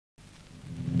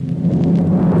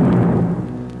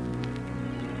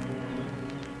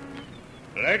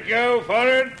Let go,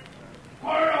 forward.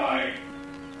 Forward away.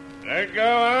 Let go,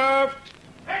 aft.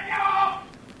 Let go off.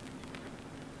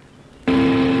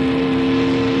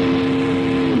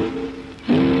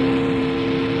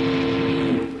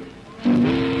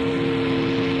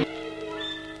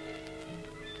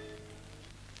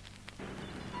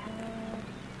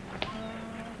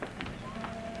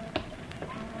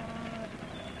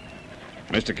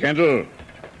 Mr. Kendall,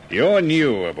 you're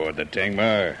new aboard the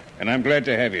Tangmar, and I'm glad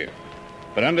to have you.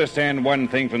 But understand one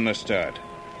thing from the start.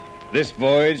 This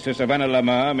voyage to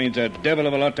Savannah-la-Mar means a devil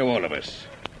of a lot to all of us.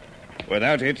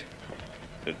 Without it,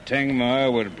 the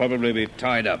Tangmar would probably be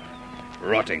tied up,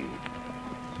 rotting.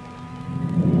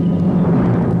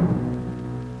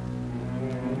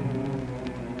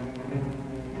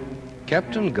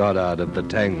 Captain Goddard of the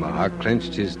Tangmar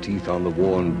clenched his teeth on the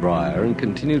worn briar and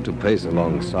continued to pace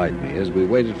alongside me as we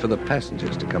waited for the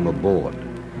passengers to come aboard.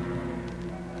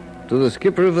 To the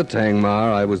skipper of the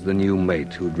Tangmar, I was the new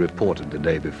mate who'd reported the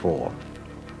day before.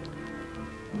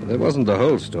 But that wasn't the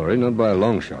whole story, not by a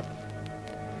long shot.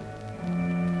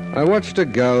 I watched a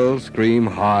gull scream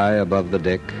high above the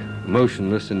deck,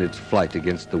 motionless in its flight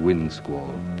against the wind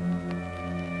squall.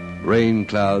 Rain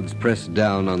clouds pressed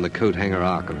down on the coat-hanger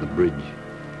arc of the bridge.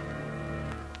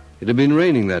 It had been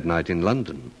raining that night in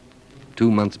London,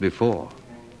 2 months before,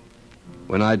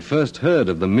 when I'd first heard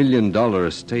of the $1 million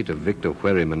estate of Victor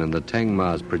Wherryman and the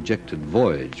Tangmar's projected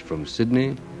voyage from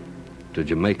Sydney to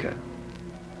Jamaica.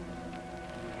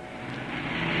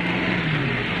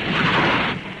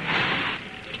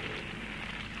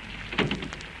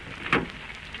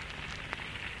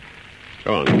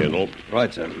 Come on, Kendall.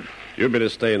 Right, sir. You'd better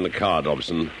stay in the car,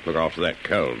 Dobson. Look after that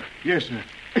cold. Yes, sir.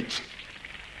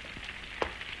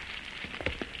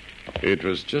 It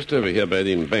was just over here by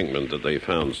the embankment that they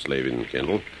found Slavin,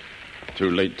 Kendall.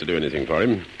 Too late to do anything for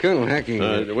him. Colonel Hacking...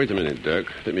 Wait a minute,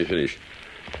 Dirk. Let me finish.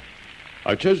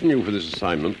 I've chosen you for this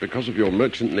assignment because of your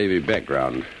merchant navy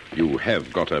background. You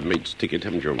have got a mate's ticket,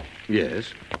 haven't you?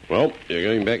 Yes. Well, you're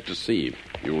going back to sea.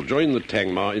 You'll join the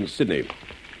Tangmar in Sydney.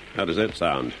 How does that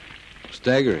sound?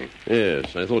 Staggering.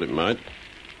 Yes, I thought it might.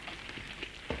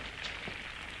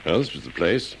 Well, this was the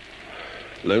place.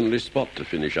 Lonely spot to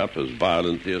finish up as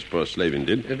violently as poor Slavin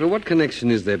did. But what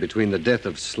connection is there between the death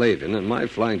of Slavin and my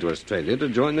flying to Australia to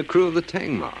join the crew of the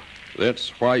Tangmar?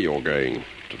 That's why you're going,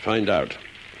 to find out.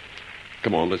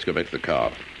 Come on, let's go back to the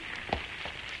car.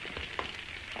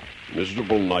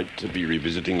 Miserable night to be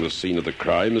revisiting the scene of the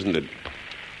crime, isn't it?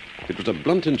 It was a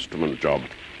blunt instrument job.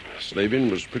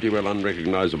 Slavin was pretty well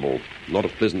unrecognizable. Not a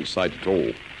pleasant sight at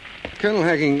all. Colonel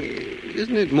Hacking,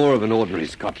 isn't it more of an ordinary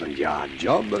Scotland Yard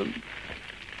job?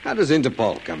 How does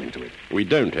Interpol come into it? We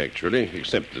don't, actually,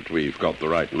 except that we've got the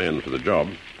right man for the job.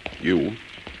 You.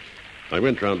 I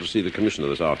went round to see the commissioner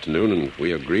this afternoon, and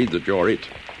we agreed that you're it.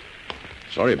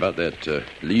 Sorry about that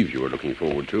leave you were looking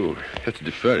forward to. Have to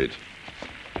defer it.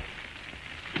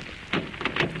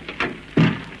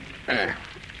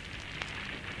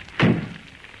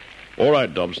 All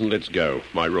right, Dobson, let's go.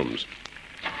 My rooms.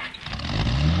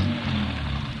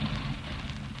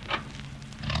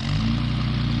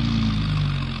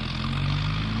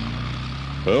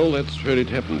 Well, that's where it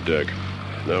happened, Dirk.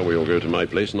 Now we'll go to my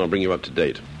place and I'll bring you up to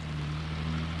date.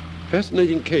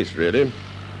 Fascinating case, really.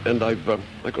 And I've got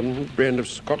a new brand of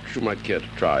scotch you might care to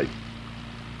try.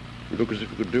 You look as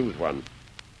if you could do with one.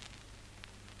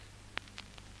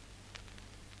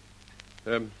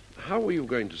 How were you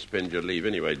going to spend your leave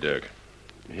anyway, Dirk?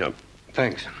 Here.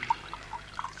 Thanks.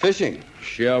 Fishing.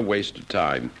 Sheer waste of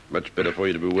time. Much better for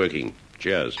you to be working.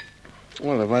 Cheers.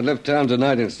 Well, if I'd left town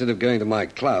tonight instead of going to my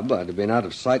club, I'd have been out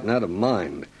of sight and out of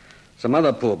mind. Some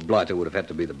other poor blighter would have had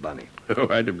to be the bunny. Oh,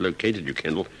 I'd have located you,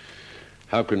 Kendall.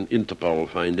 How can Interpol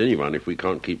find anyone if we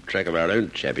can't keep track of our own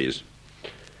chappies?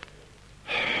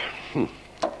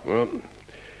 Well,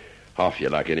 half your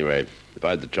luck anyway. If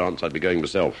I had the chance, I'd be going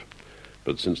myself.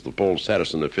 But since the Paul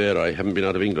Saracen affair, I haven't been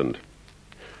out of England.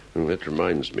 Oh, that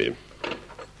reminds me.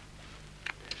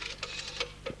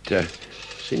 It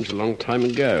seems a long time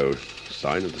ago.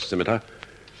 Sign of the scimitar.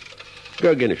 Go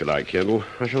again if you like, Kendall.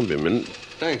 I shan't be a minute.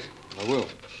 Thanks. I will.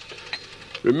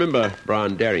 Remember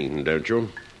Brian Darrington, don't you?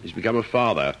 He's become a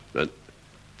father.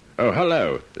 Oh,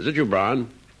 hello. Is it you, Brian?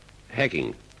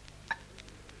 Hacking.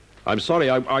 I'm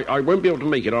sorry, I won't be able to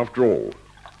make it after all.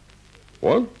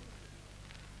 What?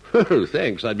 Oh,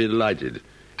 thanks. I'd be delighted.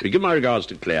 You give my regards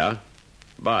to Claire.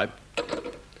 Bye.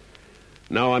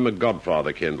 Now I'm a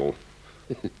godfather, Kendall.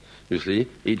 You see,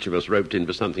 each of us roped in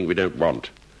for something we don't want.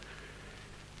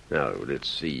 Now, let's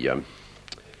see. I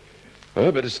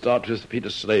better start with Peter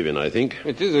Slavin, I think.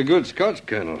 It is a good scotch,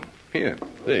 Colonel. Here.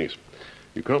 Thanks.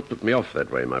 You can't put me off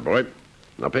that way, my boy.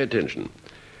 Now, pay attention.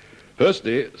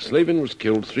 Firstly, Slavin was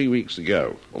killed 3 weeks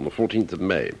ago, on the 14th of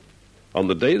May, on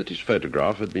the day that his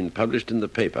photograph had been published in the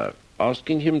paper,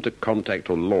 asking him to contact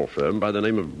a law firm by the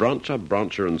name of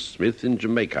Brancher and Smith in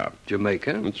Jamaica.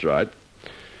 Jamaica? That's right.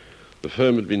 The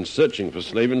firm had been searching for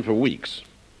Slavin for weeks.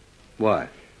 Why?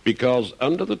 Because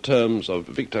under the terms of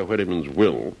Victor Wherryman's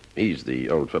will, he's the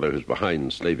old fellow who's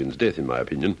behind Slavin's death, in my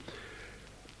opinion.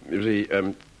 You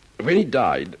see, when he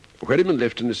died, Wherryman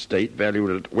left an estate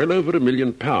valued at well over £1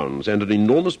 million and an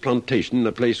enormous plantation in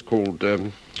a place called...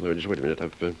 just wait a minute,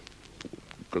 I've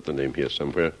got the name here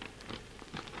somewhere.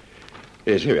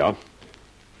 Yes, here we are.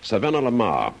 Savannah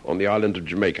Lamar, on the island of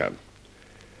Jamaica.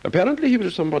 Apparently he was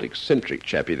a somewhat eccentric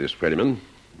chappie, this Wherryman.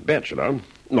 Bachelor.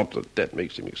 Not that that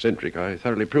makes him eccentric, I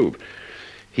thoroughly approve.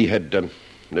 He had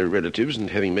no relatives,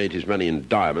 and having made his money in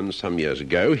diamonds some years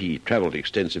ago, he travelled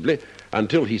extensively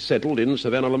until he settled in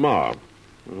Savannah Lamar.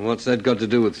 What's that got to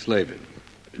do with Slavin?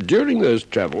 During those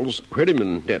travels,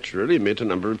 Wherryman naturally met a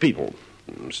number of people.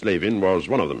 Slavin was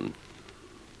one of them.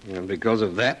 And because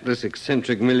of that, this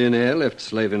eccentric millionaire left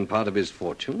Slavin part of his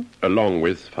fortune? Along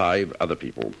with 5 other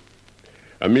people.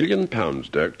 £1 million,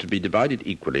 Dirk, to be divided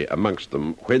equally amongst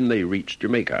them when they reach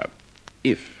Jamaica.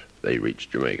 If they reach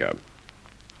Jamaica.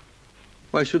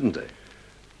 Why shouldn't they?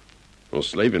 Well,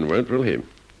 Slavin won't, will he?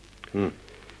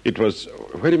 It was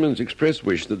Wherryman's express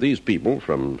wish that these people,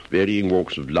 from varying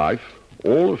walks of life,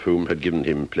 all of whom had given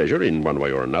him pleasure in one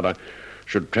way or another,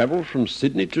 should travel from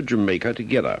Sydney to Jamaica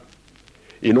together,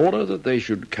 in order that they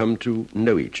should come to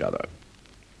know each other.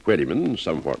 Wherryman,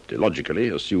 somewhat illogically,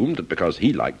 assumed that because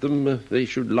he liked them, they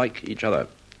should like each other.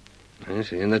 I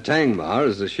see. And the Tangmar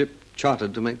is the ship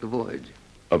chartered to make the voyage.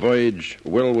 A voyage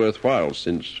well worthwhile,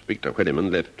 since Victor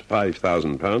Wherryman left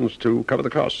 £5,000 to cover the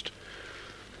cost.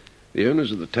 The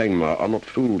owners of the Tangmar are not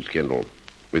fools, Kendall.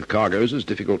 With cargoes as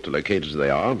difficult to locate as they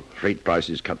are, freight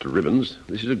prices cut to ribbons,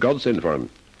 this is a godsend for them.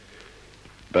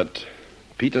 But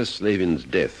Peter Slavin's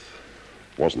death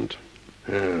wasn't.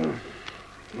 Oh.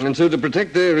 And so to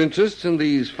protect their interests and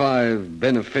these 5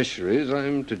 beneficiaries,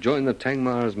 I'm to join the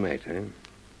Tangmar as mate, eh?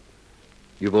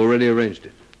 You've already arranged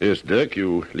it? Yes, Dirk,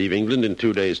 you leave England in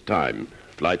 2 days' time.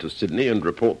 Fly to Sydney and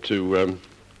report to,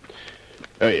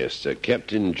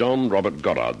 Captain John Robert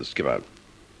Goddard, the skipper.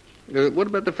 What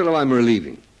about the fellow I'm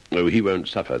relieving? Oh, he won't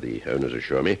suffer, the owners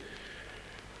assure me.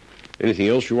 Anything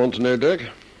else you want to know, Dirk?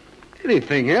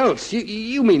 Anything else?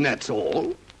 You mean that's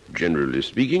all? Generally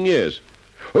speaking, yes.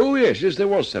 Oh, yes, there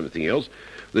was something else.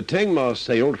 The Tangmar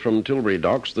sailed from Tilbury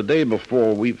docks the day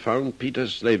before we found Peter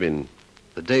Slavin.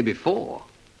 The day before?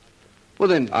 Well,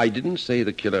 then... I didn't say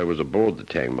the killer was aboard the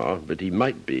Tangmar, but he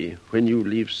might be when you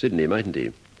leave Sydney, mightn't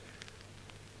he?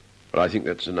 But I think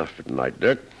that's enough for tonight,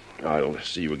 Dirk. I'll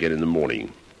see you again in the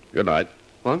morning. Good night.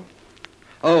 What?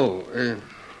 Oh,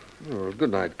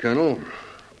 good night, Colonel.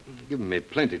 You've given me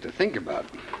plenty to think about.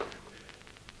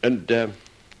 And,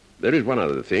 there is one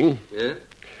other thing. Yeah?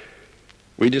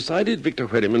 We decided Victor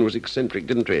Wherryman was eccentric,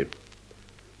 didn't we?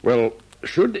 Well,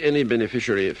 should any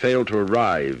beneficiary fail to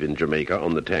arrive in Jamaica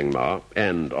on the Tangmar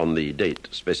and on the date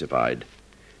specified,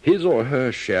 his or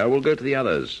her share will go to the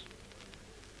others.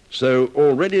 So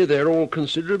already they're all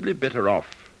considerably better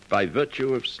off by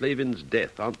virtue of Slavin's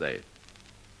death, aren't they?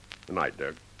 Good night,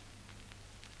 Dirk.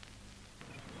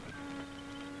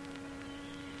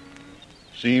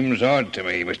 Seems odd to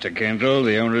me, Mr. Kendall,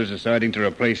 the owner is deciding to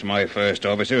replace my first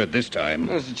officer at this time.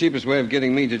 That's the cheapest way of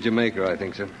getting me to Jamaica, I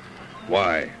think, sir.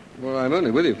 Why? Well, I'm only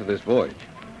with you for this voyage.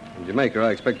 In Jamaica, I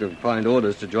expect to find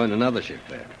orders to join another ship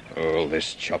there. All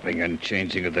this chopping and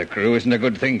changing of the crew isn't a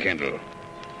good thing, Kendall.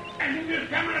 Passengers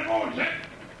coming aboard, sir.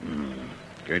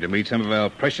 Going to meet some of our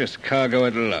precious cargo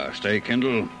at last, eh,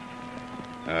 Kendall?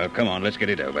 Come on, let's get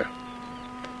it over.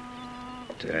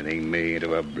 Turning me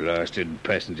into a blasted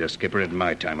passenger skipper at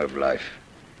my time of life.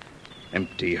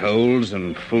 Empty holds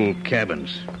and full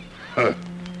cabins. Huh.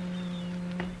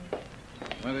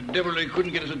 Why the devil they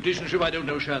couldn't get us a decent ship, I don't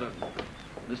know, Shadow.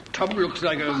 This tub looks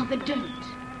like a... Father, don't. Captain.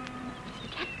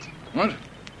 What?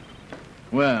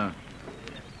 Where?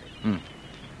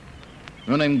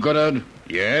 Your name Goddard?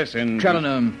 Yes, and...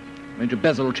 Challoner. Major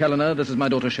Basil Challoner. This is my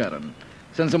daughter Sharon.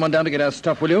 Send someone down to get our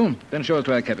stuff, will you? Then show us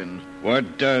to our cabin.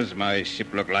 What does my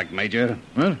ship look like, Major?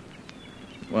 What?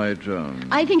 Why,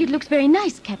 I think it looks very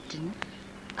nice, Captain.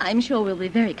 I'm sure we'll be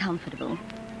very comfortable.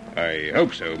 I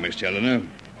hope so, Miss Challoner.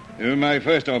 My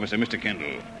first officer, Mr.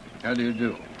 Kendall. How do you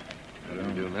do? How do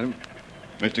you do, madam?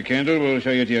 Mr. Kendall will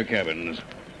show you to your cabins.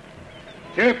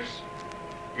 Chips,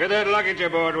 get that luggage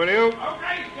aboard, will you?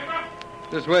 Okay, skipper.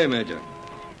 This way, Major.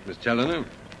 Miss Challoner.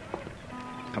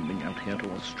 coming out here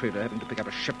to Australia, having to pick up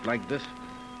a ship like this.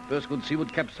 First good sea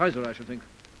would capsize her, I should think.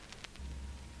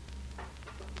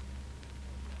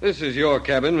 This is your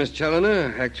cabin, Miss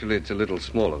Challoner. Actually, it's a little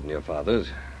smaller than your father's.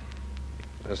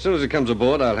 As soon as it comes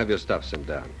aboard, I'll have your stuff sent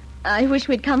down. I wish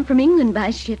we'd come from England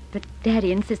by ship, but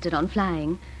Daddy insisted on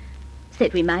flying.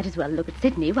 Said we might as well look at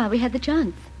Sydney while we had the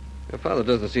chance. Your father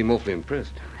doesn't seem awfully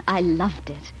impressed. I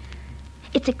loved it.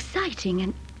 It's exciting,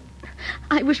 and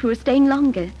I wish we were staying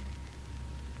longer.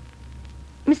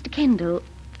 Mr. Kendall,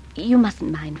 you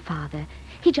mustn't mind Father.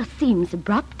 He just seems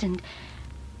abrupt and...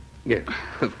 Yes,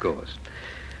 of course.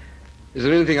 Is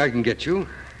there anything I can get you?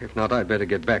 If not, I'd better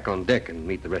get back on deck and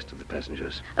meet the rest of the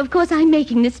passengers. Of course, I'm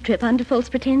making this trip under false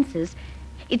pretenses.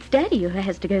 It's Daddy who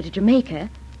has to go to Jamaica.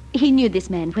 He knew this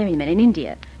man Wherryman in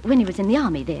India when he was in the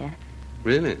army there.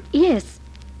 Really? Yes.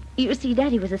 You see,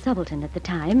 Daddy was a subaltern at the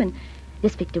time, and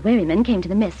this Victor Wherryman came to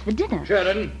the mess for dinner.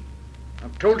 Sheridan,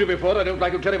 I've told you before I don't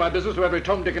like to tell my business to every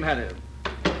Tom, Dick, and Harry.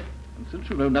 And since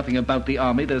you know nothing about the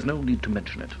army, there's no need to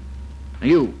mention it. Now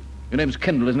your name's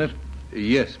Kendall, isn't it?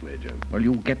 Yes, Major. Well,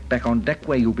 you get back on deck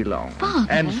where you belong.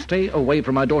 Father? And stay away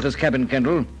from my daughter's cabin,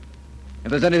 Kendall.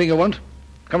 If there's anything you want,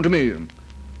 come to me.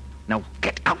 Now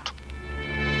get out.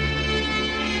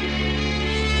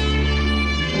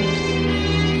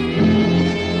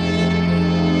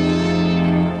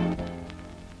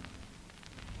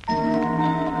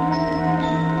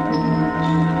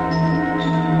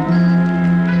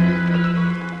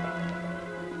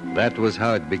 That was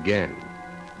how it began.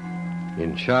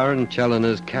 In Sharon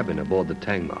Challoner's cabin aboard the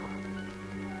Tangmar.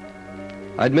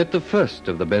 I'd met the first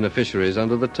of the beneficiaries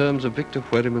under the terms of Victor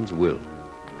Wherryman's will.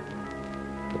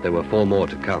 But there were 4 more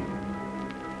to come.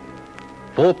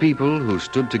 4 people who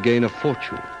stood to gain a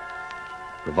fortune,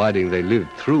 providing they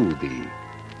lived through the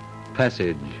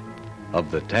passage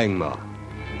of the Tangmar.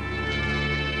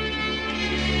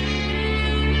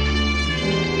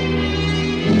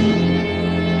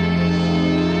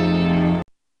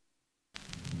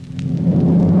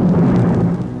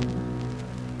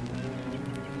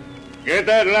 Get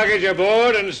that luggage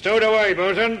aboard and stowed away,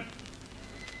 bosun.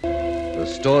 The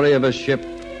story of a ship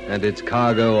and its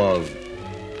cargo of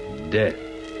death.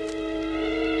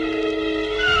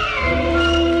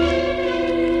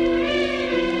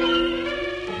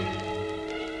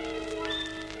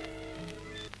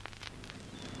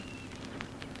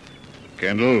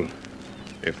 Kendall,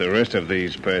 if the rest of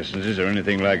these passengers are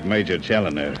anything like Major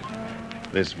Challoner,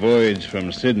 this voyage from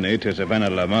Sydney to Savannah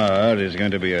Lamar is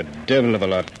going to be a devil of a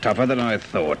lot tougher than I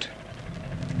thought.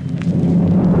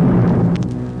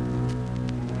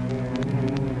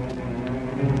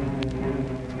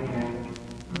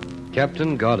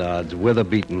 Captain Goddard's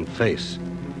weather-beaten face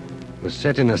was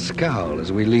set in a scowl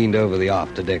as we leaned over the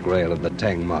after-deck rail of the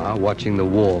Tangmar, watching the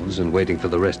wharves and waiting for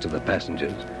the rest of the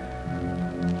passengers.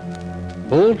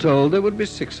 All told, there would be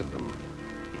 6 of them.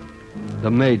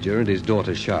 The Major and his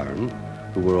daughter Sharon,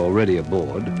 who were already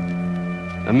aboard,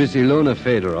 a Miss Ilona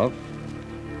Fedorov,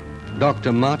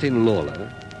 Dr. Martin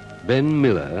Lawler, Ben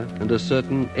Miller, and a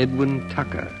certain Edwin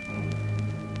Tucker.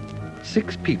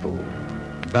 6 people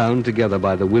bound together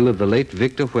by the will of the late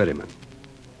Victor Wherryman.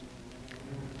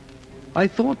 I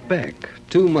thought back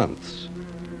 2 months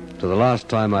to the last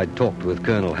time I'd talked with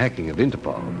Colonel Hacking of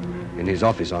Interpol in his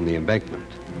office on the embankment.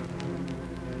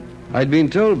 I'd been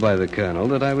told by the colonel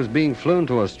that I was being flown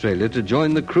to Australia to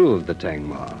join the crew of the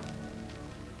Tangmar.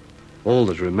 All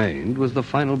that remained was the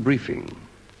final briefing.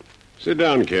 Sit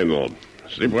down, Kendall.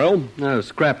 Sleep well? No,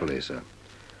 scrappily, sir.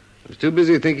 I was too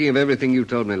busy thinking of everything you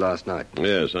told me last night.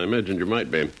 Yes, I imagined you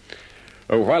might be.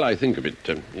 Oh, while I think of it,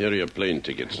 here are your plane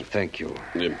tickets. Thank you.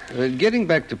 Yeah. Getting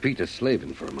back to Peter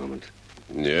Slavin for a moment.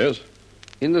 Yes?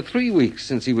 In the 3 weeks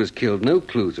since he was killed, no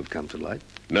clues have come to light.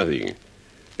 Nothing.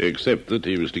 Except that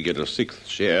he was to get a 6th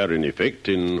share, in effect,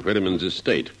 in Wherryman's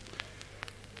estate.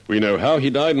 We know how he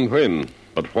died and when,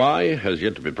 but why has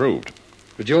yet to be proved.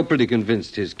 But you're pretty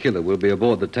convinced his killer will be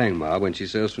aboard the Tangmar when she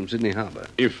sails from Sydney Harbour.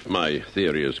 If my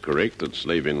theory is correct that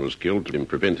Slavin was killed to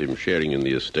prevent him sharing in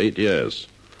the estate, yes.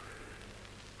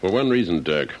 For one reason,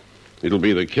 Dirk. It'll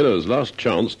be the killer's last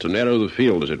chance to narrow the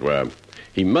field, as it were.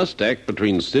 He must act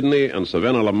between Sydney and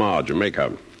Savannah Lamar,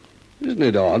 Jamaica. Isn't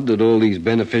it odd that all these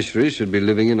beneficiaries should be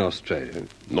living in Australia?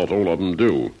 Not all of them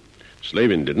do.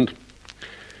 Slavin didn't.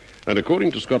 And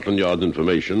according to Scotland Yard's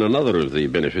information, another of the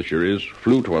beneficiaries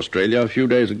flew to Australia a few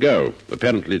days ago,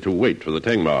 apparently to wait for the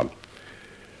Tangmar.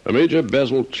 A Major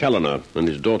Basil Challoner and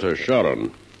his daughter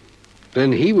Sharon.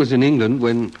 Then he was in England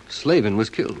when Slavin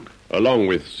was killed. Along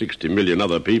with 60 million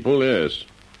other people, yes.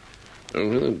 Oh,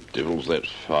 where the devil's that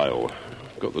file?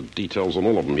 I've got the details on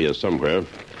all of them here somewhere.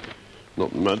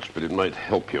 Not much, but it might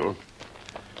help you.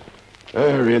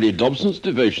 Really, Dobson's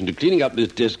devotion to cleaning up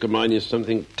this desk of mine is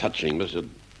something touching, Mr.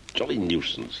 Jolly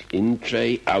nuisance. In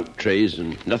tray, out trays,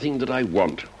 and nothing that I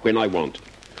want when I want.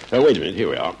 Oh, wait a minute. Here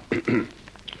we are.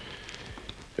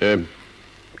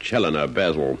 Challoner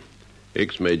Basil.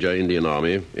 Ex-Major, Indian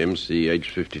Army, MCH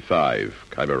 55.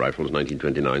 Khyber Rifles,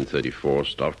 1929-34.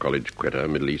 Staff College, Quetta,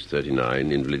 Middle East,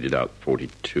 39. Invalided out,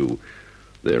 42.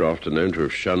 Thereafter known to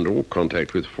have shunned all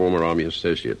contact with former Army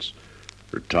associates.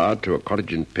 Retired to a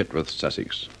cottage in Petworth,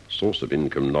 Sussex. Source of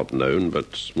income not known,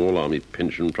 but small Army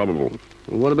pension probable.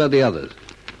 Well, what about the others?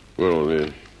 Well,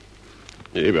 here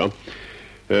we are.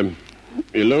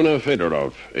 Ilona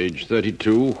Fedorov, age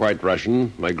 32, white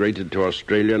Russian, migrated to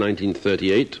Australia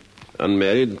 1938.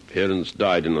 Unmarried, parents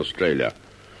died in Australia.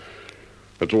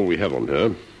 That's all we have on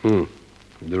her.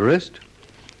 The rest?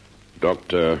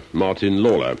 Dr. Martin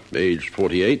Lawler, aged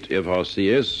 48,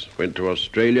 FRCS, went to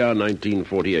Australia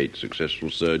 1948, successful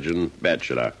surgeon,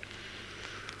 bachelor.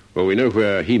 Well, we know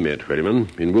where he met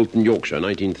Wherryman, in Wilton, Yorkshire,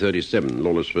 1937,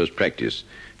 Lawler's first practice.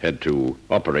 Had to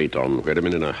operate on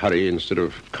Wherryman in a hurry instead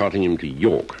of carting him to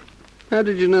York. How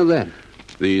did you know that?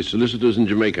 The solicitors in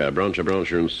Jamaica,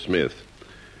 Brancher and Smith.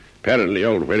 Apparently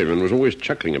old Wherryman was always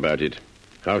chuckling about it.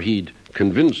 How he'd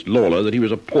convinced Lawler that he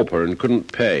was a pauper and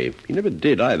couldn't pay. He never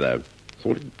did either.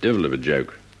 Thought it a devil of a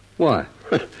joke. Why?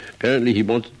 Apparently he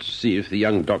wanted to see if the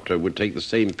young doctor would take the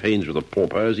same pains with a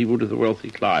pauper as he would with a wealthy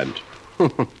client.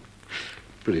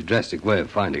 Pretty drastic way of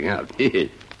finding out.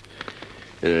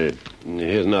 Here's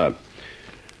another.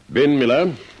 Ben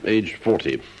Miller, aged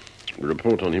 40. A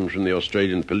report on him from the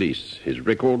Australian police. His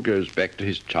record goes back to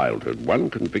his childhood. One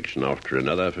conviction after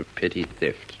another for petty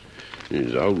theft.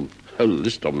 There's a whole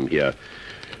list of them here.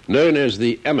 Known as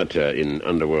the amateur in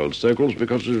underworld circles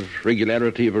because of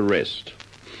regularity of arrest.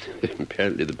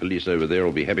 Apparently the police over there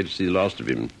will be happy to see the last of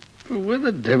him. Well, where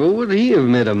the devil would he have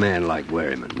met a man like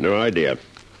Wherryman? No idea.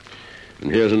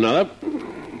 And here's another.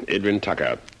 Edwin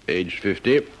Tucker, aged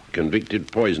 50.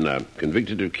 Convicted poisoner.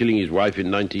 Convicted of killing his wife in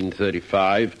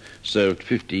 1935. Served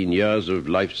 15 years of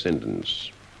life sentence.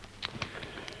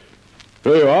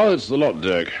 There you are. That's the lot,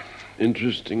 Dirk.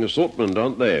 Interesting assortment,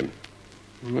 aren't they?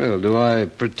 Well, do I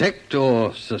protect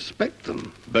or suspect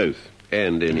them? Both.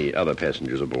 And any other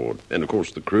passengers aboard. And, of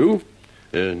course, the crew.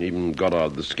 And even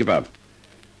Goddard, the skipper.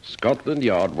 Scotland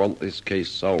Yard want this case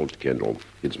solved, Kendall.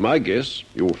 It's my guess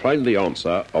you'll find the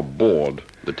answer aboard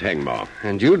the Tangmar.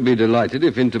 And you'd be delighted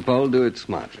if Interpol do it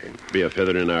smartly. Be a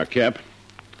feather in our cap.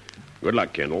 Good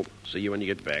luck, Kendall. See you when you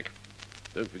get back.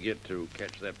 Don't forget to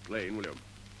catch that plane, will you?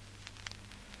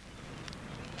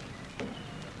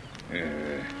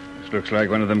 This looks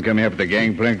like one of them coming up the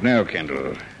gangplank now,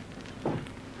 Kendall.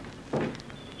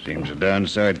 Seems a darn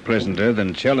sight pleasanter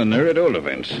than Challoner at all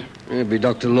events. It'd be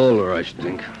Dr. Lawler, I should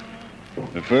think.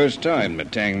 The first time the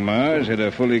Tangmars had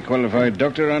a fully qualified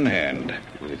doctor on hand.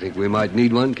 You think we might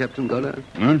need one, Captain Goddard?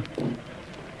 Huh?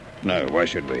 No, why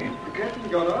should we?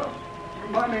 Captain Goddard,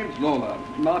 my name's Lawler,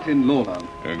 Martin Lawler.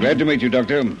 Glad to meet you,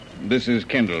 Doctor. This is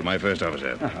Kendall, my first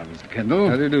officer. Mr. Kendall.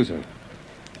 How do you do, sir?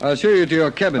 I'll show you to your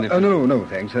cabin if... No,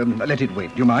 thanks. Let it wait.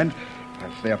 Do you mind?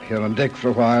 I'll stay up here on deck for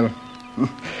a while.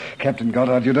 Captain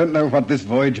Goddard, you don't know what this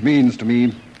voyage means to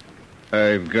me.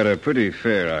 I've got a pretty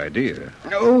fair idea.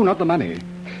 Oh, not the money.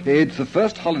 It's the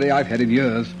first holiday I've had in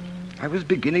years. I was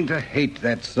beginning to hate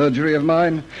that surgery of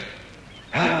mine.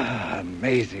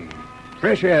 Amazing.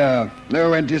 Fresh air.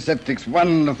 No antiseptics.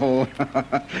 Wonderful.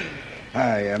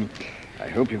 I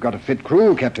hope you've got a fit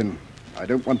crew, Captain. I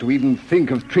don't want to even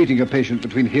think of treating a patient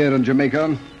between here and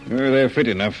Jamaica. They're fit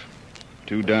enough.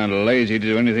 Too darn lazy to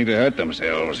do anything to hurt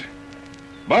themselves.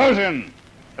 Bosun!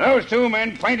 Those two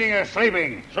men pointing are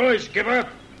sleeping. Sorry, Skipper.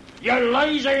 You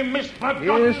lazy misforgotten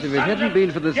Yes, if it sons hadn't of-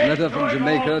 been for this Get letter from going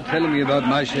Jamaica all telling me about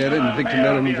my share in Victor Fair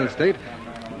Merriman's here. estate,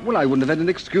 well, I wouldn't have had an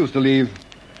excuse to leave.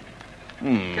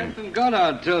 Captain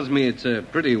Goddard tells me it's a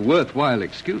pretty worthwhile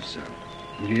excuse, sir.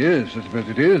 Yes, I suppose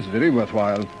it is. Very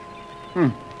worthwhile.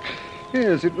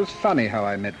 Yes, it was funny how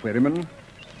I met Wherryman.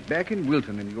 Back in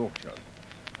Wilton in Yorkshire.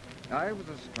 I was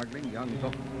a struggling young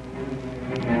doctor.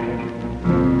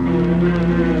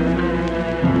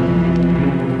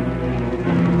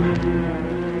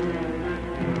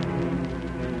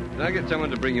 Can I get someone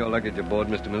to bring your luggage aboard,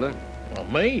 Mr. Miller? Well,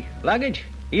 me? Luggage?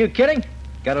 Are you kidding?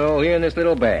 Got it all here in this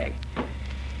little bag.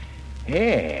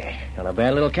 Yeah, not a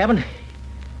bad little cabin.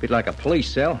 Bit like a police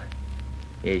cell.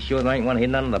 Yeah, sure there ain't one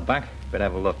hidden under the bunk. Better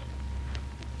have a look.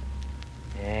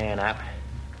 And up.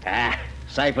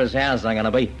 Safe as houses I'm gonna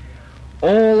be.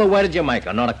 All the way to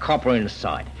Jamaica, not a copper in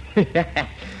sight.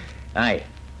 Hey,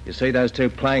 you see those two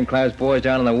plainclothes boys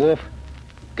down on the wharf?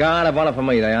 Guard of honor for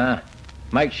me, they are.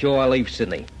 Make sure I leave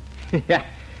Sydney.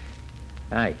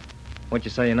 Hey, what'd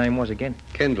you say your name was again?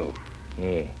 Kendall.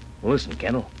 Yeah. Well, listen,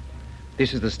 Kendall.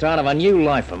 This is the start of a new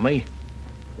life for me.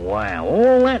 Wow,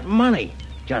 all that money.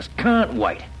 Just can't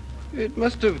wait. It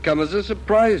must have come as a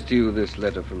surprise to you, this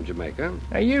letter from Jamaica.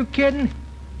 Are you kidding?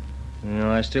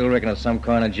 No, I still reckon it's some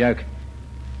kind of joke.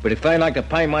 But if they'd like to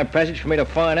pay my passage for me to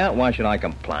find out, why should I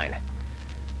complain?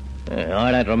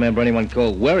 I don't remember anyone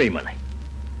called Wherryman.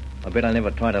 I bet I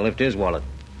never tried to lift his wallet.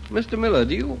 Mr. Miller,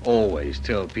 do you always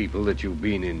tell people that you've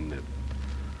been in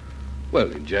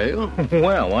jail?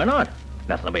 Well, why not?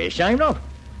 Nothing to be ashamed of.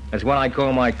 That's what I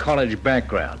call my college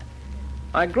background.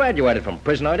 I graduated from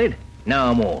prison, I did.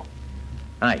 No more.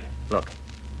 Hey, look.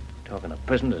 Talking of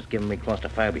prison has given me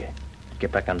claustrophobia.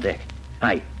 Get back on deck.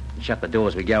 Hey, shut the door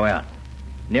as we go out.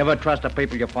 Never trust the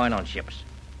people you find on ships.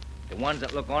 The ones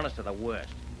that look honest are the worst.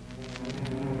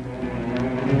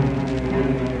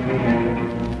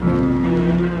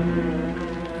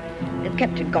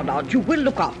 Captain Goddard, you will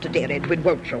look after dear Edwin,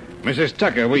 won't you? Mrs.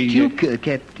 Tucker, we... Tucker,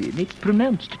 Captain. It's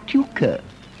pronounced Tucker.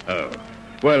 Oh.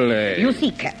 Well, You see,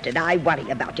 Captain, I worry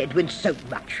about Edwin so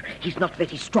much. He's not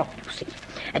very strong, you see.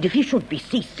 And if he should be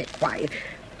seasick, why...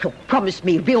 So promise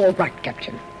me you'll be all right,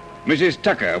 Captain. Mrs.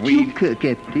 Tucker, we... Tucker,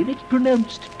 Captain. It's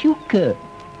pronounced Tucker.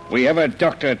 We have a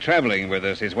doctor traveling with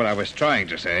us, is what I was trying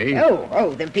to say.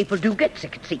 Oh, then people do get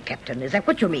sick at sea, Captain. Is that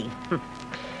what you mean?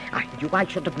 I knew I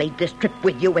should have made this trip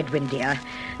with you, Edwin, dear.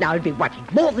 Now I'll be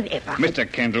worried more than ever. Mr.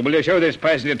 Kendall, will you show this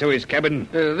passenger to his cabin?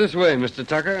 This way, Mr.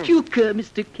 Tucker. Tucker,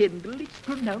 Mr. Kendall. It's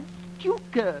pronounced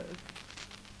Tucker.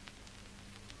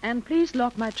 And please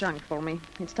lock my trunk for me.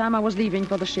 It's time I was leaving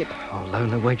for the ship. Oh,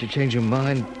 Lola, won't you change your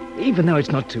mind? Even though it's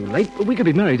not too late, we could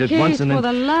be married at once and then... for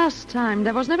the last time,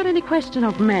 there was never any question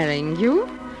of marrying you.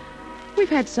 We've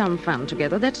had some fun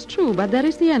together, that's true, but that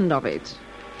is the end of it.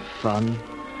 Fun?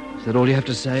 Is that all you have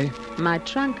to say? My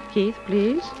trunk, Keith,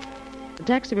 please. The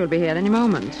taxi will be here any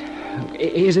moment.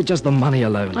 Is it just the money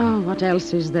alone? Oh, what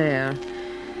else is there?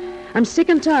 I'm sick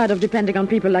and tired of depending on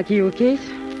people like you, Keith.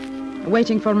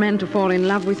 Waiting for men to fall in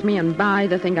love with me and buy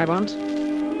the thing I want.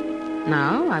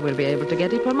 Now I will be able to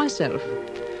get it for myself.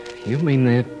 You mean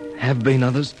there have been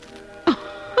others?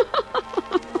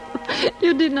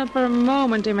 You did not for a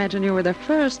moment imagine you were the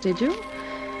first, did you?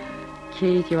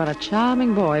 Keith, you are a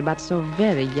charming boy, but so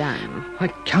very young. I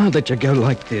can't let you go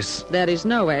like this. There is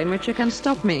no way in which you can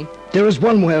stop me. There is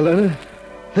one way, Elena.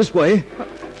 This way.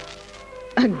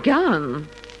 A gun?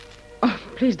 Oh,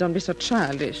 please don't be so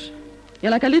childish.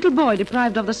 You're like a little boy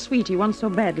deprived of the sweet he wants so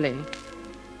badly.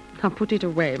 Now put it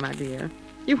away, my dear.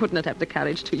 You would not have the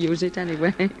courage to use it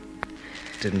anyway.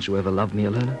 Didn't you ever love me,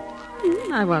 Elena?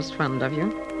 I was fond of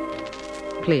you.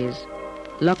 Please,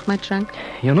 lock my trunk.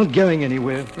 You're not going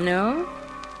anywhere. No,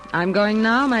 I'm going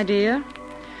now, my dear.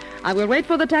 I will wait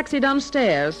for the taxi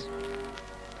downstairs.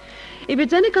 If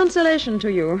it's any consolation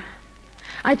to you,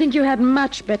 I think you had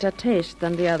much better taste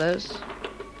than the others.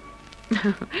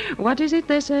 What is it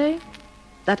they say?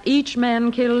 That each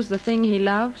man kills the thing he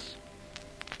loves?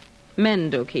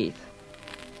 Men do, Keith,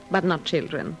 but not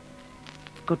children.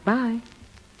 Goodbye.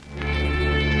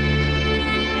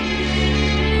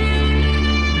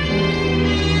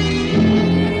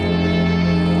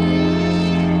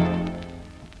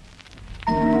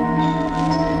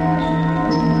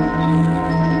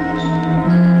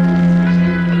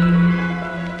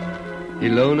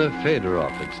 Ilona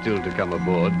Fedorov had still to come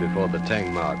aboard before the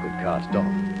Tangmar could cast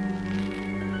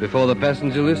off. Before the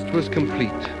passenger list was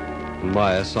complete, and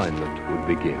my assignment would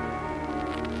begin.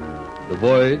 The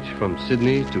voyage from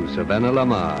Sydney to Savannah La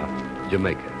Mar,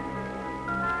 Jamaica.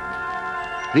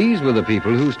 These were the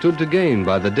people who stood to gain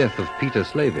by the death of Peter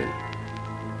Slavin,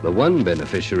 the one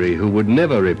beneficiary who would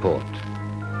never report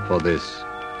for this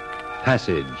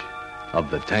passage of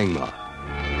the Tangmar.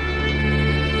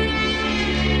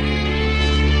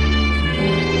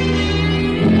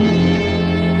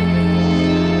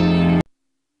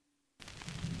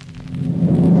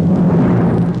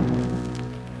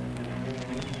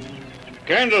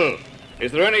 Kendall,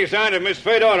 is there any sign of Miss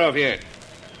Fedorov yet?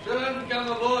 Still hasn't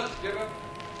come aboard, skipper.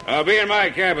 I'll be in my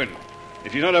cabin.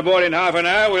 If she's not aboard in half an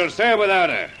hour, we'll sail without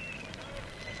her.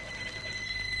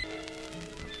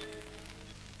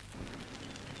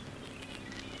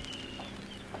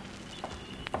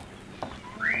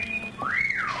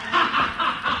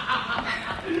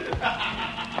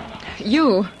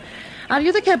 You, are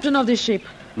you the captain of this ship?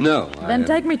 No, Then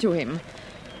take me to him.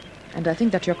 And I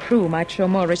think that your crew might show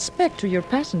more respect to your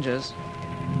passengers.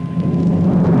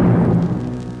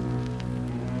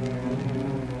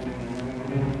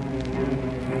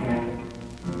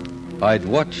 I'd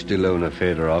watched Ilona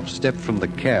Fedorov step from the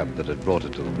cab that had brought her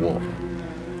to the wharf.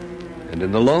 And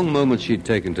in the long moment she'd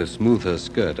taken to smooth her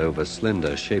skirt over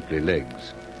slender, shapely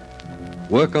legs,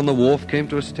 work on the wharf came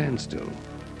to a standstill.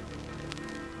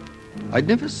 I'd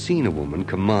never seen a woman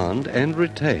command and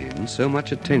retain so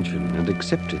much attention and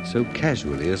accept it so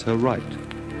casually as her right.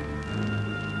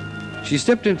 She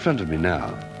stepped in front of me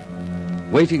now,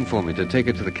 waiting for me to take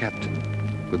her to the captain,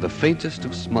 with the faintest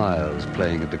of smiles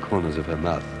playing at the corners of her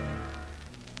mouth.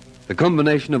 The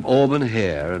combination of auburn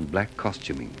hair and black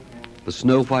costuming, the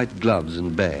snow-white gloves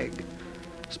and bag,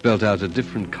 spelt out a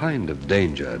different kind of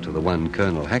danger to the one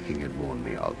Colonel Hacking had warned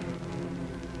me of.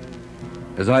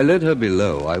 As I led her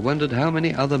below, I wondered how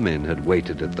many other men had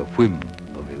waited at the whim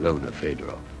of Ilona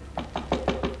Fedorov.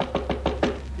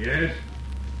 Yes?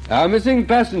 Our missing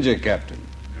passenger, Captain.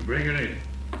 Bring her in.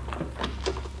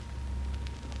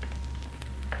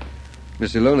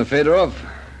 Miss Ilona Fedorov,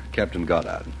 Captain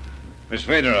Goddard. Miss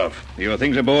Fedorov, your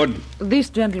things aboard? This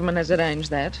gentleman has arranged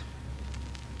that.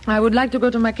 I would like to go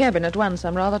to my cabin at once.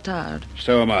 I'm rather tired.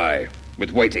 So am I,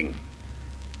 with waiting.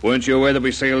 Weren't you aware that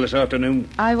we sail this afternoon?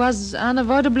 I was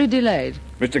unavoidably delayed.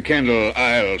 Mr. Kendall,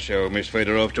 I'll show Miss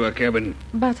Fedorov to her cabin.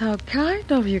 But how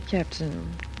kind of you,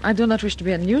 Captain. I do not wish to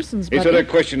be a nuisance, but... It's not a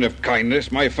question of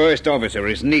kindness. My first officer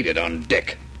is needed on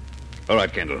deck. All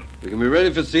right, Kendall. We can be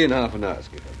ready for sea in half an hour,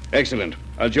 Skipper. Excellent.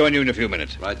 I'll join you in a few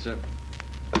minutes. Right, sir.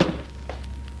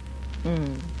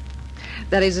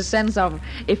 There is a sense of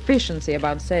efficiency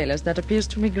about sailors that appeals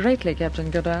to me greatly,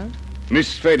 Captain Goddard.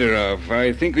 Miss Fedorov,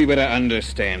 I think we better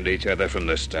understand each other from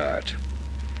the start.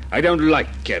 I don't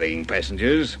like carrying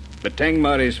passengers, but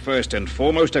Tangmar is first and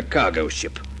foremost a cargo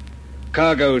ship.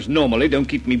 Cargoes normally don't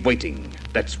keep me waiting.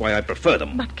 That's why I prefer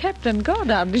them. But Captain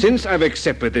Goddard... Since I've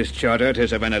accepted this charter to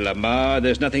Savannah Lamar,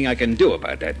 there's nothing I can do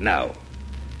about that now.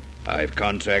 I've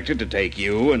contracted to take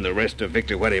you and the rest of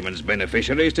Victor Wherryman's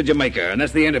beneficiaries to Jamaica, and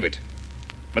that's the end of it.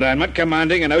 But I'm not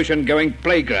commanding an ocean-going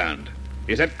playground.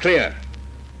 Is that clear?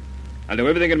 I'll do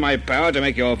everything in my power to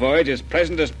make your voyage as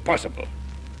pleasant as possible.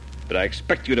 But I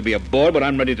expect you to be aboard when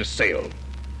I'm ready to sail.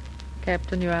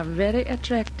 Captain, you are very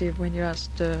attractive when you are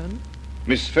stern.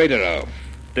 Miss Fedorov,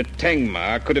 the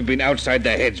Tangmar could have been outside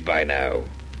their heads by now.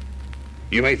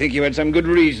 You may think you had some good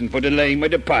reason for delaying my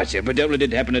departure, but don't let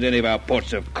it happen at any of our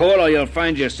ports of call, or you'll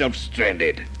find yourself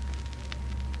stranded.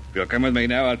 If you'll come with me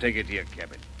now, I'll take you to your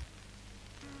cabin.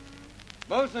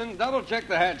 Bosun, double-check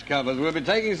the hatch covers. We'll be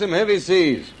taking some heavy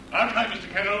seas. All right,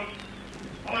 Mr. Kendall.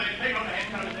 All right, take on the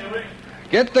hand counter, there,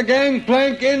 Get the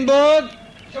gangplank inboard.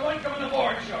 So one coming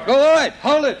aboard, sir. Go all right.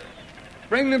 Hold it.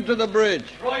 Bring them to the bridge.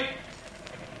 Right.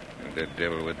 What the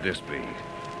devil would this be?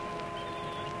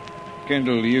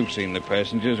 Kendall, you've seen the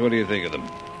passengers. What do you think of them?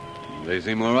 They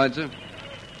seem all right, sir.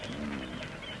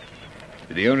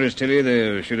 Did the owners tell you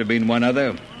there should have been one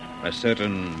other? A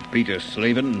certain Peter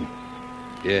Slavin?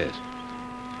 Yes.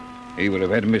 He would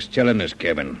have had Miss Challoner's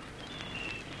cabin.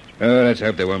 Oh, let's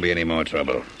hope there won't be any more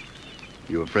trouble.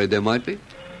 You afraid there might be?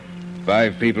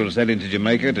 5 people sailing to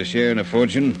Jamaica to share in a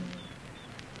fortune.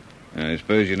 I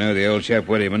suppose you know the old chap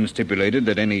Wherryman stipulated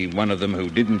that any one of them who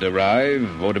didn't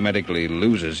arrive automatically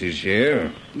loses his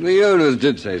share. The owners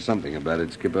did say something about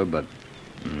it, Skipper, but...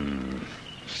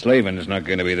 Slavin's not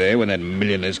going to be there when that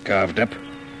million is carved up.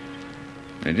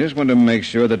 I just want to make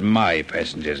sure that my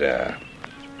passengers are.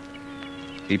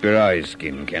 Keep your eyes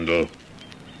skinned, Kendall.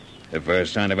 The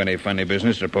first sign of any funny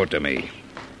business, report to me.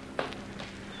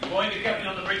 Going to Captain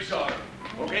on the bridge, sir.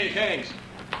 Okay, thanks.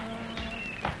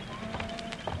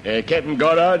 Captain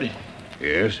Goddard?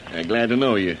 Yes? Glad to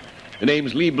know you. The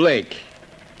name's Lee Blake.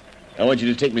 I want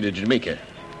you to take me to Jamaica.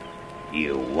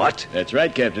 You what? That's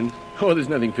right, Captain. Oh, there's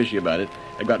nothing fishy about it.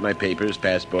 I've got my papers,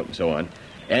 passport, and so on.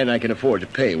 And I can afford to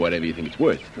pay whatever you think it's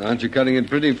worth. Aren't you cutting it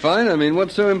pretty fine? I mean,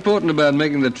 what's so important about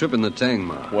making the trip in the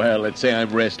Tangmar? Well, let's say I'm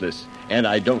restless, and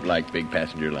I don't like big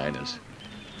passenger liners.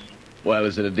 Well,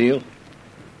 is it a deal?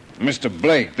 Mr.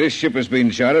 Blake, this ship has been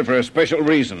chartered for a special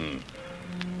reason.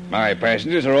 My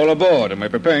passengers are all aboard, and we're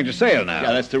preparing to sail now.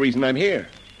 Yeah, that's the reason I'm here.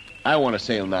 I want to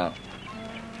sail now.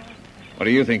 What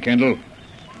do you think, Kendall?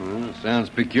 Well, sounds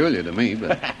peculiar to me,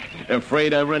 but...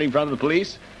 Afraid I'm running from the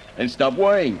police? Then stop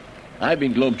worrying. I've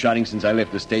been globe-trotting since I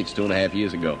left the States 2.5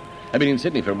 years ago. I've been in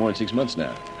Sydney for more than 6 months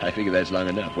now. I figure that's long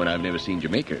enough when I've never seen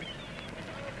Jamaica.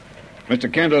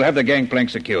 Mr. Kendall, have the gangplank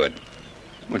secured.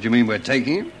 What do you mean we're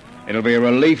taking him? It'll be a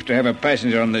relief to have a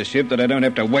passenger on this ship that I don't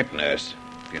have to wet nurse,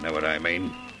 if you know what I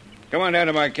mean. Come on down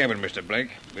to my cabin, Mr.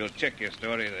 Blake. We'll check your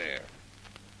story there.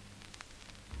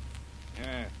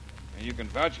 Yeah, and you can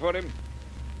vouch for him?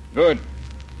 Good.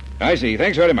 I see.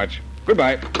 Thanks very much.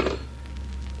 Goodbye.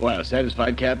 Well,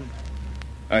 satisfied, Captain?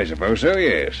 I suppose so,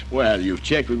 yes. Well, you've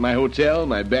checked with my hotel,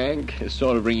 my bank,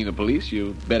 sort of ringing the police.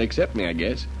 You better accept me, I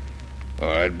guess. All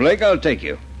right, Blake, I'll take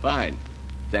you. Fine.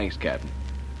 Thanks, Captain.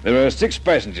 There are 6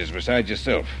 passengers besides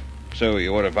yourself, so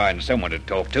you ought to find someone to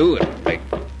talk to and make...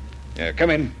 come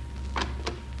in.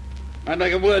 I'd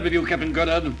like a word with you, Captain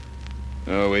Goddard.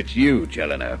 Oh, it's you,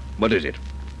 Challoner. What is it?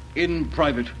 In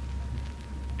private.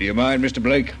 Do you mind, Mr.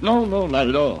 Blake? No, not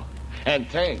at all. And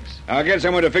thanks. I'll get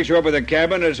someone to fix you up with a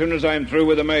cabin as soon as I'm through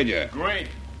with the Major. Great.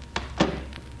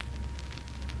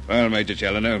 Well, Major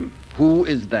Challoner, Who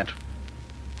is that?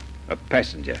 a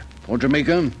passenger. For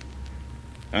Jamaica?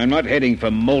 I'm not heading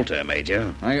for Malta,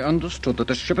 Major. I understood that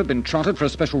the ship had been chartered for a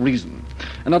special reason.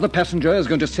 Another passenger is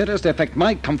going to seriously affect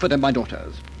my comfort and my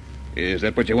daughter's. Is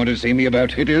that what you wanted to see me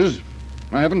about? It is.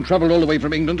 I haven't traveled all the way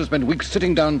from England to spend weeks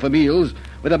sitting down for meals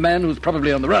with a man who's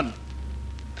probably on the run.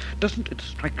 Doesn't it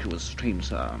strike you as strange,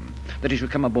 sir, that he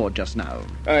should come aboard just now?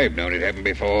 I've known it happen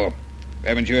before.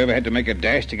 Haven't you ever had to make a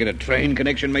dash to get a train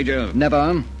connection, Major?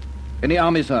 Never. In the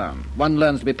army, sir, one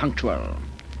learns to be punctual.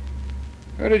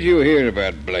 How did you hear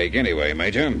about Blake anyway,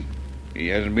 Major? He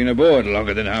hasn't been aboard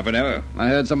longer than half an hour. I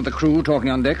heard some of the crew talking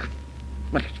on deck.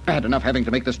 Well, it's bad enough having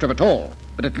to make this trip at all,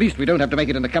 but at least we don't have to make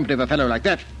it in the company of a fellow like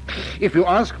that. If you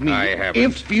ask me... I haven't.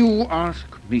 If you ask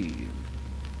me,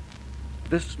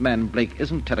 this man Blake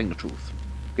isn't telling the truth.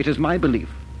 It is my belief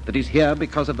that he's here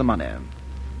because of the money.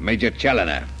 Major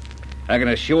Challoner, I can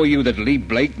assure you that Lee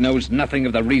Blake knows nothing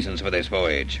of the reasons for this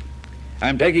voyage.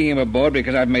 I'm taking him aboard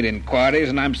because I've made inquiries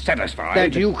and I'm satisfied...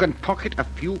 That you can pocket a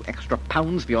few extra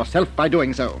pounds for yourself by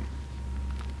doing so.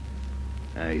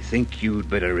 I think you'd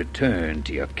better return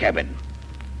to your cabin.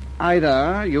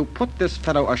 Either you put this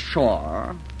fellow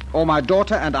ashore, or my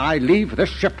daughter and I leave this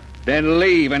ship. Then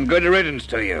leave, and good riddance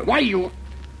to you. Why, you...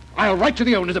 I'll write to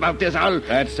the owners about this,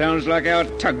 That sounds like our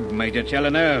tug, Major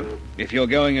Challoner. If you're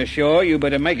going ashore, you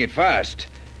better make it fast.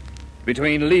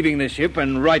 Between leaving the ship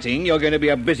and writing, you're going to be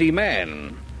a busy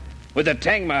man. With the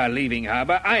Tangmar leaving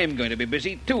harbor, I'm going to be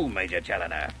busy too, Major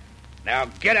Challoner. Now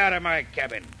get out of my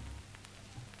cabin.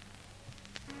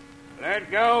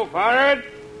 Let go, forward.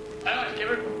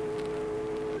 Skipper.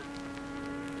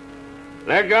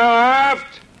 Let go,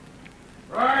 aft.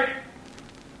 Right.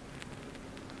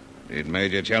 Did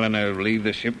Major Challoner leave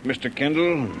the ship, Mr.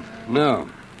 Kendall? No.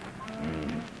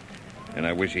 And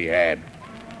I wish he had.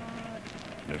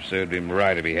 It'd have served him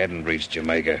right if he hadn't reached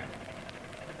Jamaica.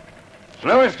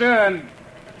 Slow astern.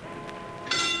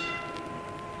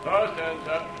 Slow astern,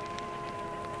 sir.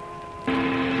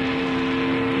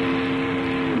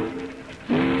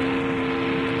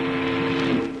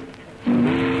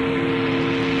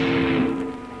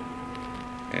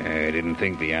 I didn't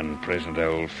think the unpleasant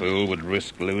old fool would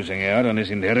risk losing out on his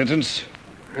inheritance.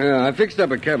 Yeah, I fixed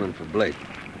up a cabin for Blake.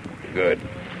 Good.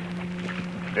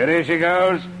 Steady she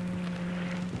goes.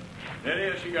 Steady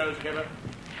as she goes, Skipper.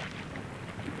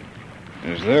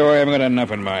 As though I haven't got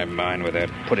enough in my mind without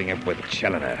putting up with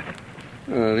Challoner.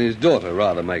 Well, his daughter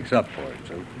rather makes up for it,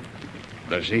 so.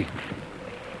 Does she?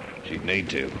 She'd need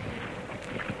to.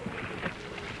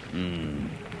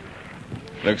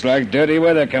 Looks like dirty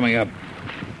weather coming up.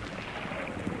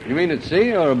 You mean at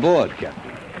sea or aboard,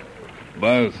 Captain?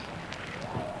 Both.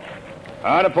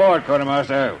 Hard to port,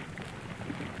 quartermaster.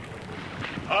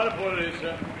 Hard to port it is,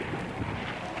 sir.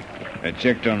 I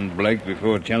checked on Blake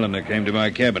before Challoner came to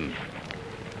my cabin.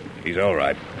 He's all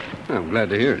right. I'm glad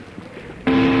to hear it.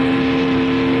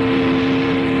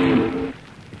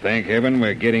 Thank heaven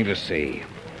we're getting to sea.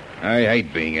 I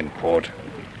hate being in port.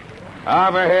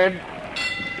 Harbor ahead.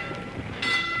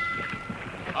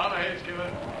 Harbor ahead,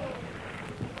 Skipper.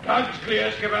 Tug's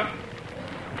clear, Skipper.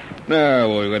 Now,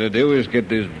 all we've got to do is get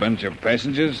this bunch of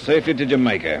passengers safely to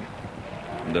Jamaica.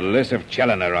 And the less of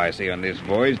Challoner I see on this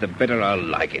voyage, the better I'll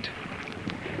like it.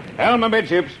 Helm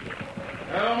amidships.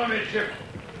 Helm amidships.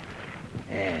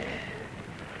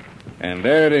 And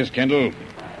there it is, Kendall.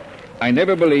 I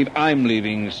never believe I'm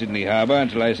leaving Sydney Harbor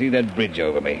until I see that bridge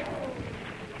over me.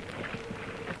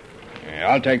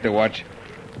 I'll take the watch.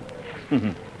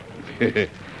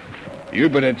 You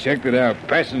better check that our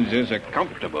passengers are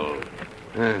comfortable.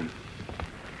 Oh,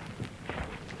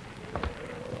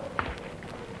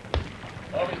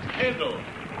 Mr. Kendall.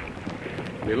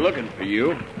 We're looking for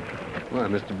you. Why,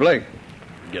 Mr. Blake.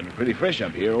 Getting pretty fresh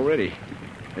up here already.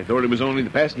 I thought it was only the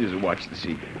passengers who watched the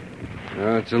sea.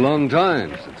 It's a long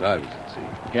time since I was at sea.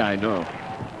 Yeah, I know.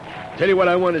 Tell you what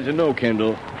I wanted to know,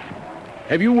 Kendall.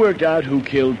 Have you worked out who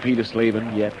killed Peter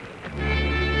Slavin yet?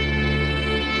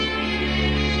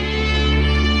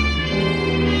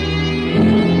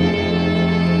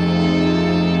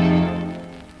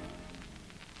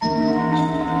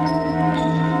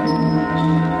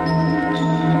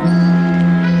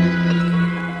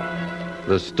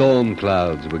 The storm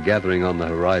clouds were gathering on the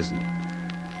horizon,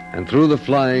 and through the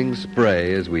flying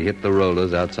spray as we hit the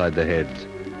rollers outside the heads,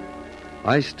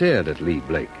 I stared at Lee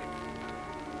Blake.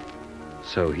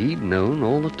 So he'd known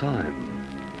all the time.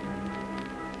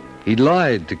 He'd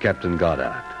lied to Captain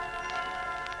Goddard.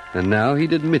 And now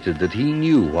he'd admitted that he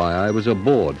knew why I was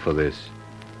aboard for this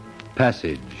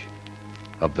passage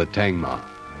of the Tangmar.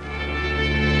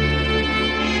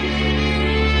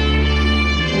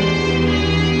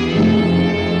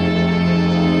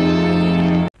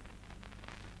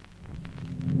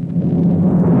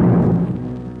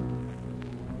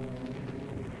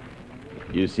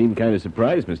 You seem kind of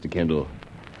surprised, Mr. Kendall.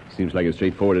 Seems like a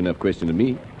straightforward enough question to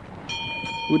me.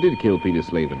 Who did kill Peter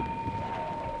Slavin?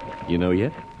 You know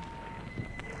yet?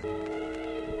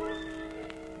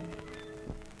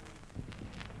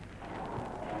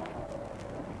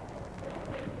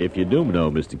 If you do know,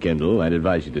 Mr. Kendall, I'd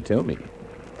advise you to tell me.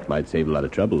 Might save a lot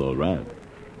of trouble all around.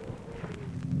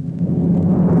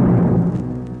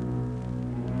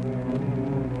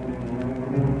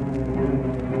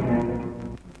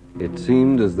 It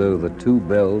seemed as though the two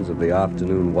bells of the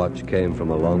afternoon watch came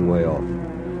from a long way off.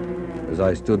 As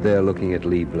I stood there looking at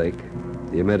Lee Blake,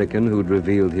 the American who'd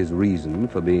revealed his reason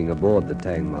for being aboard the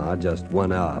Tangmar just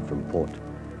 1 hour from port.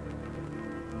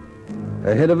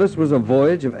 Ahead of us was a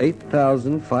voyage of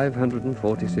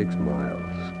 8,546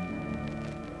 miles.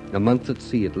 A month at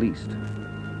sea at least,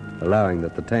 allowing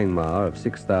that the Tangmar of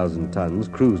 6,000 tons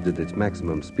cruised at its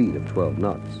maximum speed of 12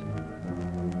 knots.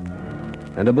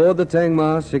 And aboard the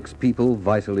Tangmar, 6 people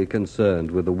vitally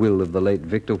concerned with the will of the late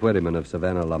Victor Wherryman of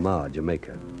Savannah Lamar,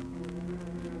 Jamaica.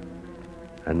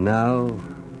 And now,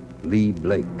 Lee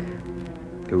Blake,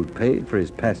 who'd paid for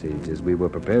his passage as we were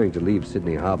preparing to leave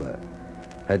Sydney Harbor,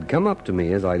 had come up to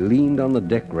me as I leaned on the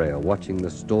deck rail watching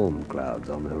the storm clouds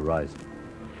on the horizon.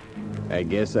 I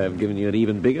guess I've given you an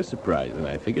even bigger surprise than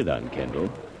I figured on,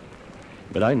 Kendall.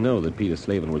 But I know that Peter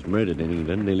Slavin was murdered in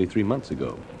England nearly 3 months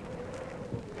ago.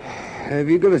 Have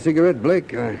you got a cigarette,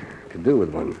 Blake? I could do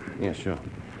with one. Yeah, sure.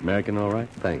 American, all right?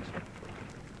 Thanks.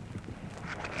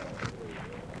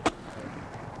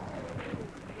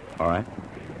 All right.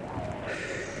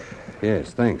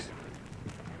 Yes, thanks.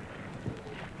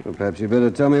 Well, perhaps you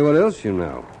better tell me what else you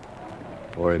know.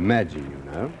 Or imagine you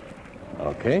know.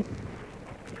 Okay.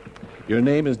 Your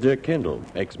name is Dirk Kendall,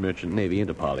 ex-merchant Navy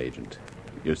Interpol agent.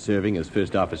 You're serving as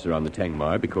first officer on the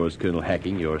Tangmar because Colonel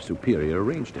Hacking, your superior,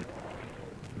 arranged it.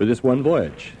 For this one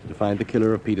voyage, to find the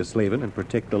killer of Peter Slavin and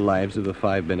protect the lives of the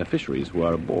 5 beneficiaries who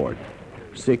are aboard.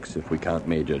 6, if we count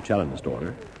Major Challen's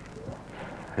daughter.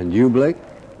 And you, Blake?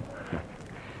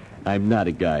 I'm not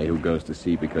a guy who goes to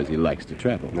sea because he likes to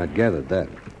travel. I gathered that.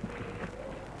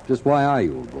 Just why are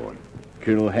you aboard?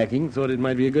 Colonel Hacking thought it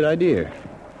might be a good idea.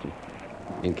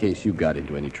 In case you got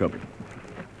into any trouble.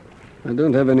 I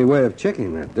don't have any way of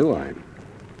checking that, do I?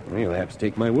 Well, you'll have to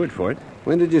take my word for it.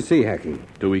 When did you see Hacking?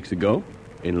 2 weeks ago,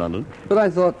 in London. But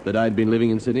I thought... That I'd been living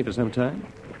in Sydney for some time?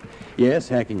 Yes,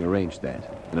 Hacking arranged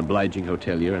that. An obliging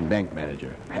hotelier and bank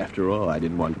manager. After all, I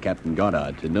didn't want Captain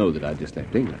Goddard to know that I'd just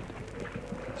left England.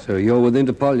 So you're with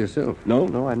Interpol yourself? No,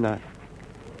 I'm not.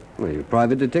 Well, you a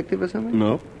private detective or something?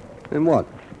 No. Then what?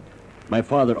 My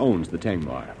father owns the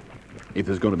Tangmar. If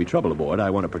there's going to be trouble aboard, I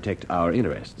want to protect our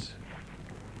interests.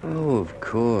 Oh, of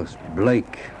course.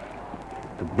 Blake.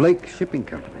 The Blake Shipping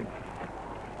Company.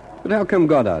 But how come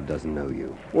Goddard doesn't know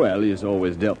you? Well, he's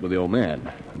always dealt with the old man.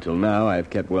 Until now, I've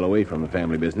kept well away from the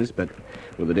family business, but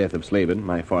with the death of Slavin,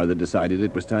 my father decided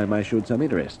it was time I showed some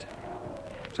interest.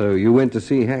 So you went to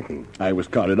see Hacking? I was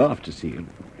carted off to see him,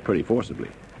 pretty forcibly.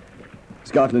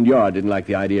 Scotland Yard didn't like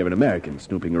the idea of an American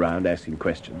snooping around asking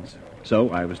questions. So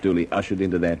I was duly ushered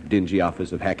into that dingy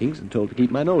office of Hacking's and told to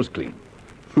keep my nose clean.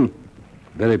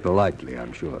 Very politely,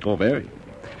 I'm sure. Oh, very.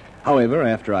 However,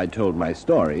 after I'd told my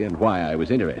story and why I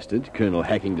was interested, Colonel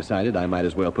Hacking decided I might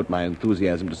as well put my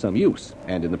enthusiasm to some use,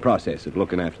 and in the process of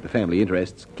looking after the family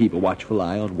interests, keep a watchful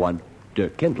eye on one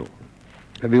Dirk Kendall.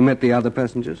 Have you met the other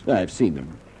passengers? I've seen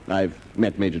them. I've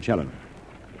met Major Challen.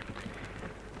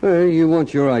 Well, you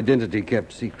want your identity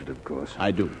kept secret, of course.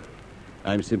 I do.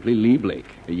 I'm simply Lee Blake,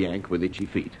 a Yank with itchy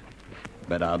feet.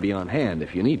 But I'll be on hand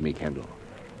if you need me, Kendall.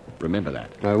 Remember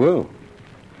that. I will.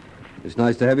 It's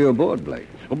nice to have you aboard, Blake.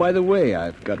 Oh, by the way,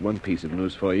 I've got one piece of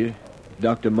news for you.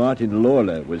 Dr. Martin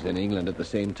Lawler was in England at the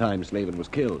same time Slavin was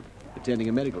killed, attending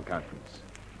a medical conference.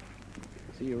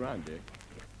 See you around, Dick.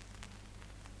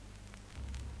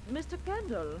 Mr.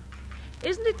 Kendall,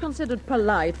 isn't it considered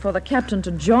polite for the captain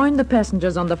to join the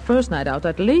passengers on the first night out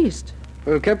at least?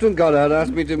 Well, Captain Goddard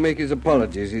asked me to make his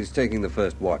apologies. He's taking the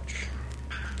first watch.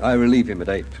 I relieve him at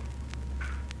 8.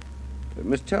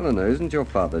 Miss Challoner, isn't your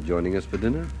father joining us for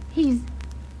dinner? He's,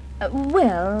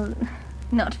 well,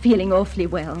 not feeling awfully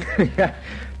well.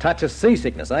 Touch of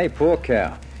seasickness, eh? Poor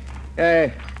cow.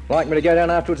 Like me to go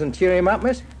down afterwards and cheer him up,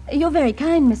 miss? You're very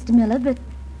kind, Mr. Miller, but,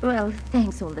 well,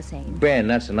 thanks all the same. Ben,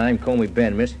 that's the name. Call me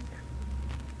Ben, miss.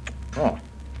 Oh.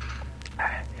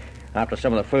 After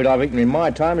some of the food I've eaten in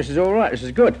my time, this is all right. This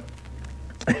is good.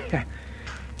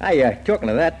 Hey, talking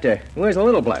of that, where's the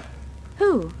little bloke?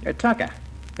 Who? Tucker.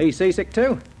 He's seasick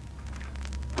too?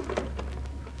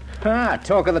 Ah,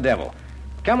 talk of the devil.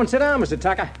 Come and sit down, Mr.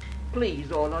 Tucker.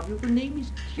 Please, all of you, the name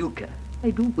is Tucker.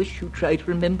 I do wish you try to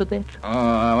remember that.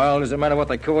 Oh, well, does it matter what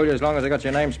they call you as long as they got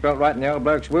your name spelt right in the old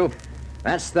bloke's will?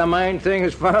 That's the main thing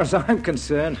as far as I'm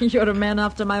concerned. You're a man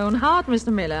after my own heart,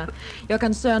 Mr. Miller. You're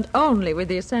concerned only with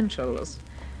the essentials.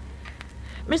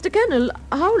 Mr. Colonel,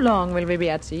 how long will we be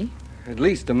at sea? At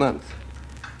least a month.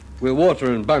 We'll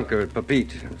water and bunker at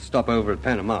Papeete and stop over at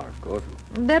Panama, of course.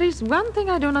 There is one thing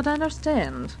I do not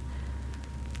understand.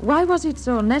 Why was it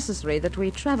so necessary that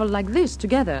we travel like this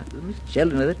together? Mr.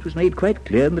 Challoner, that was made quite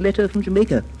clear in the letter from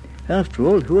Jamaica. After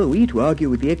all, who are we to argue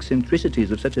with the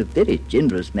eccentricities of such a very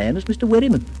generous man as Mr.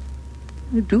 Wherryman?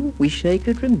 I do wish I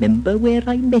could remember where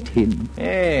I met him.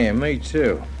 Yeah, me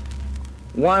too.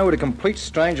 Why would a complete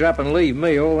stranger up and leave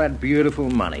me all that beautiful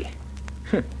money?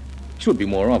 Should be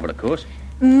more of it, of course.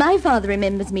 My father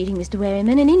remembers meeting Mr.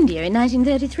 Wherryman in India in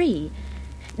 1933.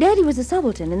 Daddy was a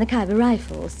subaltern in the Khyber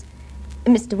Rifles.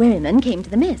 Mr. Wherryman came to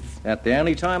the mess. That the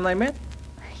only time they met?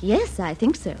 Yes, I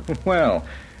think so. Well,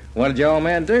 what did your old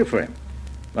man do for him?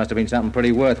 Must have been something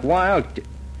pretty worthwhile.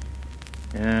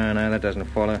 No, that doesn't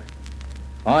follow.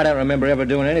 I don't remember ever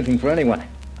doing anything for anyone.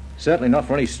 Certainly not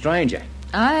for any stranger.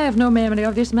 I have no memory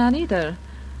of this man either.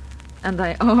 And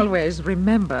I always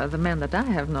remember the men that I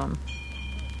have known.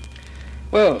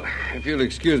 Well, if you'll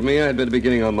excuse me, I'd better be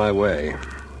getting on my way.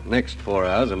 Next 4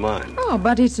 hours are mine. Oh,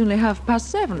 but it's only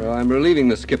 7:30. Well, I'm relieving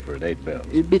the skipper at 8 bells.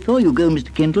 Before you go,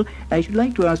 Mr. Kendall, I should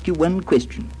like to ask you one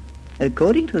question.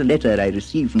 According to the letter I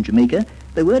received from Jamaica,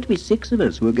 there were to be 6 of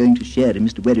us who were going to share in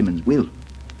Mr. Wherryman's will.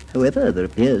 However, there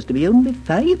appears to be only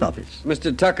 5 of us.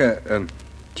 Mr. Tucker,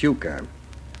 Tuka,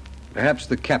 perhaps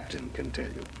the captain can tell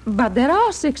you. But there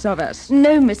are 6 of us.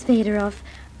 No, Miss Federoff.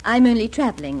 I'm only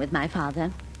traveling with my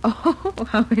father. Oh,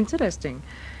 how interesting.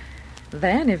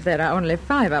 Then, if there are only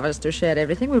 5 of us to share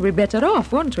everything, we'll be better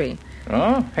off, won't we?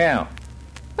 Oh, how?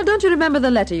 Well, don't you remember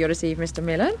the letter you received, Mr.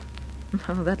 Miller?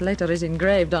 Oh, that letter is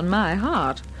engraved on my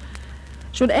heart.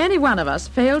 Should any one of us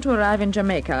fail to arrive in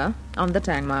Jamaica on the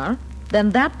Tangmar, then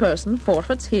that person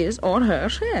forfeits his or her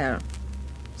share.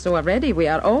 So already we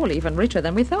are all even richer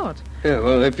than we thought. Yeah,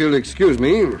 well, if you'll excuse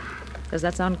me... Does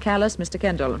that sound callous, Mr.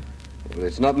 Kendall? Well,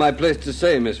 it's not my place to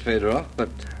say, Miss Federoff, but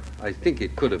I think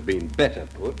it could have been better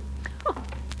put.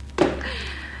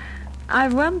 I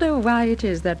wonder why it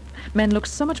is that men look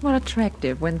so much more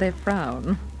attractive when they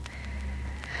frown.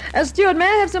 Steward, may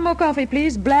I have some more coffee,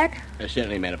 please? Black?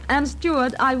 Certainly, madam. And,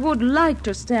 Steward, I would like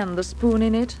to stand the spoon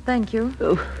in it. Thank you.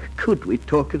 Oh, could we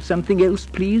talk of something else,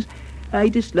 please? I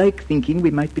dislike thinking we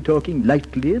might be talking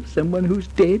lightly of someone who's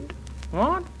dead.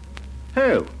 What?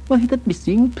 Who? Why, the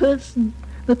missing person.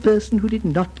 The person who did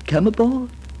not come aboard.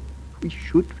 We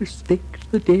should respect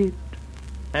the dead.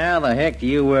 How the heck do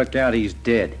you work out he's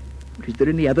dead? Is there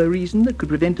any other reason that could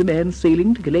prevent a man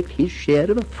sailing to collect his share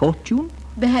of a fortune?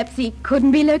 Perhaps he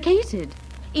couldn't be located.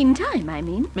 In time, I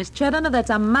mean. Miss Challoner, that's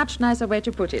a much nicer way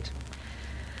to put it.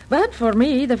 But for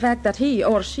me, the fact that he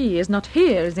or she is not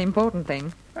here is the important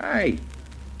thing. Hey,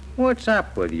 what's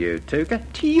up with you, Tuka?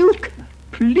 Tuka,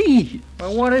 please.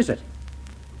 Well, what is it?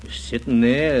 You're sitting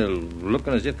there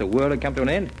looking as if the world had come to an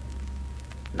end.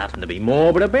 Nothing to be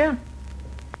morbid about.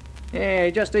 Yeah,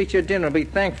 just eat your dinner and be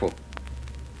thankful.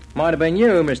 Might have been you,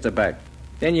 Mr. Beck.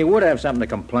 Then you would have something to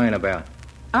complain about.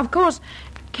 Of course,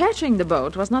 catching the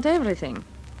boat was not everything.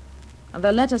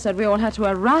 The letter said we all had to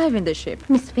arrive in the ship.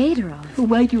 Miss Federoff.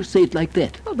 Why do you say it like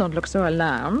that? Oh, don't look so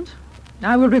alarmed.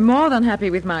 I will be more than happy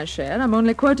with my share. I'm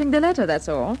only quoting the letter, that's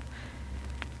all.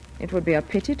 It would be a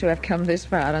pity to have come this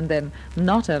far and then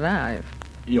not arrive.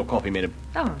 Your coffee, madam.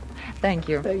 Oh, thank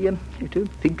you. I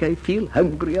don't think I feel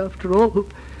hungry after all.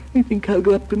 I think I'll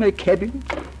go up to my cabin.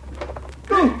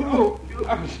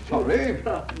 I'm sorry.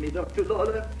 Pardon me, Dr.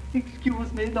 Lawler.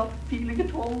 Excuse me, not feeling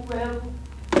at all well.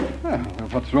 Well,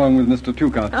 what's wrong with Mr.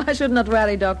 Tuka? I should not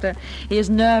worry, Doctor. He is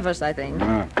nervous, I think.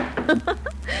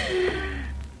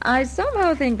 I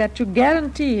somehow think that to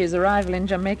guarantee his arrival in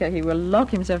Jamaica, he will lock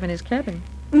himself in his cabin.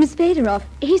 Miss Federoff,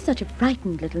 he's such a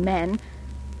frightened little man.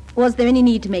 Was there any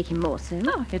need to make him more so?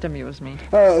 Oh, it amused me.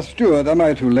 Steward, am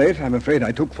I too late? I'm afraid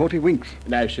I took 40 winks.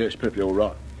 No, sir, it's perfectly all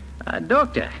right.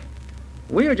 Doctor,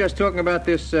 we were just talking about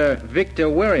this Victor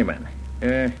Wherryman.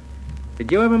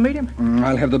 Did you ever meet him?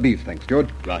 I'll have the beef, thanks,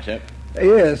 Steward. Right, sir.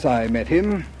 Yes, I met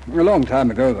him. A long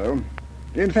time ago, though.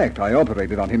 In fact, I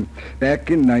operated on him back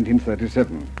in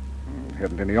 1937.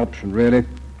 Hadn't any option, really.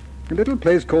 A little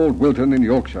place called Wilton in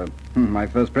Yorkshire. My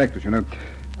first practice, you know.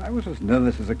 I was as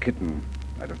nervous as a kitten.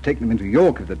 I'd have taken him into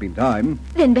York if there'd been time.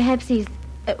 Then perhaps he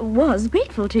was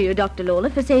grateful to you, Dr.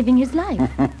 Lawler, for saving his life.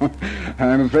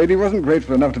 I'm afraid he wasn't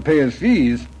grateful enough to pay his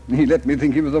fees. He let me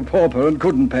think he was a pauper and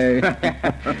couldn't pay.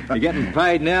 You're getting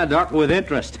paid now, Doc, with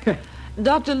interest.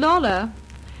 Dr. Lawler,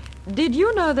 did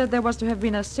you know that there was to have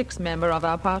been a sixth member of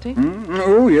our party?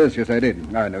 Oh, yes, I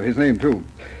did. I know his name, too.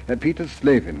 Peter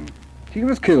Slavin. He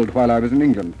was killed while I was in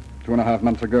England 2.5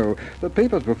 months ago. The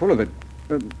papers were full of it.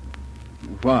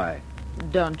 Why?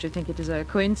 Don't you think it is a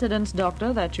coincidence,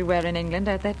 Doctor, that you were in England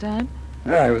at that time?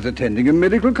 I was attending a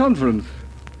medical conference.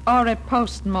 Or a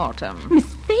post-mortem?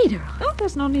 Miss Fader. Oh,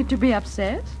 there's no need to be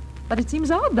upset. But it seems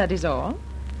odd, that is all.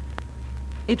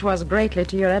 It was greatly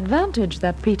to your advantage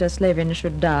that Peter Slavin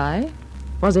should die.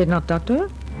 Was it not, Doctor?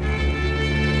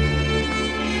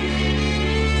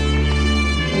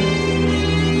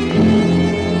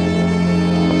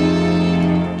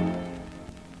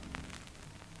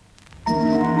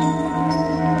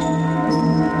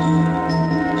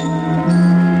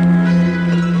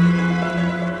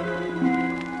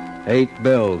 Eight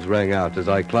bells rang out as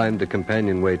I climbed the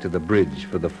companionway to the bridge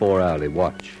for the 4-hourly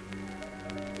watch.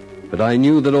 But I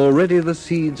knew that already the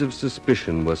seeds of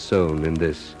suspicion were sown in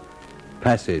this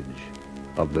passage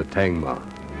of the Tangmar.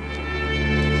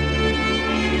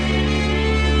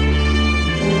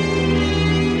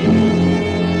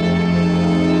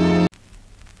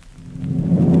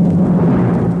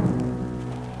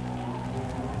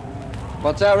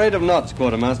 What's our rate of knots,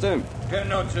 Quartermaster? 10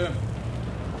 knots, sir.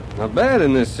 Not bad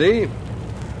in this sea.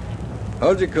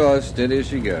 Hold your course, steady as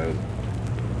she goes.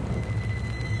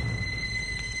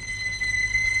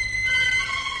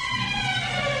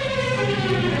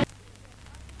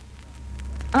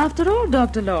 After all,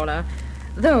 Dr. Lawler,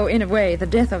 though in a way the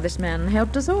death of this man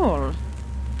helped us all.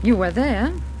 You were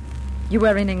there. You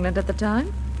were in England at the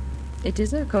time. It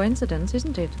is a coincidence,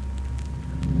 isn't it?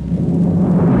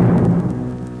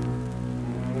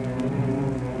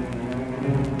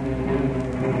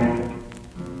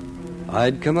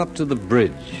 I'd come up to the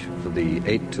bridge for the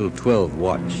 8 till 12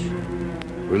 watch,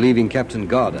 relieving Captain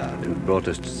Goddard, who brought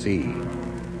us to sea.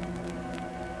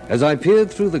 As I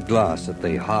peered through the glass at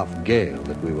the half-gale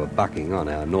that we were bucking on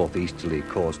our northeasterly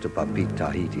course to Papit,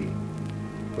 Tahiti,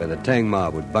 where the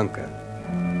Tangmar would bunker,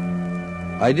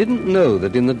 I didn't know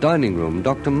that in the dining room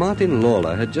Dr. Martin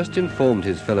Lawler had just informed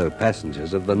his fellow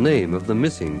passengers of the name of the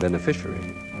missing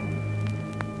beneficiary.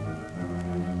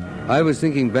 I was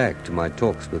thinking back to my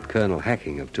talks with Colonel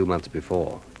Hacking of 2 months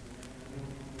before.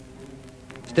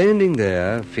 Standing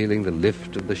there, feeling the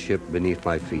lift of the ship beneath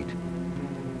my feet,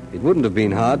 it wouldn't have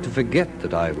been hard to forget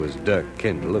that I was Dirk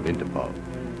Kendall of Interpol.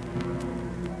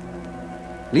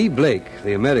 Lee Blake,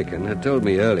 the American, had told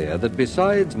me earlier that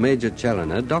besides Major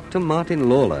Challoner, Dr. Martin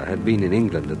Lawler had been in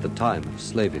England at the time of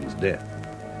Slavin's death.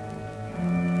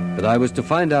 But I was to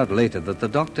find out later that the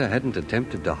doctor hadn't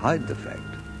attempted to hide the fact.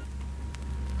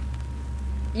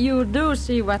 You do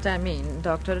see what I mean,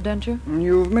 Doctor, don't you?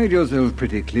 You've made yourself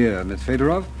pretty clear, Miss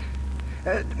Fedorov.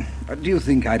 Do you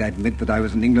think I'd admit that I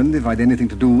was in England if I'd anything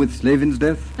to do with Slavin's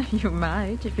death? You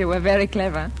might, if you were very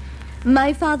clever.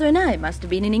 My father and I must have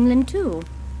been in England, too.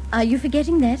 Are you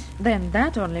forgetting that? Then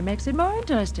that only makes it more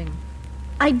interesting.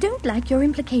 I don't like your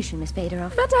implication, Miss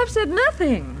Fedorov. But I've said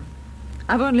nothing.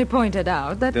 I've only pointed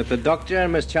out that the doctor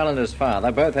and Miss Challoner's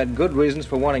father both had good reasons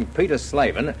for wanting Peter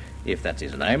Slavin, if that's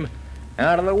his name,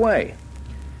 out of the way.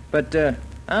 But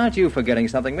aren't you forgetting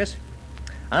something, miss?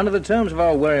 Under the terms of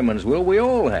old Wherryman's will, we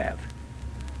all have.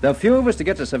 The few of us to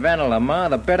get to Savannah Lamar,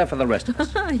 the better for the rest of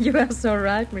us. You are so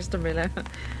right, Mr. Miller.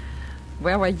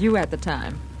 Where were you at the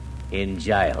time? In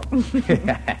jail.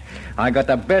 I got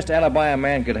the best alibi a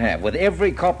man could have, with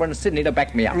every copper in Sydney to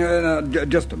back me up.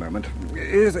 Just a moment.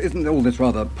 Isn't all this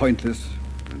rather pointless?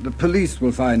 The police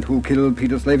will find who killed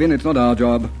Peter Slavin. It's not our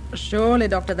job. Surely,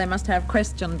 Doctor, they must have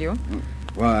questioned you.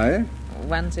 Why?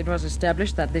 Once it was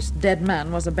established that this dead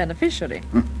man was a beneficiary.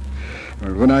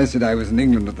 Well, when I said I was in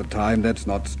England at the time, that's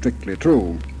not strictly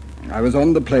true. I was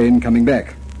on the plane coming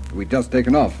back. We'd just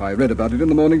taken off. I read about it in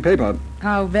the morning paper.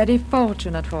 How very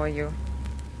fortunate for you.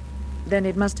 Then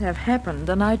it must have happened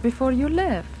the night before you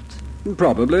left.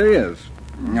 Probably, yes.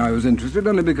 I was interested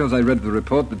only because I read the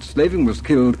report that Slavin was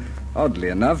killed, oddly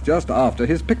enough, just after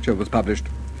his picture was published.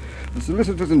 The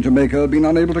solicitors in Jamaica had been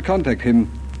unable to contact him.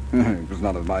 It was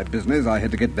none of my business. I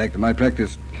had to get back to my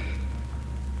practice.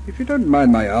 If you don't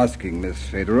mind my asking, Miss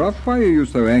Fedorov, why are you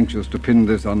so anxious to pin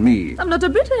this on me? I'm not a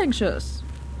bit anxious.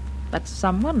 But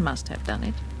someone must have done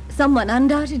it. Someone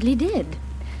undoubtedly did.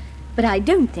 But I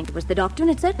don't think it was the doctor,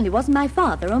 and it certainly wasn't my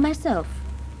father or myself.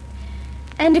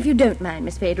 And if you don't mind,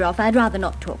 Miss Fedorov, I'd rather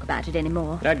not talk about it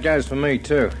anymore. That goes for me,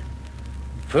 too.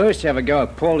 First you have a go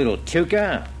at poor little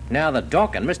Tuka, now the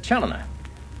Doc and Miss Challoner.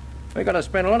 We've got to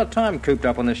spend a lot of time cooped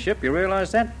up on this ship, you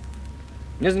realise that?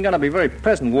 It isn't going to be very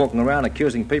pleasant walking around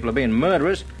accusing people of being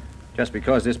murderers just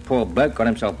because this poor bloke got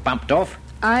himself bumped off.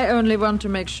 I only want to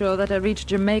make sure that I reach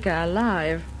Jamaica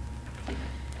alive.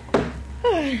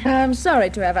 I'm sorry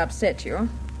to have upset you.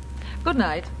 Good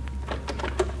night.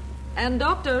 And,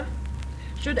 Doctor,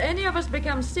 should any of us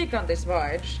become sick on this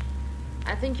voyage,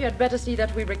 I think you had better see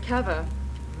that we recover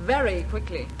very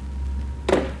quickly.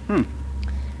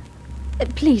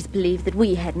 Please believe that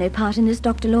we had no part in this,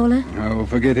 Dr. Lawler. Oh,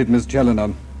 forget it, Miss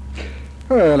Challoner.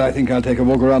 Well, I think I'll take a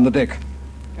walk around the deck.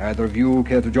 Either of you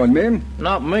care to join me?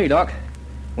 Not me, Doc.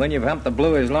 When you've humped the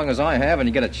blue as long as I have and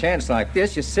you get a chance like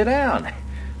this, you sit down.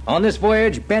 On this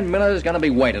voyage, Ben Miller's going to be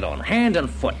waited on, hand and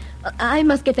foot. I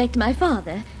must get back to my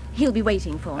father. He'll be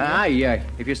waiting for me.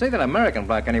 If you see that American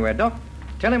bloke anywhere, Doc,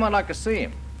 tell him I'd like to see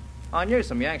him. I knew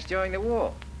some Yanks during the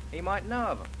war. He might know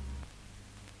of him.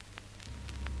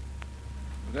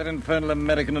 Is that infernal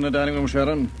American in the dining room,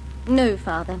 Sharon? No,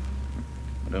 Father.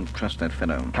 I don't trust that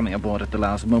fellow. Coming aboard at the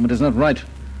last moment is not right.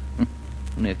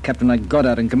 Only a captain like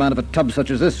Goddard in command of a tub such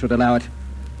as this would allow it.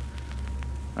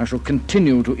 I shall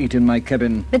continue to eat in my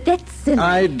cabin. But that's silly.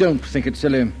 I don't think it's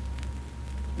silly.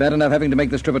 Bad enough having to make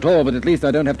this trip at all, but at least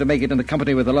I don't have to make it in the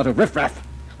company with a lot of riffraff.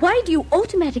 Why do you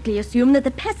automatically assume that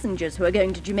the passengers who are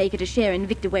going to Jamaica to share in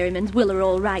Victor Wherryman's will are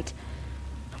all right?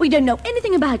 We don't know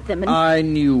anything about them, and... I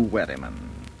knew Wherryman.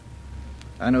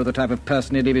 I know the type of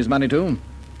person he'd leave his money to.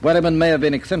 Wherryman may have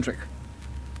been eccentric,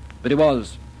 but he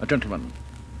was a gentleman.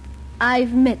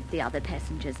 I've met the other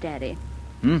passengers, Daddy.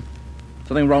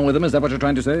 Something wrong with them? Is that what you're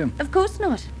trying to say? Of course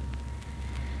not.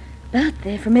 But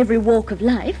they're from every walk of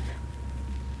life.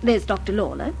 There's Dr.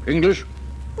 Lawler. English?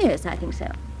 Yes, I think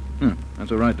so.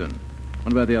 That's all right, then.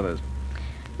 What about the others?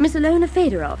 Miss Alona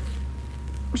Fedorov.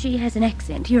 She has an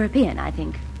accent. European, I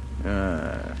think.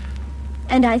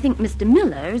 And I think Mr.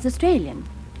 Miller is Australian.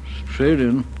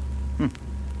 Australian?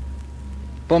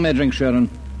 Pour me a drink, Sharon.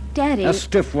 Daddy... A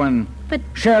stiff one. But...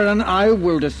 Sharon, I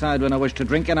will decide when I wish to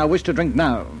drink, and I wish to drink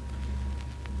now.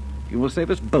 You will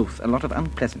save us both a lot of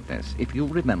unpleasantness if you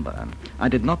remember. I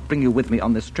did not bring you with me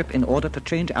on this trip in order to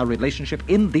change our relationship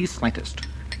in the slightest.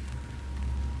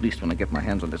 At least when I get my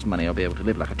hands on this money, I'll be able to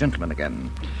live like a gentleman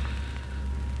again.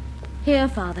 Here,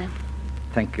 Father.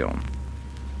 Thank you.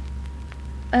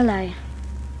 Well,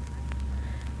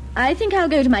 I think I'll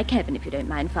go to my cabin, if you don't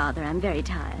mind, Father. I'm very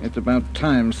tired. It's about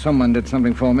time someone did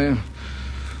something for me.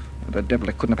 The devil,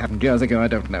 it couldn't have happened years ago, I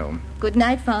don't know. Good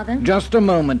night, Father. Just a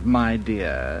moment, my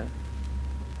dear.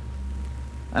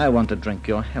 I want to drink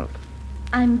your health.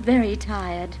 I'm very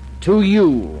tired. To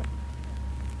you,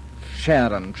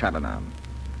 Sharon Challoner.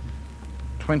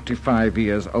 25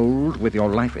 years old with your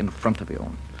life in front of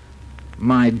you.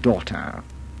 My daughter.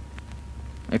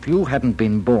 If you hadn't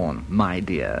been born, my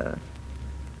dear,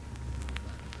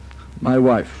 my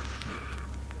wife,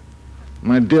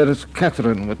 my dearest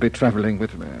Catherine, would be traveling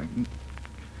with me.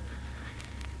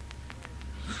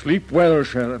 Sleep well,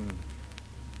 Sharon.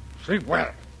 Sleep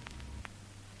well.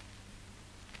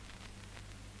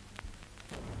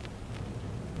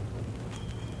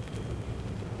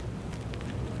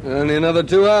 Only another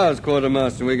 2 hours,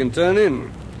 Quartermaster, we can turn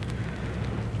in.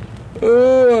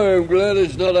 Oh, I'm glad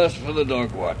it's not us for the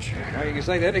dog watch. Now, you can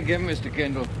say that again, Mr.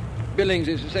 Kendall. Billings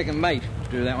is the second mate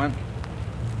to do that one.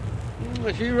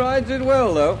 Well, she rides it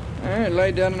well, though.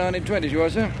 Laid down in 1920s, you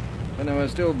was, sir. When I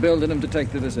was still building them to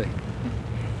take to the sea.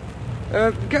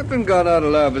 Captain Goddard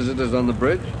allow visitors on the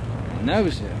bridge? No,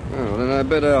 sir. Oh, then I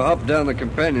better hop down the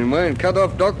companionway and cut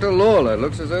off Dr. Lawler.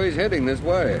 Looks as though he's heading this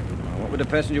way. What would a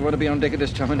passenger want to be on deck at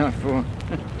this time of night for?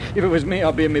 If it was me,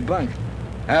 I'd be in my bunk.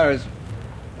 Harris,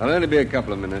 I'll only be a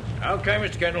couple of minutes. Okay,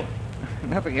 Mr. Kendall.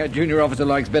 Nothing a junior officer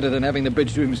likes better than having the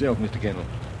bridge to himself, Mr. Kendall.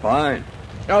 Fine.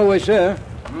 Oh, well, sir.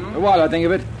 While I think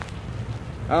of it,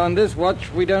 on this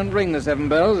watch, we don't ring the 7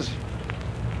 bells.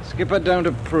 Skipper don't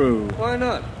approve. Why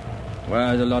not? Well,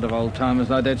 there's a lot of old-timers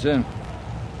like that, sir.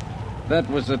 That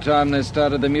was the time they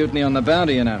started the mutiny on the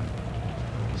Bounty, you know.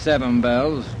 7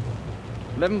 bells.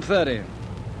 11:30.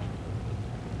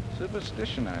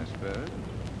 Superstition, I suppose.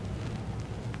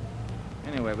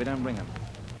 Anyway, we don't ring them.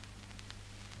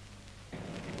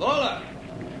 Lawler!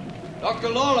 Dr.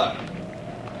 Lawler!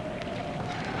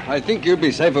 I think you'd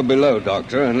be safer below,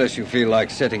 Doctor, unless you feel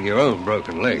like setting your own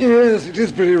broken leg. Yes, it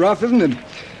is pretty rough, isn't it?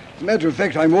 As a matter of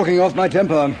fact, I'm walking off my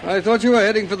temper. I thought you were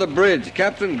heading for the bridge.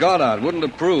 Captain Goddard wouldn't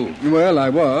approve. Well, I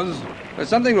was. There's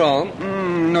something wrong?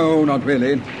 No, not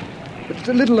really. It's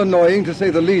a little annoying, to say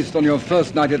the least, on your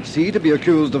first night at sea to be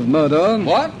accused of murder.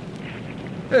 What?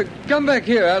 Come back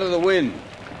here, out of the wind.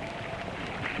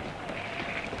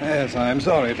 Yes, I'm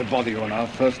sorry to bother you on our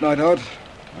first night out.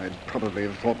 I'd probably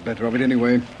have thought better of it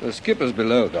anyway. The skipper's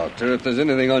below, Doctor. If there's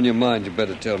anything on your mind, you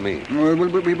better tell me. Well,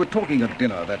 we were talking at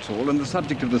dinner, that's all, and the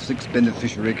subject of the sixth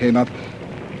beneficiary came up.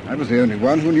 I was the only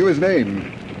one who knew his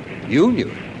name. You knew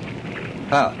it?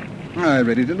 How? I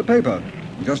read it in the paper,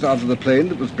 just after the plane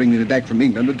that was bringing me back from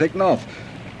England had taken off.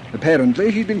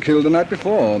 Apparently, he'd been killed the night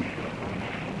before.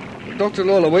 Dr.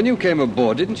 Lawler, when you came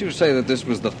aboard, didn't you say that this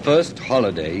was the first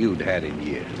holiday you'd had in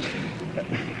years?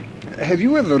 Have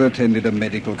you ever attended a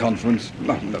medical conference?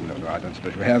 No, I don't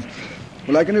suppose you have.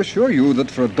 Well, I can assure you that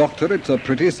for a doctor, it's a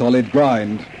pretty solid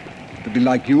grind. It'd be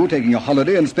like you taking a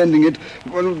holiday and spending it,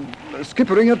 well,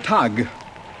 skippering a tug.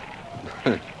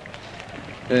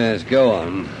 Yes, go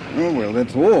on. Oh, well,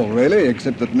 that's all, really,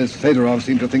 except that Miss Fedorov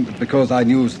seemed to think that because I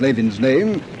knew Slavin's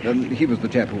name, and he was the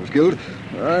chap who was killed,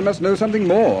 I must know something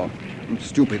more.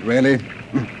 Stupid, really.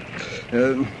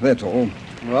 That's all.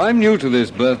 Well, I'm new to this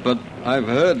berth, but I've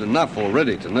heard enough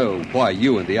already to know why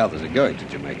you and the others are going to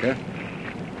Jamaica.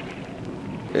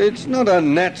 It's not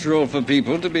unnatural for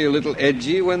people to be a little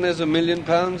edgy when there's £1 million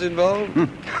involved.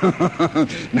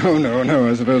 No,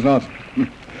 I suppose not.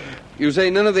 You say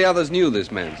none of the others knew this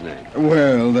man's name?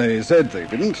 Well, they said they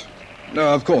didn't.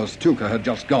 No, of course, Tuka had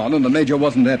just gone, and the Major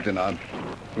wasn't at dinner.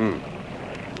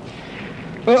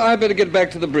 Well, I better get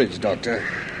back to the bridge, Doctor.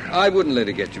 I wouldn't let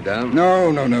it get you down.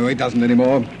 No, it doesn't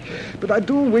anymore. But I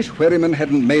do wish Wherryman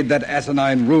hadn't made that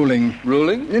asinine ruling.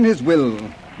 Ruling? In his will,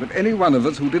 that any one of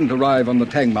us who didn't arrive on the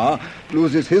Tangmar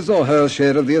loses his or her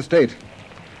share of the estate.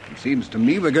 It seems to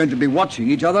me we're going to be watching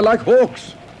each other like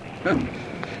hawks.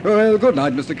 Well, good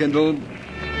night, Mr. Kendall.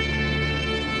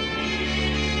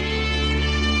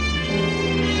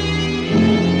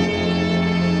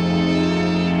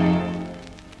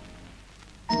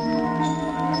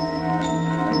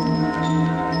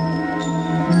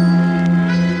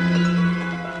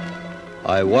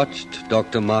 I watched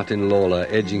Dr. Martin Lawler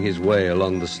edging his way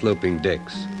along the sloping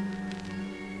decks,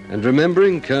 and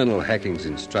remembering Colonel Hacking's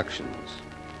instructions,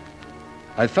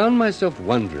 I found myself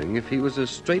wondering if he was as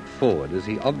straightforward as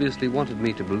he obviously wanted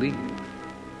me to believe.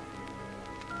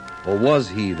 Or was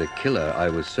he the killer I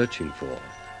was searching for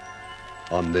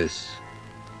on this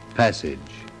passage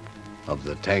of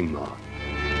the Tangmar?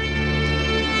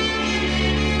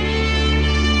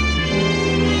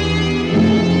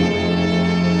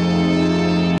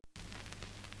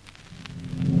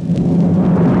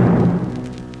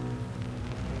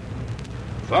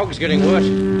 Fog's getting worse.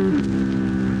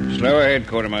 Slow ahead,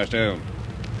 Quartermaster.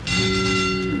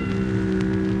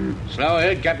 Slow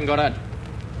ahead, Captain Goddard.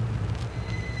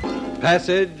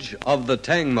 Passage of the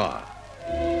Tangmar.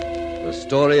 The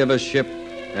story of a ship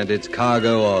and its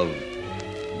cargo of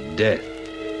death.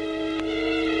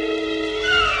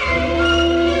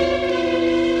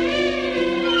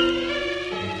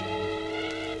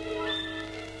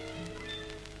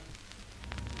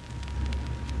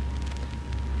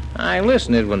 Hey,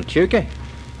 listen, Edwin Tuka.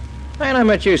 Ain't I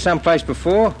met you someplace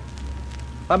before?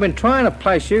 I've been trying to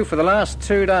place you for the last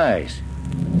 2 days.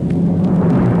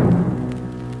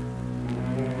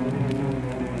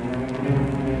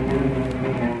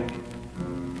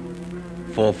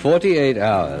 For 48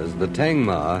 hours, the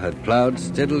Tangmar had ploughed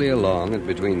steadily along at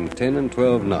between 10 and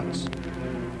 12 knots.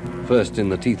 First in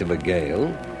the teeth of a gale,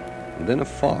 and then a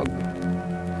fog.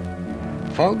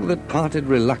 Fog that parted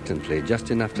reluctantly,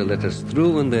 just enough to let us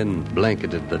through, and then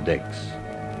blanketed the decks.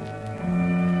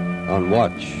 On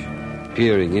watch,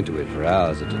 peering into it for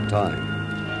hours at a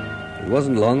time, it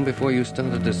wasn't long before you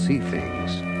started to see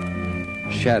things.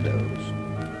 Shadows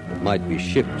that might be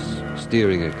ships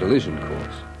steering a collision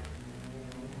course.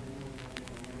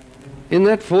 In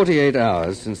that 48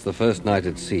 hours since the first night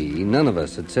at sea, none of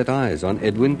us had set eyes on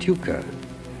Edwin Tuka,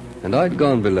 and I'd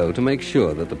gone below to make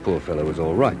sure that the poor fellow was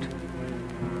all right.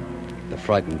 The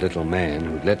frightened little man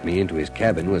who'd let me into his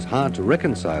cabin was hard to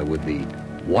reconcile with the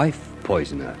wife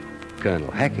poisoner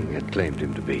Colonel Hacking had claimed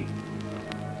him to be.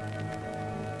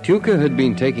 Tuka had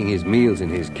been taking his meals in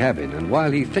his cabin, and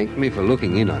while he thanked me for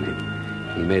looking in on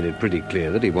him, he made it pretty clear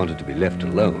that he wanted to be left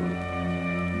alone.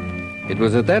 It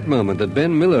was at that moment that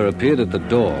Ben Miller appeared at the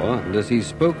door, and as he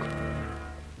spoke,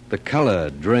 the color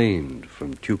drained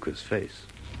from Tuka's face.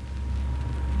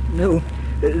 No,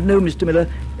 Mr. Miller,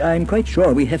 I'm quite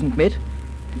sure we haven't met.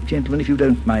 Gentlemen, if you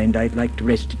don't mind, I'd like to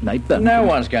rest at my bunk. No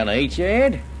one's going to eat you,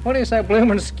 Ed. What are you so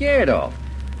bloomin' scared of?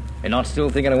 You're not still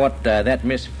thinking of what that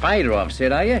Miss Fedorov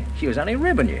said, are you? She was only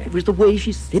ribbing you. It was the way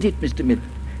she said it, Mr. Miller.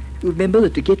 You remember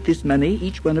that to get this money,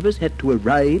 each one of us had to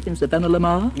arrive in Savannah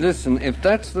Lamar? Listen, if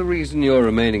that's the reason you're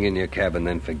remaining in your cabin,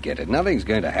 then forget it. Nothing's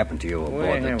going to happen to you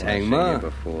aboard the Tangmar.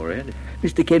 Before, Ed.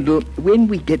 Mr. Kendall, when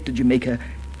we get to Jamaica,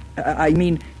 I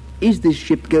mean, is this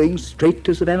ship going straight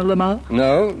to Savannah Lamar?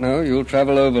 No, you'll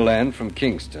travel overland from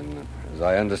Kingston. As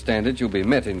I understand it, you'll be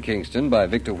met in Kingston by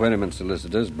Victor Wherryman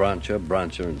solicitors,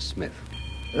 Brancher, and Smith.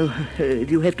 Oh, do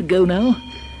you have to go now?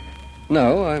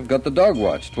 No, I've got the dog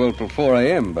watch, 12 till 4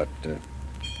 a.m., but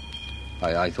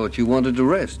I thought you wanted to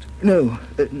rest. No,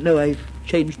 I've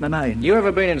changed my mind. You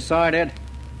ever been inside, Ed?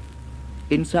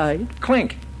 Inside?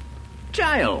 Clink.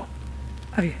 Jail.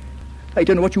 I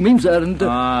don't know what you mean, sir, and...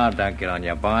 Don't get on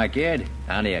your bike, Ed.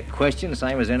 Only a question,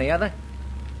 same as any other.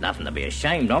 Nothing to be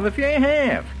ashamed of if you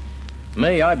have.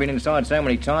 Me, I've been inside so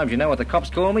many times, you know what the cops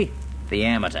call me? The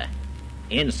amateur.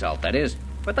 Insult, that is.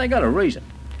 But they got a reason.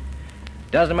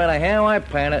 Doesn't matter how I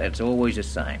plan it, it's always the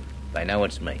same. They know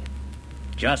it's me.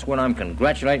 Just when I'm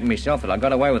congratulating myself that I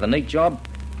got away with a neat job,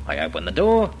 I open the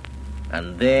door,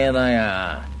 and there they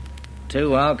are.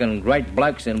 Two hulking great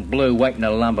blokes in blue waiting to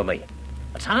lumber me.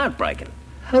 It's heartbreaking.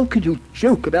 How can you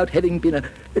joke about having been a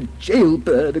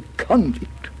jailbird, a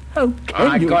convict? How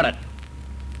can you... I got it.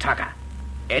 Tucker.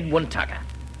 Edwin Tucker.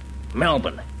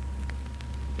 Melbourne.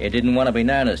 You didn't want to be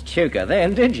known as Chuka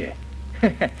then, did you?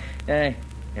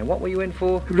 And what were you in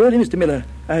for? Really, Mr. Miller,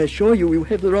 I assure you, you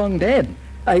have the wrong man.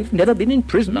 I've never been in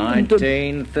prison.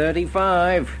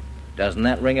 1935. Doesn't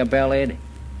that ring a bell, Ed?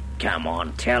 Come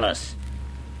on, tell us.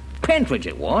 Pentridge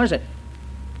it was, it?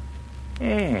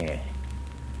 Yeah.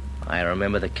 I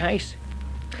remember the case.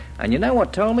 And you know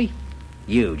what told me?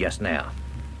 You, just now.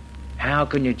 How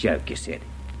can you joke, you said.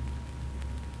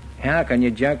 How can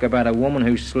you joke about a woman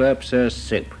who slurps her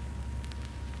soup?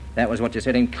 That was what you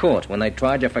said in court when they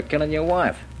tried you for killing your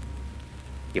wife.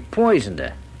 You poisoned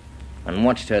her and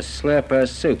watched her slurp her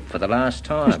soup for the last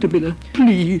time. Mr. Miller,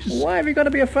 please. Why have you got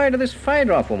to be afraid of this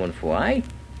fade-off woman for, eh?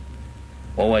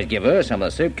 Always give her some of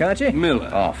the soup, can't you? Miller.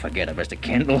 Oh, forget it, Mr.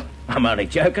 Kendall. I'm only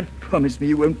joking. Promise me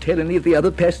you won't tell any of the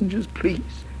other passengers,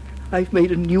 please. I've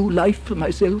made a new life for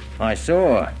myself. I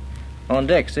saw. On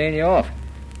deck, seeing you off.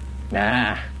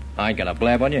 Nah, I ain't gonna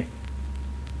blab on you.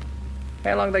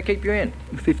 How long do they keep you in?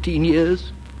 15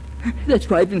 years. That's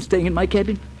why I've been staying in my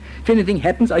cabin. If anything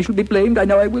happens, I shall be blamed. I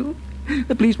know I will.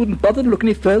 The police wouldn't bother to look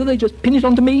any further. They just pin it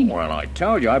onto me. Well, I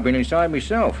told you I've been inside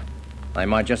myself. They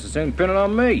might just as soon pin it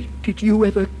on me. Did you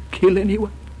ever kill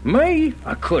anyone? Me?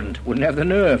 I couldn't. Wouldn't have the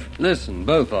nerve. Listen,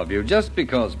 both of you, just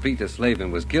because Peter Slavin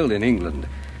was killed in England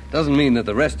doesn't mean that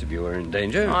the rest of you are in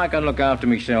danger. I can look after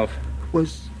myself.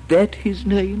 Was that his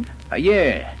name?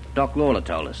 Yeah. Doc Lawler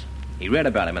told us. He read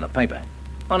about him in the paper.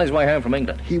 On his way home from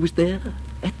England. He was there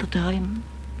at the time?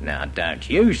 Now, don't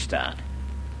you start.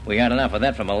 We had enough of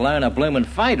that from a loner bloomin'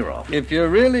 fader-off. If you're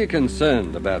really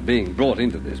concerned about being brought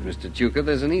into this, Mr. Chuka,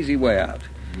 there's an easy way out.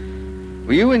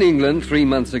 Were you in England 3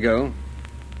 months ago?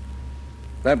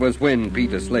 That was when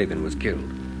Peter Slavin was killed.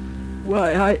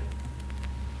 Why,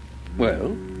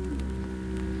 Well?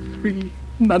 3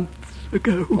 months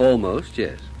ago. Almost,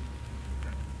 yes.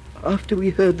 After we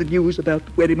heard the news about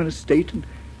the Wherryman estate and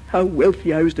how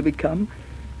wealthy I was to become,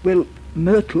 well,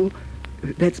 Myrtle,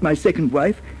 that's my second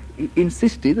wife,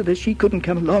 insisted that as she couldn't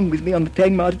come along with me on the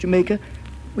Tangmar to Jamaica,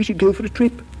 we should go for a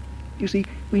trip. You see,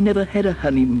 we never had a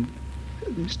honeymoon.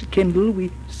 Mr. Kendall, we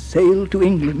sailed to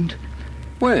England.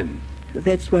 When?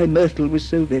 That's why Myrtle was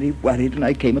so very worried when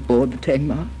I came aboard the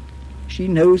Tangmar. She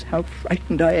knows how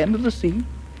frightened I am of the sea.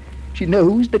 She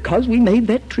knows because we made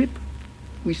that trip.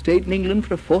 We stayed in England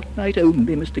for a fortnight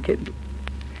only, Mr. Kendall.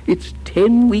 It's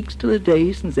 10 weeks to the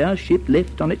day since our ship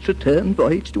left on its return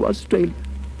voyage to Australia.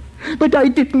 But I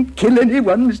didn't kill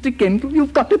anyone, Mr. Kendall.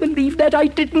 You've got to believe that. I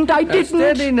didn't.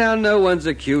 Steady now. No one's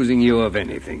accusing you of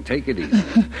anything. Take it easy.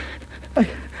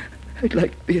 I'd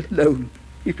like to be alone,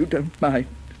 if you don't mind.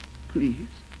 Please.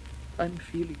 I'm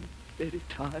feeling very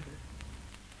tired.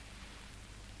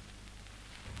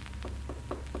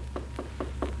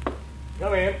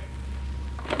 Come in.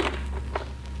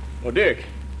 Oh, Dick.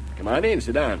 Come on in.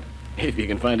 Sit down. If you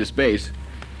can find a space.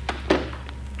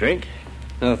 Drink?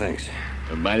 No, thanks.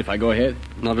 Mind if I go ahead?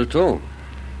 Not at all.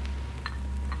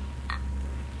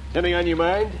 Anything on your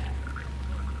mind?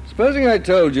 Supposing I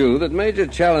told you that Major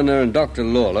Challoner and Dr.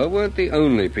 Lawler weren't the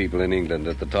only people in England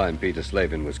at the time Peter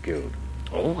Slavin was killed.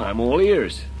 Oh, I'm all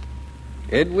ears.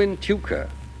 Edwin Tucker,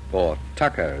 or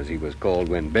Tucker as he was called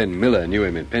when Ben Miller knew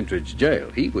him in Pentridge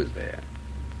Jail, he was there.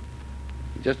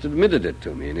 He just admitted it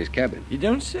to me in his cabin. You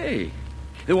don't say.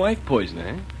 The wife poison,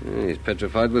 eh? Yeah, he's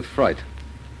petrified with fright.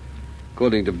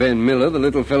 According to Ben Miller, the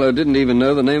little fellow didn't even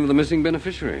know the name of the missing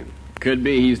beneficiary. Could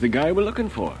be he's the guy we're looking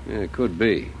for. Yeah, it could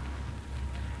be.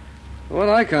 What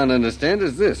I can't understand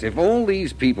is this. If all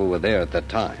these people were there at the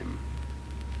time,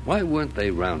 why weren't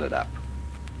they rounded up?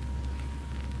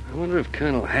 I wonder if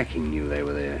Colonel Hacking knew they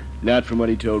were there. Not from what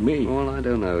he told me. Well, I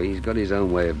don't know. He's got his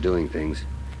own way of doing things.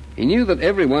 He knew that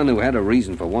everyone who had a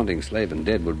reason for wanting Slavin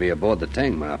dead would be aboard the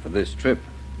Tangmar for this trip.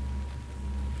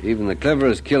 Even the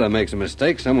cleverest killer makes a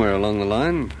mistake somewhere along the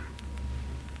line.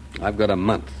 I've got a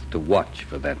month to watch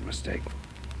for that mistake.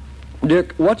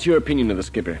 Dirk, what's your opinion of the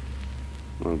skipper?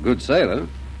 Well, good sailor.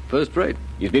 First rate.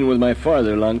 He's been with my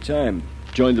father a long time.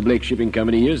 Joined the Blake Shipping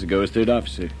Company years ago as third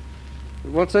officer.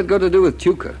 What's that got to do with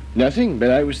Tuca? Nothing, but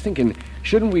I was thinking,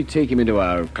 shouldn't we take him into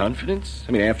our confidence?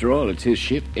 I mean, after all, it's his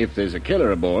ship if there's a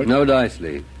killer aboard. No dice,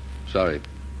 Lee. Sorry.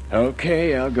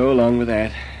 Okay, I'll go along with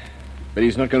that. But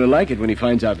he's not going to like it when he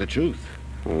finds out the truth.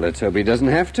 Well, let's hope he doesn't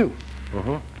have to.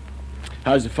 Uh-huh.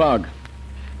 How's the fog?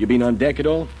 You been on deck at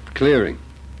all? Clearing.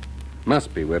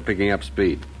 Must be. We're picking up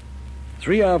speed.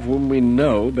 3 of whom we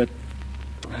know, but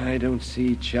I don't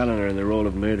see Challoner in the role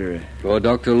of murderer. Or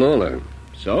Dr. Lawler.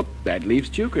 So, that leaves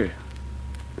Tucker.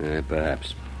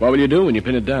 Perhaps. What will you do when you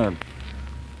pin it down?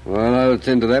 Well, I'll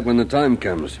attend to that when the time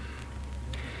comes.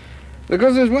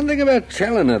 Because there's one thing about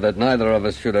Challoner that neither of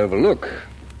us should overlook.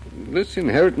 This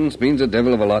inheritance means a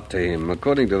devil of a lot to him.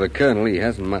 According to the colonel, he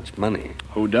hasn't much money.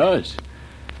 Who does?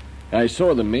 I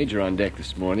saw the major on deck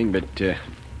this morning, but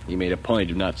he made a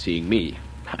point of not seeing me.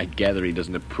 I gather he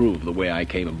doesn't approve of the way I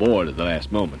came aboard at the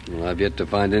last moment. Well, I've yet to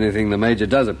find anything the major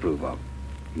does approve of,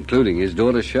 including his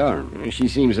daughter Sharon. She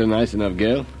seems a nice enough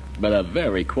girl, but a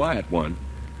very quiet one.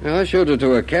 I showed her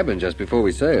to her cabin just before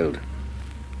we sailed.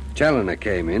 Challoner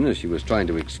came in as she was trying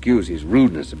to excuse his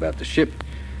rudeness about the ship.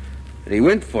 And he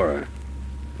went for her.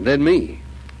 And then me.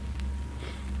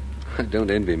 I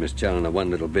don't envy Miss Challoner one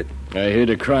little bit. I heard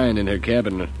her crying in her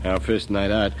cabin our first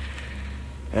night out.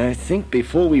 I think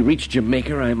before we reach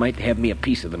Jamaica, I might have me a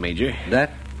piece of the Major.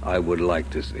 That I would like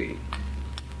to see.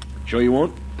 Sure you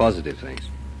won't? Positive, thanks.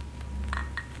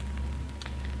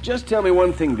 Just tell me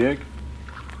one thing, Dirk.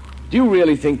 Do you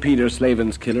really think Peter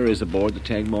Slavin's killer is aboard the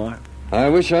Tangmar? I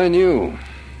wish I knew.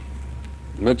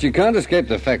 But you can't escape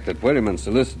the fact that Wherryman's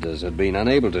solicitors had been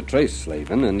unable to trace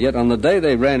Slavin, and yet on the day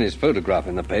they ran his photograph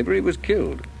in the paper, he was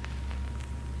killed.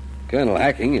 Colonel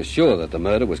Hacking is sure that the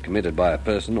murder was committed by a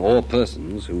person or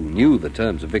persons who knew the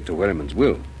terms of Victor Wherryman's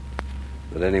will.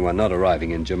 That anyone not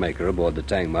arriving in Jamaica aboard the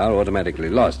Tangmar automatically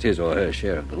lost his or her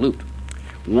share of the loot.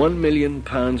 £1 million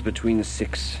between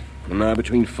 6, and now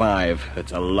between 5.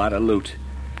 That's a lot of loot.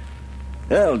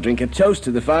 I'll drink a toast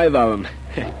to the 5 of them.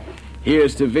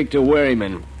 Here's to Victor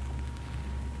Wherryman.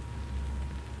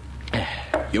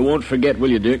 You won't forget, will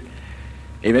you, Dick?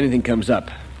 If anything comes up,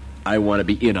 I want to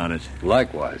be in on it.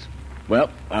 Likewise.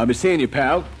 Well, I'll be seeing you,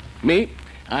 pal. Me,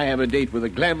 I have a date with the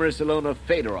glamorous Ilona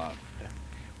Fedorov.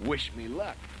 Wish me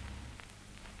luck.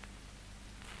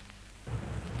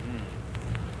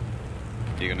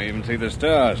 You can even see the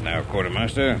stars now,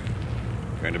 Quartermaster.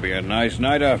 Going to be a nice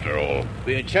night after all.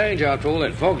 Be a change after all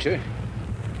that fog, sir.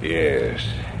 Yes.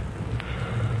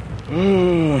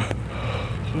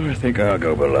 I think I'll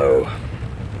go below.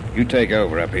 You take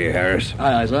over up here, Harris.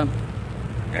 Aye, aye, sir.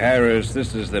 Harris,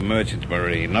 this is the Merchant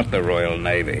Marine, not the Royal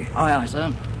Navy. Aye, aye,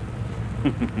 sir.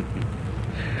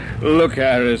 Look,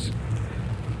 Harris.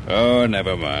 Oh,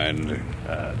 never mind.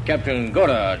 Captain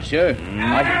Goddard, sir.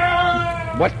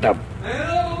 What the...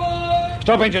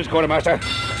 Stop engines, Quartermaster.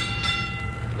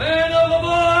 Man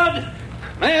overboard!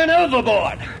 Man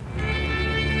overboard!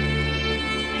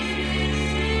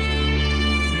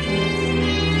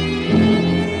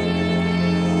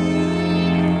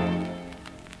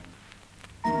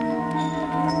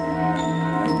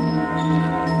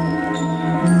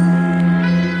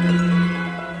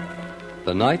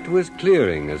 The night was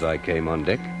clearing as I came on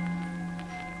deck.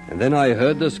 And then I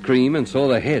heard the scream and saw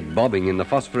the head bobbing in the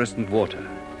phosphorescent water.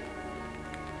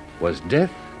 Was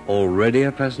death already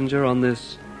a passenger on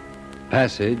this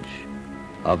passage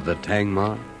of the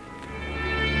Tangmar?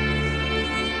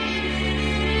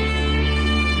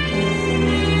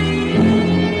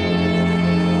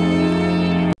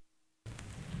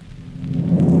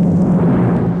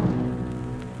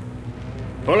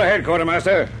 Pull ahead,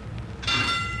 Quartermaster.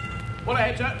 Pull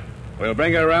ahead, sir. We'll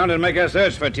bring her around and make a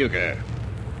search for Tuca.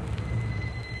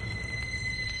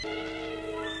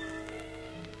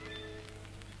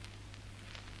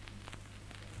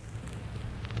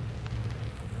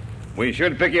 We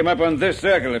should pick him up on this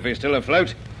circle if he's still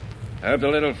afloat. I hope the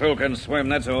little fool can swim,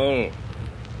 that's all.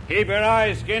 Keep your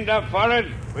eyes skinned up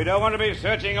forward. We don't want to be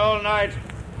searching all night.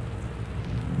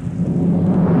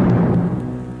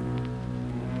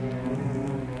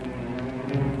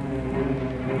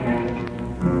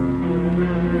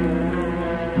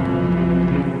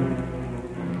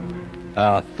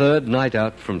 Our third night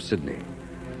out from Sydney,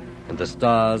 and the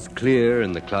stars clear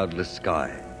in the cloudless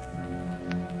sky.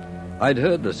 I'd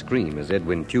heard the scream as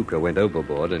Edwin Tuker went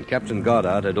overboard, and Captain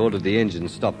Goddard had ordered the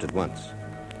engines stopped at once.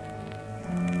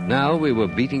 Now we were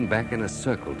beating back in a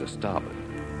circle to starboard,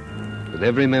 with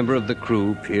every member of the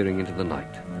crew peering into the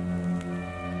night.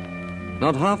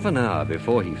 Not half an hour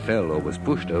before he fell or was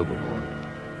pushed overboard,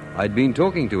 I'd been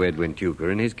talking to Edwin Tuker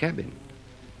in his cabin.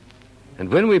 And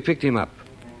when we picked him up,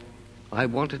 I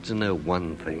wanted to know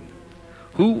one thing.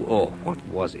 Who or what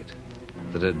was it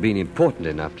that had been important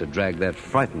enough to drag that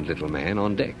frightened little man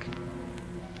on deck?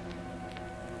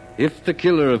 If the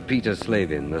killer of Peter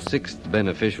Slavin, the sixth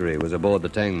beneficiary, was aboard the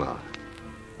Tangmar,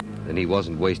 then he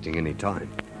wasn't wasting any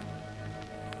time.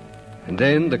 And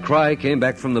then the cry came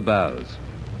back from the bows.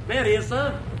 There he is,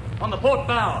 sir. On the port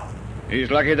bow.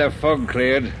 He's lucky the fog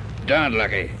cleared. Darned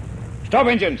lucky. Stop,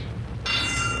 engines.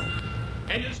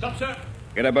 Engine stop, sir.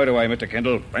 Get a boat away, Mr.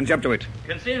 Kendall, and jump to it.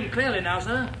 Can see him clearly now,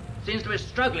 sir. Seems to be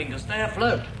struggling to stay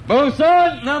afloat.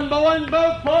 Bosun, number 1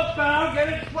 boat, port bow, get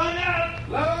it swung out.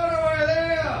 Lower away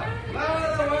there!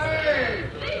 Lower away!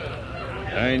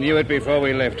 I knew it before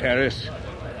we left, Harris.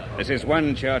 This is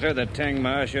one charter that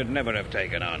Tangmar should never have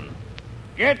taken on.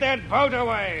 Get that boat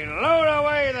away! Lower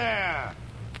away there!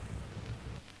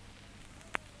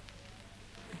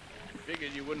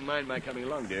 Figured you wouldn't mind my coming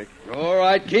along, Dick. All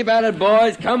right, keep at it,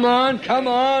 boys. Come on, come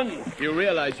on. You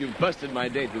realize you've busted my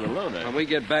date with Alona. When we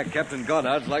get back, Captain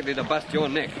Goddard's likely to bust your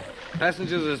neck.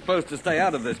 Passengers are supposed to stay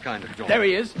out of this kind of joint. There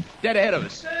he is, dead ahead of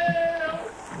us.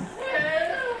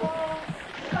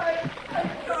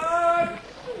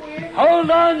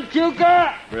 Hold on,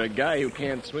 Tuker! For a guy who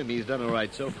can't swim, he's done all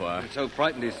right so far. He's so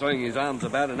frightened he's throwing his arms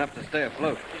about enough to stay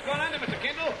afloat. He's gone under, Mr.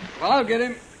 Kendall. Well, I'll get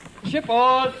him. Ship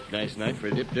oars. Nice night for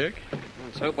a dip, Dirk.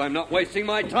 Let's hope I'm not wasting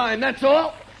my time, that's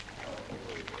all.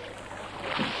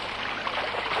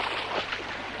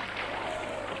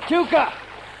 Tuker!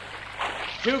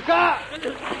 Tuker! I'm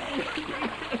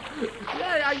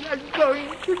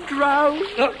going to drown.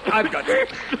 Look, I've got you.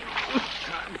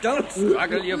 Don't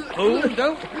struggle, you fool.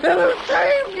 Don't.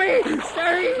 Save me!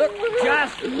 Save Look,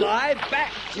 just lie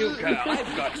back, Tuker.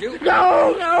 I've got you.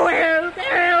 No,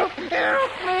 help me!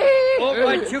 All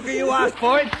right, Tuker, you asked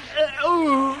for it.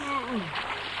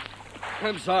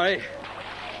 I'm sorry.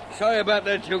 Sorry about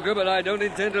that, Tuker, but I don't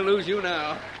intend to lose you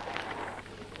now.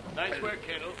 Nice work,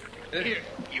 Kendall. Here,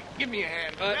 you give me a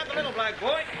hand. Grab the little black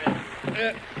boy.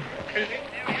 Yeah.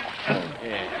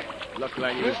 Looked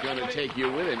like he was going to take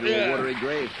you with him to a watery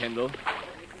grave, Kendall.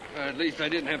 At least I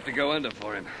didn't have to go under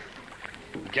for him.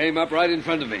 He came up right in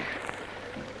front of me.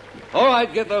 All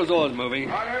right, get those oars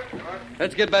moving.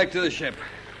 Let's get back to the ship.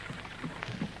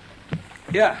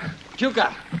 Yeah,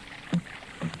 Tuker.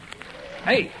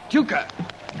 Hey, Tuker.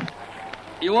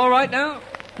 You all right now?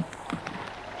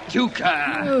 Tuker.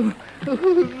 Oh,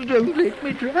 don't let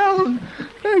me drown.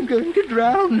 I'm going to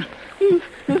drown.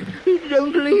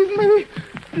 Don't leave me.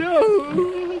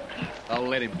 No. I'll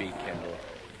let him be, Kendall.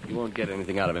 You won't get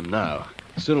anything out of him now.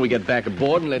 The sooner we get back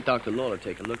aboard and let Dr. Lawler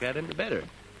take a look at him, the better.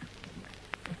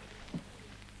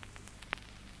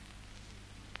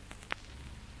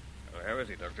 Oh, how is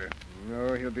he, Doctor?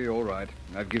 No, he'll be all right.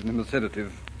 I've given him a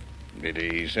sedative. Did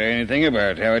he say anything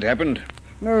about how it happened?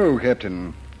 No,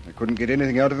 Captain. I couldn't get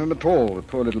anything out of him at all. The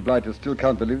poor little blighter still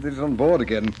can't believe that he's on board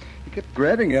again. He kept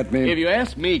grabbing at me. If you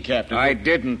ask me, Captain... I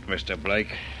didn't, Mr.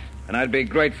 Blake. And I'd be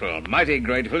grateful, mighty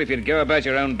grateful, if you'd go about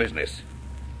your own business.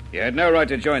 You had no right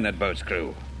to join that boat's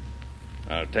crew.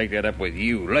 I'll take that up with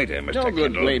you later, Mr. No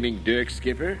good Kendall. blaming Dirk,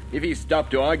 Skipper. If he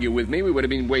stopped to argue with me, we would have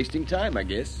been wasting time, I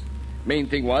guess. Main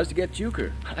thing was to get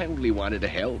Tuker. I only wanted to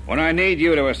help. When I need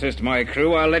you to assist my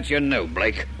crew, I'll let you know,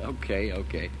 Blake.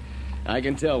 Okay. I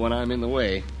can tell when I'm in the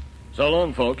way. So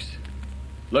long, folks.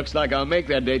 Looks like I'll make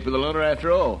that date with the loaner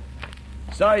after all.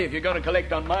 Sorry if you're going to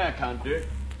collect on my account, Dirk.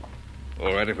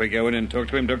 All right if we go in and talk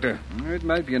to him, Doctor? It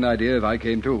might be an idea if I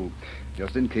came too,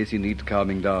 just in case he needs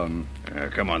calming down.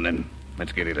 Come on, then.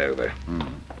 Let's get it over.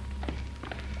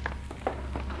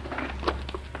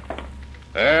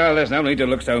 Well, there's no need to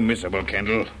look so miserable,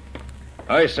 Kendall.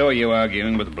 I saw you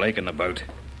arguing with Blake in the boat.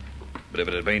 But if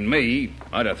it had been me,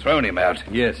 I'd have thrown him out.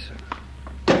 Yes, sir.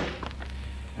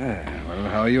 Well,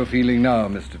 how are you feeling now,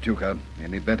 Mr. Tuker?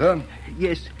 Any better?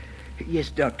 Yes,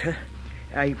 Doctor.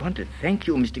 I want to thank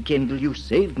you, Mr. Kendall. You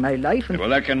saved my life and... Well,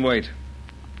 that can wait.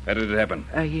 How did it happen?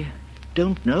 I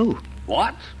don't know.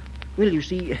 What? Well, you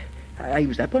see, I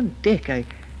was up on deck. I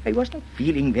wasn't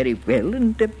feeling very well,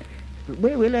 and,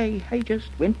 I just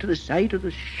went to the side of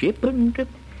the ship and...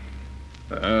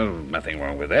 Nothing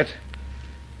wrong with that.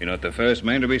 You're not the first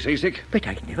man to be seasick. But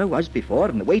I never was before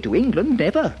on the way to England,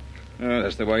 never. Oh,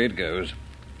 that's the way it goes.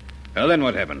 Well, then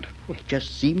what happened? Well, it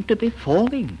just seemed to be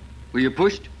falling. Were you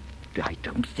pushed? I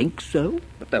don't think so.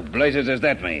 What the blazes does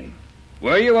that mean?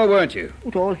 Were you or weren't you?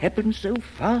 It all happened so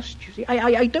fast, you see.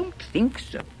 I don't think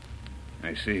so.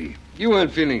 I see. You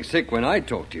weren't feeling sick when I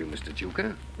talked to you, Mr.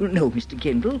 Tuker. No, Mr.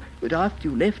 Kendall, but after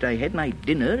you left, I had my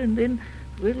dinner, and then,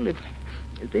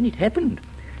 then it happened.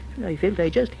 I felt I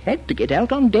just had to get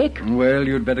out on deck. Well,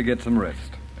 you'd better get some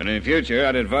rest. And in future,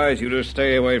 I'd advise you to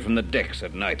stay away from the decks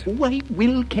at night. Oh, I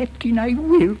will, Captain, I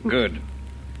will. Good.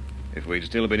 If we'd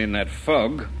still been in that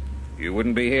fog, you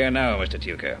wouldn't be here now, Mr.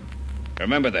 Tuker.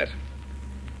 Remember that.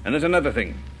 And there's another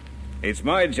thing. It's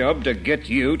my job to get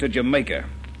you to Jamaica.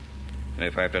 And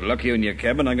if I have to lock you in your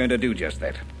cabin, I'm going to do just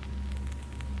that.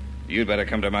 You'd better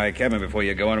come to my cabin before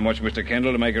you go on and watch Mr.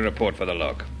 Kendall to make a report for the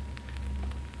log.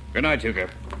 Good night, Tuker.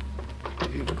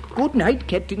 Good night,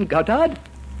 Captain Goddard.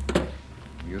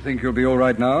 You think you'll be all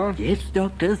right now? Yes,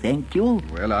 Doctor, thank you.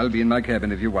 Well, I'll be in my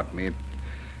cabin if you want me.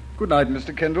 Good night,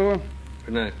 Mr. Kendall.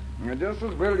 Good night. Just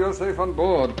as well you're safe on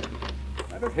board.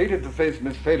 I'd have hated to face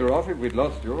Miss Federoff if we'd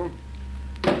lost you.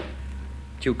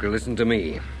 Tuker, listen to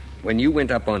me. When you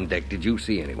went up on deck, did you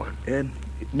see anyone?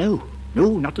 No,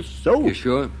 not a soul. You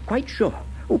sure? Quite sure.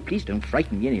 Oh, please don't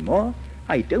frighten me any more.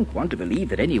 I don't want to believe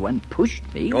that anyone pushed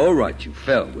me. All right, you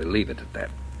fell. We'll leave it at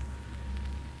that.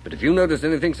 But if you notice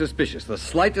anything suspicious, the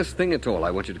slightest thing at all,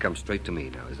 I want you to come straight to me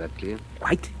now. Is that clear?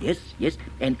 Quite, yes.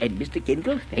 And Mr.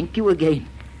 Kendall, thank you again.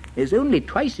 There's only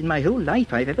twice in my whole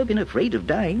life I've ever been afraid of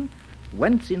dying.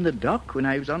 Once in the dock when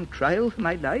I was on trial for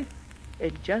my life,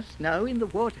 and just now in the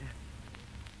water.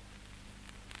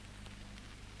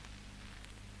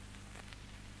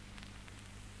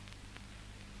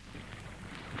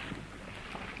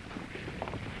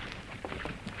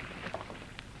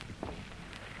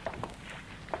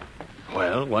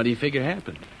 Well, what do you figure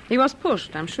happened? He was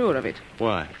pushed, I'm sure of it.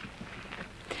 Why?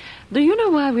 Do you know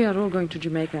why we are all going to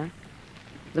Jamaica?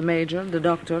 The Major, the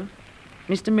Doctor,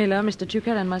 Mr. Miller, Mr.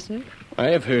 Tuker, and myself? I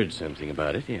have heard something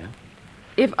about it, yeah.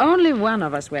 If only one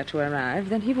of us were to arrive,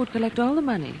 then he would collect all the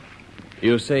money.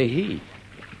 You say he.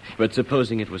 But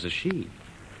supposing it was a she?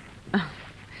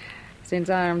 Since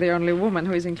I am the only woman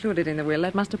who is included in the will,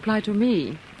 that must apply to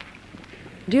me.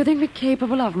 Do you think me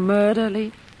capable of murder,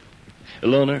 Lee?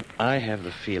 Ilona, I have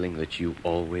the feeling that you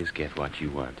always get what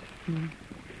you want.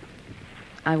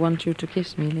 I want you to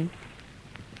kiss me, Lee.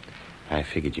 I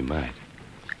figured you might.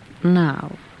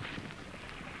 Now.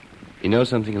 You know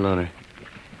something, Ilona?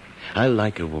 I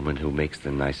like a woman who makes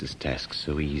the nicest tasks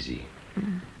so easy.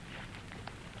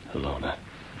 Ilona.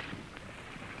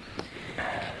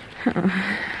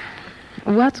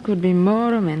 What could be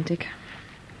more romantic?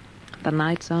 The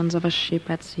night sounds of a ship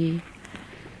at sea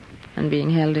and being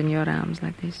held in your arms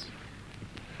like this.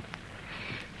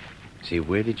 See,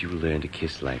 where did you learn to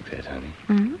kiss like that,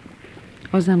 honey?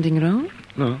 Was something wrong?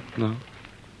 No.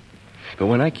 But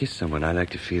when I kiss someone, I like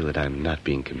to feel that I'm not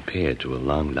being compared to a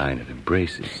long line of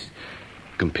embraces.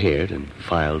 Compared and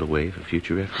filed away for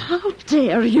future reference. How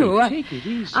dare you? Hey, take it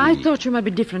easy. I thought you might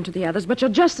be different to the others, but you're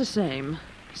just the same.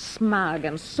 Smug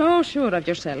and so sure of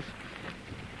yourself.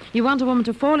 You want a woman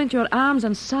to fall into your arms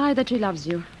and sigh that she loves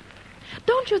you.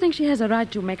 Don't you think she has a right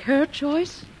to make her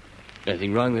choice?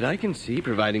 Nothing wrong that I can see,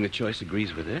 providing the choice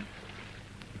agrees with her.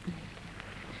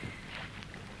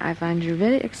 I find you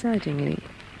very excitingly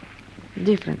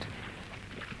different.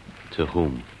 To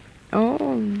whom?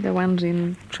 Oh, the ones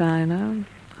in China,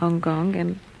 Hong Kong,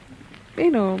 and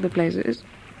in all the places.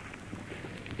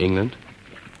 England?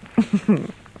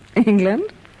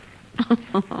 England?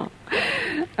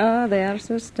 Oh, they are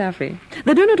so stuffy.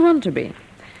 They do not want to be.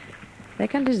 They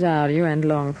can desire you and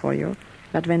long for you,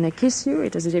 but when they kiss you,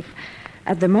 it is as if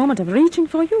at the moment of reaching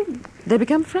for you, they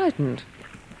become frightened.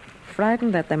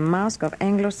 Frightened that the mask of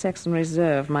Anglo-Saxon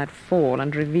reserve might fall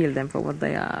and reveal them for what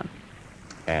they are.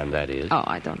 And that is? Oh,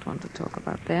 I don't want to talk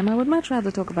about them. I would much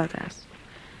rather talk about us.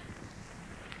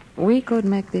 We could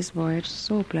make this voyage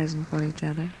so pleasant for each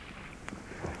other.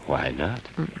 Why not?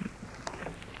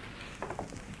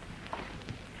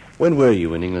 When were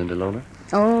you in England, Ilona?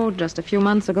 Oh, just a few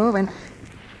months ago when...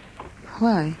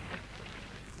 Why?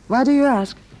 Why do you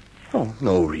ask? Oh,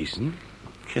 no reason.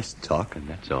 Just talking,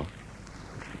 that's all.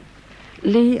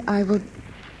 Lee, I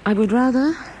would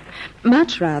rather,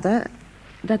 much rather,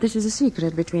 that this is a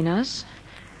secret between us.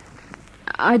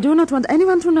 I do not want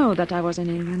anyone to know that I was in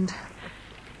England.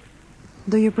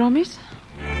 Do you promise?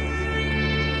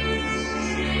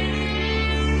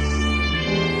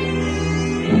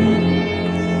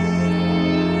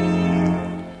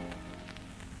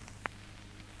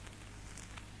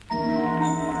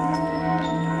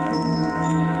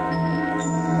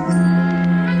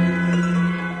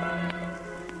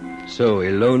 So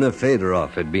Ilona Fedorov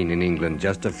had been in England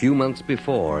just a few months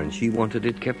before, and she wanted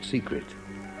it kept secret.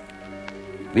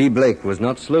 Lee Blake was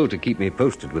not slow to keep me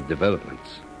posted with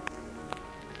developments.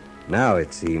 Now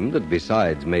it seemed that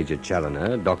besides Major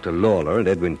Challoner, Dr. Lawler, and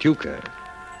Edwin Tuker,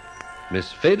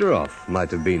 Miss Fedorov might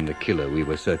have been the killer we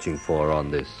were searching for on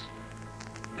this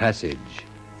passage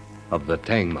of the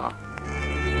Tangmar.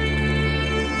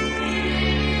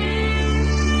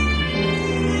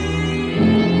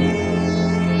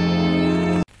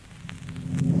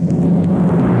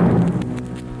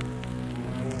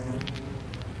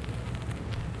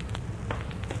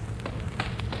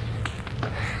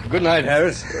 Good night,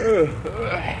 Harris.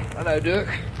 Hello, Dirk.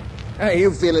 Hey,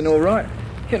 you feeling all right?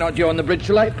 You're not due on the bridge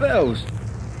till 8 bells.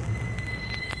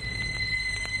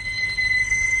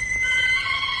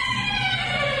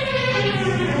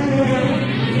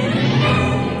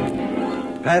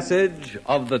 Passage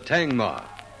of the Tangmar.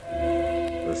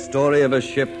 The story of a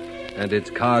ship and its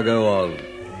cargo of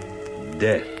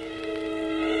death.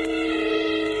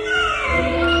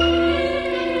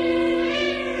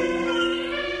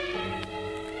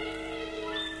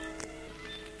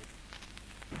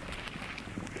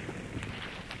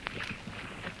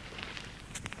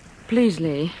 Please,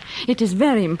 Lee, it is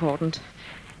very important.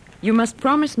 You must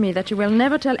promise me that you will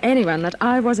never tell anyone that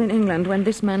I was in England when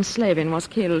this man Slavin was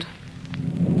killed.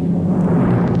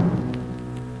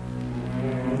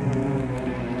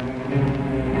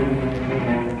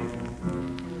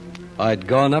 I'd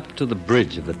gone up to the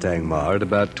bridge of the Tangmar at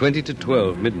about 20 to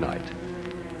 12 midnight.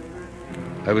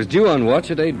 I was due on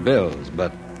watch at 8 bells,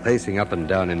 but pacing up and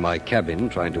down in my cabin,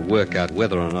 trying to work out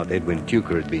whether or not Edwin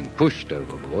Tuker had been pushed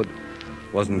overboard,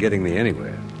 wasn't getting me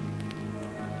anywhere.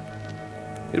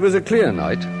 It was a clear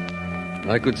night.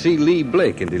 I could see Lee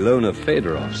Blake and Ilona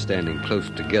Fedorov standing close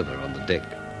together on the deck.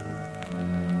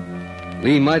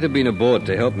 Lee might have been aboard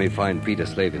to help me find Peter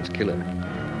Slavin's killer,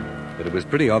 but it was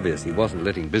pretty obvious he wasn't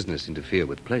letting business interfere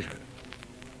with pleasure.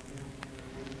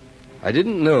 I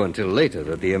didn't know until later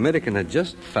that the American had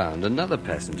just found another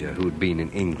passenger who'd been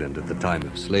in England at the time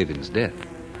of Slavin's death.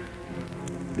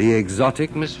 The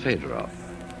exotic Miss Fedorov,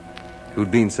 who'd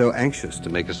been so anxious to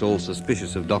make us all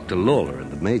suspicious of Dr. Lawler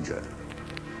and the Major.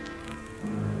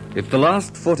 If the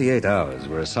last 48 hours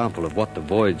were a sample of what the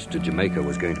voyage to Jamaica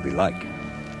was going to be like,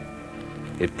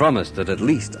 it promised that at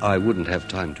least I wouldn't have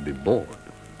time to be bored.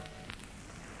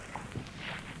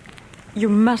 You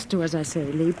must do as I say,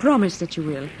 Lee. Promise that you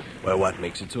will. Well, what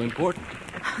makes it so important?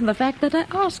 The fact that I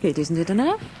ask it, isn't it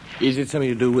enough? Is it something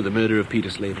to do with the murder of Peter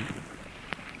Slavin?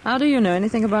 How do you know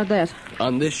anything about that?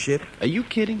 On this ship? Are you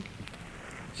kidding?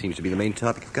 Seems to be the main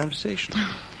topic of conversation.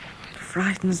 It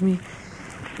frightens me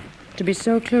to be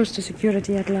so close to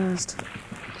security at last.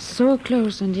 So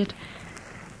close, and yet...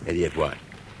 And yet what?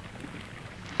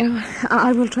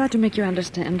 I will try to make you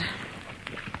understand.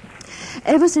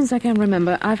 Ever since I can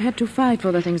remember, I've had to fight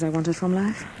for the things I wanted from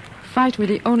life. Fight with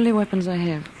the only weapons I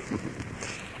have.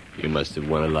 You must have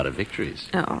won a lot of victories.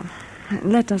 Oh,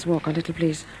 let us walk a little,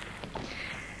 please.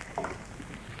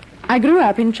 I grew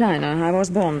up in China. I was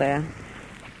born there.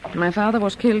 My father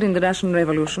was killed in the Russian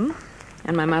Revolution,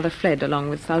 and my mother fled along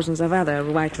with thousands of other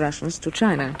white Russians to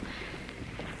China.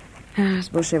 I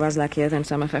suppose she was luckier than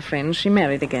some of her friends. She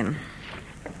married again.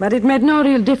 But it made no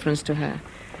real difference to her.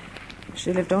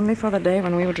 She lived only for the day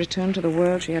when we would return to the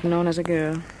world she had known as a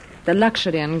girl, the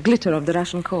luxury and glitter of the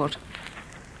Russian court.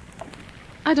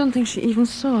 I don't think she even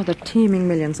saw the teeming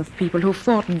millions of people who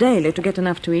fought daily to get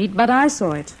enough to eat, but I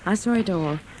saw it. I saw it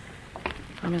all.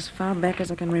 From as far back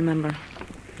as I can remember.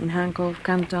 In Hankow,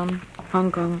 Canton,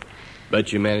 Hong Kong.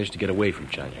 But you managed to get away from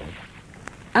China, eh?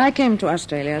 I came to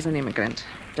Australia as an immigrant,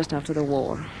 just after the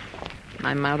war.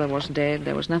 My mother was dead.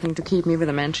 There was nothing to keep me with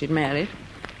the man she'd married.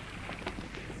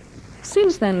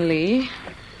 Since then, Lee,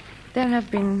 there have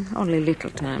been only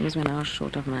little times when I was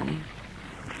short of money.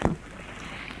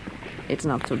 It's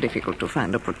not so difficult to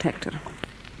find a protector.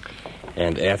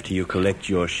 And after you collect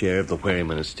your share of the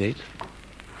Wherryman estate?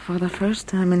 For the first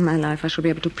time in my life, I shall be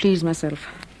able to please myself.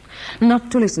 Not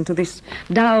to listen to this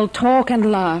dull talk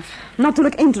and laugh. Not to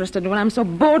look interested when I'm so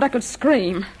bored I could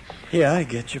scream. Yeah, I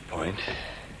get your point.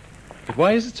 But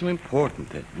why is it so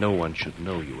important that no one should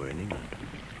know you were in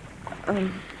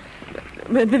England?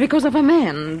 Because of a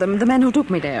man, the man who took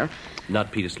me there.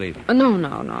 Not Peter Slavin? No.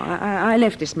 I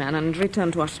left this man and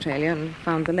returned to Australia and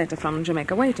found the letter from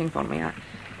Jamaica waiting for me.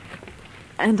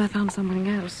 And I found something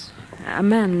else. A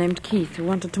man named Keith who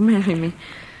wanted to marry me.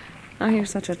 Oh, he was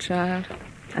such a child.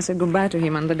 I said goodbye to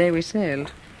him on the day we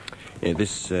sailed.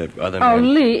 This other man... Oh,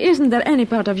 Lee, isn't there any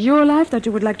part of your life that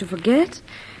you would like to forget?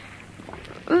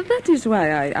 That is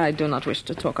why I do not wish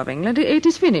to talk of England. It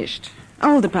is finished.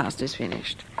 All the past is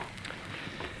finished.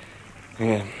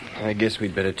 Yeah, I guess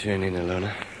we'd better turn in,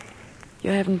 Ilona.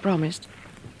 You haven't promised.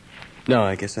 No,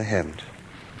 I guess I haven't.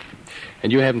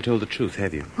 And you haven't told the truth,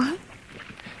 have you? What?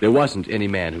 There wasn't any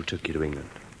man who took you to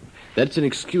England. That's an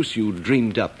excuse you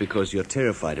dreamed up because you're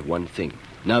terrified of one thing.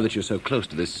 Now that you're so close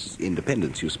to this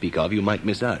independence you speak of, you might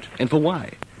miss out. And for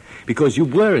why? Because you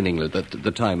were in England at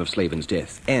the time of Slavin's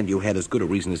death, and you had as good a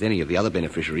reason as any of the other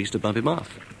beneficiaries to bump him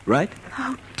off, right?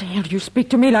 How dare you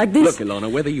speak to me like this? Look,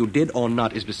 Ilona, whether you did or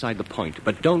not is beside the point.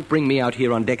 But don't bring me out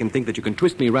here on deck and think that you can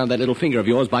twist me around that little finger of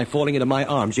yours by falling into my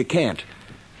arms. You can't.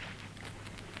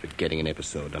 Forgetting an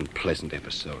episode, unpleasant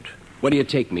episode. What do you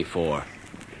take me for?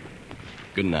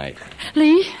 Good night.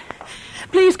 Lee,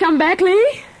 please come back,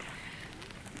 Lee.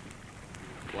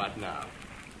 What now?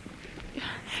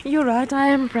 You're right, I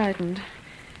am frightened.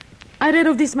 I read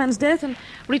of this man's death and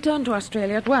returned to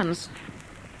Australia at once.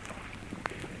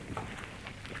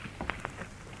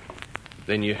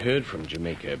 Then you heard from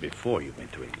Jamaica before you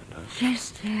went to England, huh?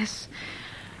 Yes.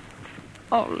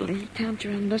 Oh, Lee, can't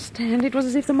you understand? It was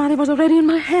as if the money was already in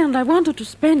my hand. I wanted to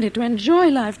spend it, to enjoy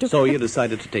life, to... So you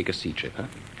decided to take a sea trip, huh?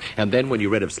 And then when you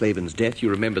read of Slavin's death, you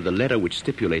remembered the letter which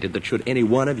stipulated that should any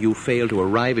one of you fail to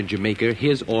arrive in Jamaica,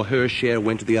 his or her share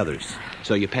went to the others.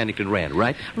 So you panicked and ran,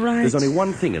 right? Right. There's only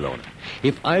one thing, Ilona.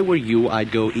 If I were you,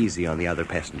 I'd go easy on the other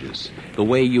passengers. The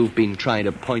way you've been trying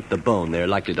to point the bone, they're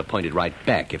likely to point it right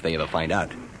back if they ever find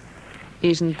out.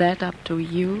 Isn't that up to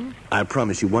you? I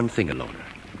promise you one thing, Ilona.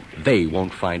 They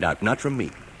won't find out, not from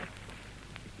me.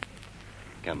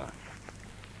 Come on.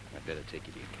 I'd better take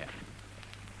you to your cabin.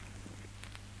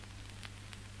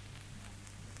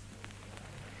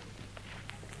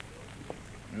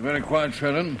 You're very quiet,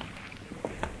 Sharon.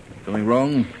 Something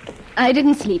wrong? I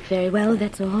didn't sleep very well,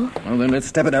 that's all. Well, then let's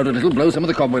step it out a little, blow some of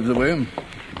the cobwebs away.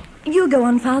 You go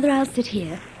on, Father. I'll sit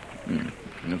here. You're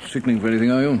not sickening for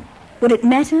anything, are you? Would it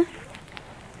matter?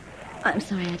 I'm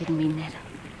sorry, I didn't mean that.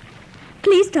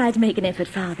 Please try to make an effort,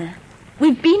 Father.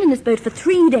 We've been in this boat for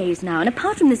 3 days now, and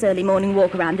apart from this early morning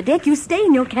walk around the deck, you stay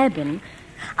in your cabin.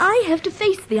 I have to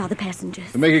face the other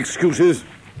passengers. To make excuses?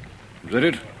 Is that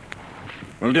it?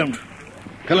 Well, don't.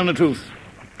 Tell them the truth.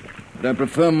 But I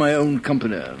prefer my own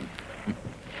company.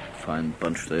 Fine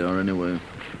bunch they are, anyway.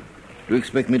 Do you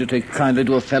expect me to take kindly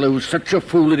to a fellow who's such a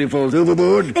fool that he falls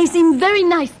overboard? They seem very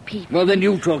nice people. Well, then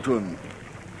you talk to him.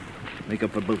 Make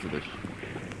up for both of us.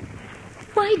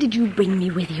 Why did you bring me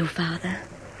with you, Father?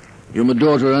 You're my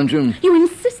daughter, aren't you? You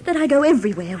insist that I go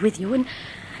everywhere with you, and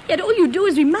yet all you do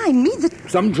is remind me that...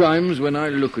 Sometimes when I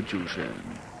look at you,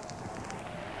 Sharon,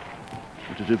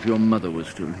 it's as if your mother was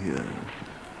still here.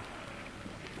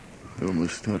 I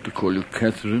almost start to call you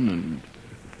Catherine,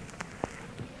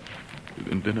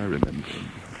 and then I remember.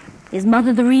 Is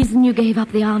Mother the reason you gave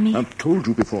up the army? I've told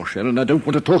you before, Sharon, I don't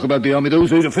want to talk about the army. Those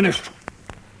days are finished.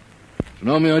 It's an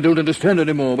army I don't understand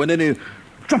anymore, when any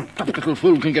trumped-up little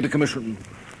fool can get a commission.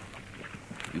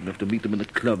 You'd have to meet them in the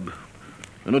club.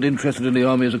 They're not interested in the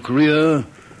army as a career.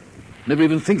 Never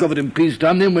even think of it in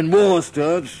peacetime. Then when war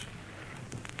starts,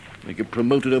 they get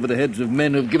promoted over the heads of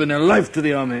men who've given their life to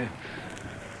the army.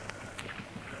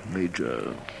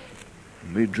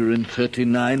 Major in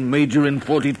 39, Major in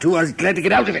 42. I was glad to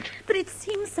get out of it. But it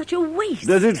seems such a waste.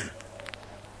 Does it?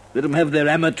 Let them have their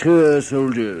amateur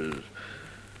soldiers.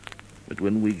 But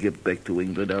when we get back to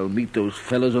England, I'll meet those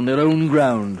fellows on their own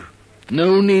ground.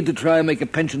 No need to try and make a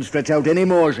pension stretch out any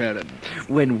more, Sharon.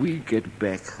 When we get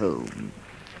back home,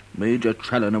 Major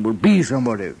Challoner will be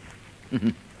somebody.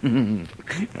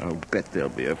 I'll bet there'll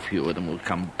be a few of them who'll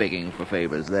come begging for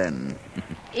favors then.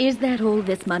 Is that all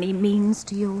this money means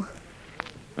to you?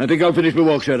 I think I'll finish my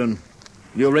walk, Sharon.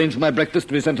 You arrange for my breakfast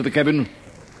to be sent to the cabin?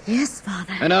 Yes,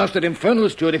 Father. And ask that infernal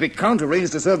steward if he can't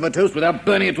arrange to serve my toast without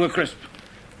burning it to a crisp.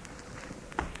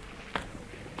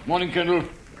 Morning, Kendall.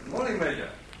 Morning, Major.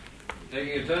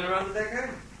 Taking a turn around the deck,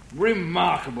 eh?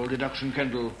 Remarkable deduction,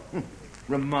 Kendall.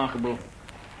 Remarkable.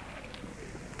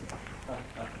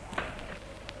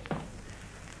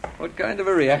 What kind of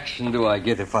a reaction do I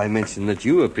get if I mention that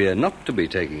you appear not to be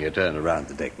taking a turn around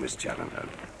the deck, Miss Challoner?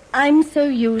 I'm so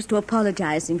used to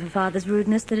apologizing for Father's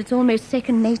rudeness that it's almost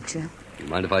second nature. You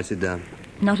mind if I sit down?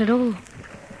 Not at all.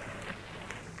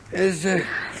 As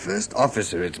first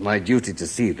officer, it's my duty to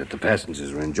see that the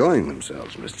passengers are enjoying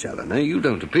themselves, Miss Challoner. You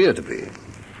don't appear to be.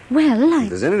 Well, If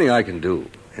there's anything I can do,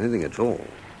 anything at all.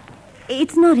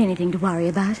 It's not anything to worry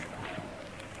about.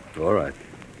 All right.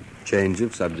 Change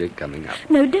of subject coming up.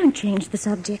 No, don't change the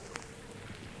subject.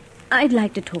 I'd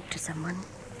like to talk to someone.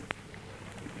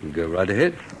 You go right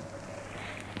ahead.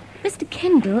 Mr.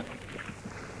 Kendall,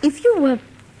 if you were...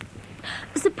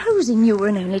 Supposing you were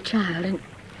an only child, and...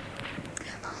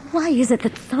 Why is it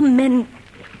that some men...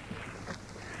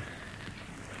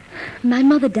 My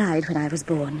mother died when I was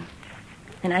born,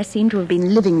 and I seem to have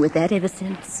been living with that ever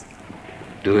since.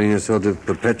 Doing a sort of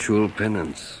perpetual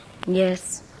penance.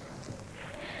 Yes.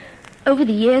 Over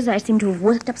the years, I seem to have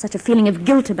worked up such a feeling of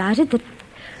guilt about it that...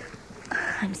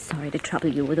 I'm sorry to trouble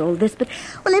you with all this, but,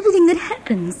 well, everything that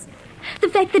happens. The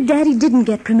fact that Daddy didn't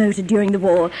get promoted during the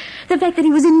war, the fact that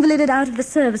he was invalided out of the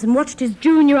service and watched his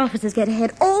junior officers get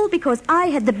ahead, all because I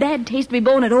had the bad taste to be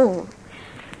born at all.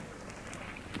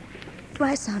 Do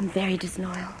I sound very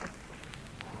disloyal?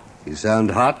 You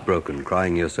sound heartbroken,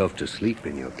 crying yourself to sleep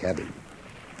in your cabin.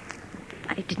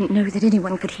 I didn't know that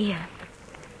anyone could hear.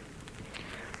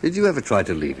 Did you ever try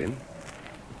to leave him?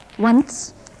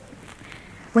 Once.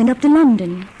 Went up to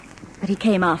London, but he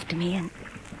came after me, and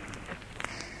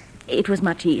it was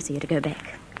much easier to go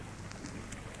back.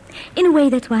 In a way,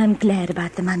 that's why I'm glad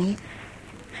about the money.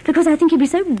 Because I think he'll be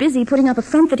so busy putting up a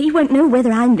front that he won't know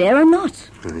whether I'm there or not.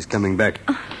 Well, he's coming back.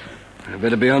 I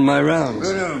better be on my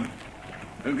rounds. Go down.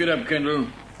 Don't get up, Kendall.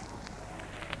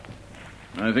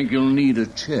 I think you'll need a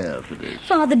chair for this.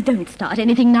 Father, don't start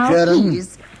anything now, Sharon,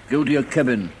 please. Go to your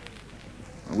cabin.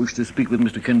 I wish to speak with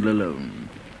Mr. Kendall alone.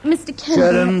 Mr.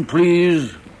 Kendall... Sharon,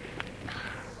 please.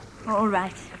 All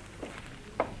right.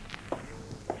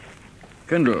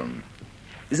 Kendall,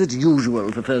 is it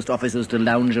usual for first officers to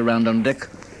lounge around on deck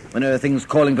when there are things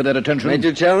calling for their attention?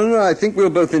 Major Challoner, I think we'll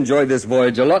both enjoy this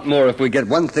voyage a lot more if we get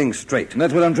one thing straight. And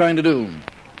that's what I'm trying to do.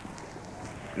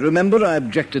 Remember, I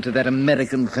objected to that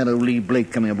American fellow Lee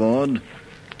Blake coming aboard.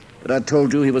 But I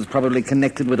told you he was probably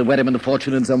connected with the Wedderman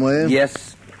fortune in some way.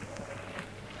 Yes.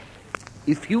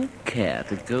 If you care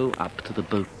to go up to the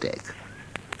boat deck,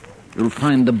 you'll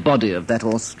find the body of that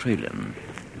Australian,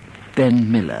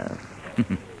 Ben Miller.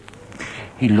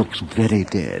 He looks very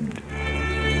dead.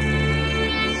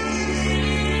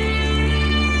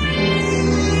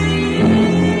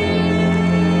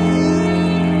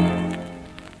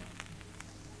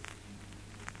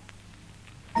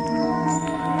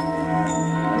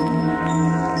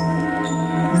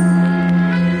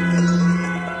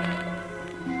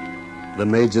 The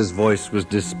Major's voice was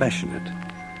dispassionate,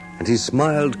 and he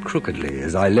smiled crookedly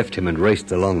as I left him and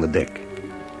raced along the deck.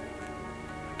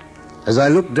 As I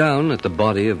looked down at the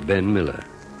body of Ben Miller,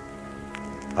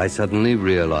 I suddenly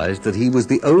realized that he was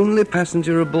the only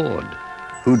passenger aboard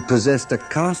who'd possessed a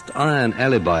cast-iron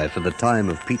alibi for the time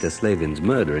of Peter Slavin's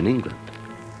murder in England.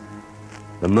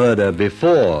 The murder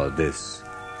before this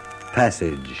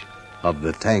passage of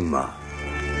the Tangmar.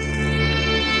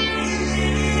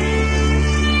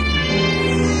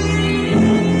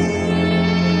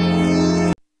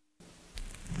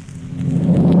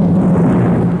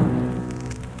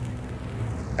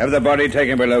 Have the body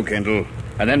taken below, Kendall,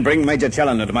 and then bring Major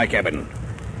Challoner to my cabin.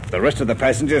 If the rest of the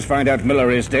passengers find out Miller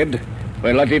is dead,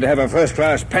 we're likely to have a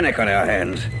first-class panic on our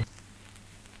hands.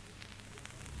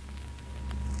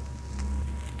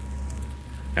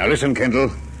 Now listen,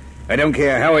 Kendall. I don't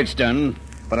care how it's done,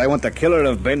 but I want the killer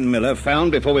of Ben Miller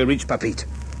found before we reach Papeete.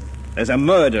 There's a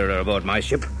murderer aboard my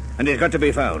ship, and he's got to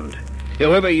be found.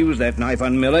 Whoever used that knife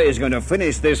on Miller is going to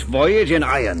finish this voyage in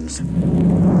irons.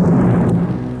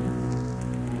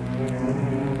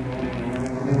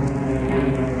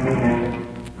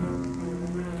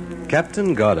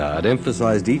 Captain Goddard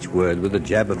emphasized each word with a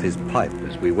jab of his pipe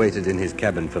as we waited in his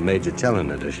cabin for Major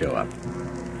Challoner to show up.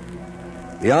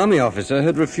 The army officer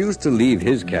had refused to leave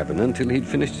his cabin until he'd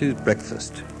finished his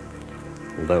breakfast,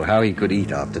 although how he could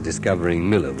eat after discovering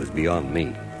Miller was beyond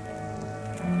me.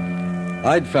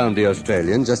 I'd found the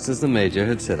Australian just as the Major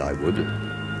had said I would,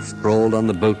 sprawled on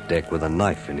the boat deck with a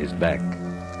knife in his back.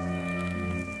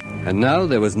 And now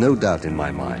there was no doubt in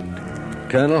my mind.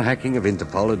 Colonel Hacking of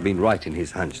Interpol had been right in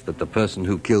his hunch that the person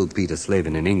who killed Peter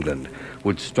Slavin in England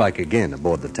would strike again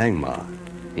aboard the Tangmar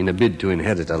in a bid to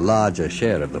inherit a larger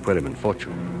share of the Wedderman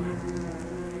fortune.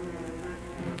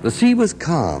 The sea was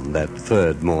calm that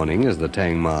third morning as the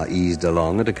Tangmar eased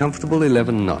along at a comfortable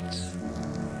 11 knots.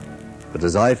 But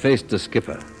as I faced the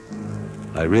skipper,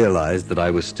 I realized that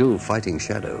I was still fighting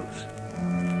shadows.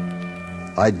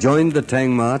 I joined the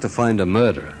Tangmar to find a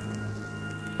murderer,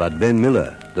 but Ben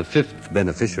Miller, the fifth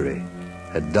beneficiary,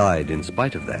 had died in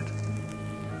spite of that.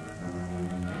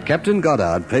 Captain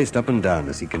Goddard paced up and down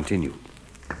as he continued.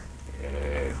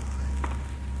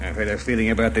 I've had a feeling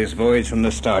about this voyage from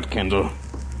the start, Kendall.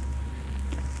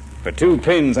 For 2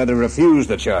 pins, I'd have refused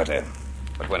the charter.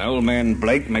 But when old man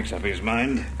Blake makes up his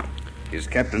mind, his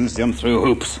captains jump through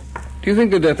hoops. Do you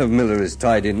think the death of Miller is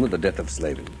tied in with the death of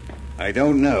Slavin? I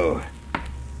don't know.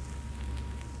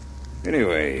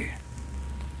 Anyway,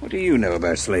 what do you know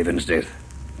about Slavin's death?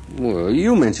 Well,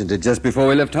 you mentioned it just before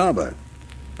we left harbor.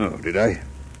 Oh, did I?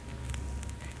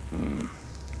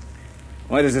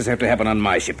 Why does this have to happen on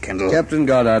my ship, Kendall? Captain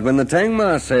Goddard, when the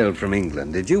Tangmar sailed from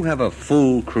England, did you have a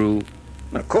full crew?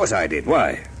 Of course I did.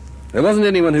 Why? There wasn't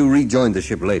anyone who rejoined the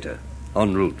ship later,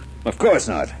 en route. Of course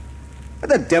not. What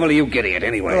the devil are you getting at,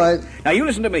 anyway? Well, Now, you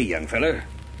listen to me, young feller.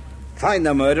 Find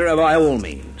the murderer by all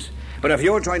means. But if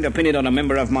you're trying to pin it on a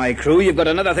member of my crew, you've got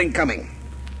another thing coming.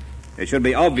 It should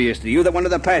be obvious to you that one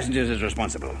of the passengers is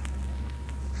responsible.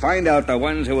 Find out the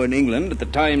ones who were in England at the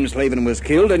time Slavin was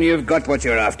killed, and you've got what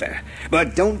you're after.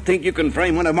 But don't think you can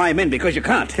frame one of my men, because you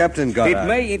can't. Captain Goddard. It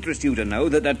may interest you to know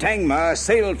that the Tangmar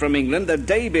sailed from England the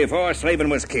day before Slavin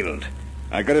was killed.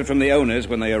 I got it from the owners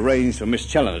when they arranged for Miss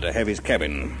Challoner to have his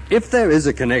cabin. If there is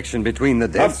a connection between the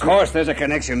deaths... Of course there's a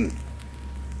connection.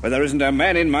 But there isn't a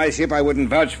man in my ship I wouldn't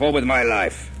vouch for with my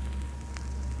life.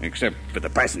 Except for the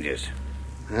passengers.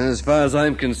 As far as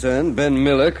I'm concerned, Ben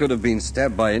Miller could have been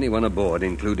stabbed by anyone aboard,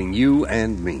 including you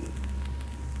and me.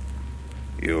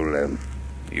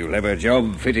 You'll have a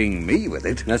job fitting me with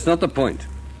it. That's not the point.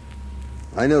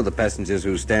 I know the passengers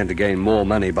who stand to gain more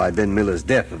money by Ben Miller's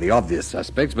death are the obvious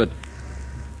suspects, but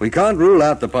we can't rule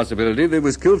out the possibility that he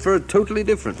was killed for a totally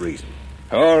different reason.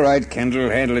 All right, Kendall,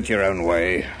 handle it your own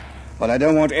way. But I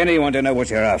don't want anyone to know what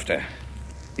you're after.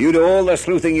 You do all the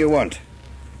sleuthing you want,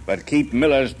 but keep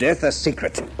Miller's death a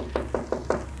secret.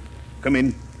 Come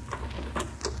in.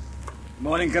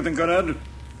 Morning, Captain Goddard.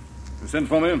 You sent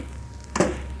for me?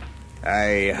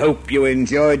 I hope you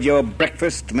enjoyed your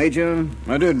breakfast, Major.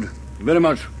 I did, very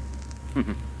much.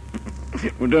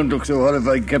 Well, don't look so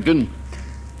horrified, Captain.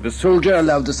 If a soldier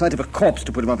allowed the sight of a corpse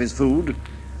to put him off his food,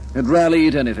 he'd rarely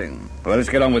eat anything. Well, let's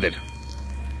get on with it.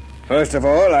 First of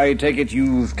all, I take it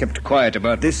you've kept quiet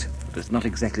about this? It's not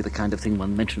exactly the kind of thing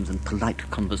one mentions in polite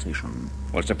conversation.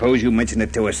 Well, suppose you mention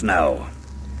it to us now.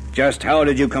 Just how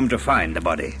did you come to find the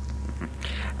body?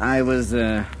 I was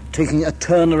taking a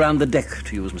turn around the deck,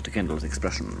 to use Mr. Kendall's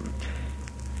expression.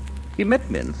 He met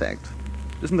me, in fact.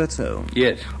 Isn't that so?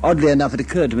 Yes. Oddly enough, it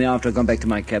occurred to me after I'd gone back to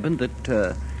my cabin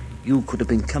that you could have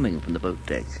been coming from the boat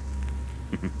deck.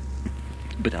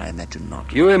 But I imagine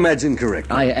not. You imagine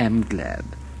correctly. I am glad.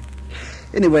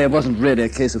 Anyway, it wasn't really a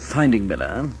case of finding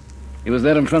Miller. He was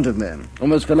there in front of me.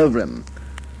 Almost fell over him.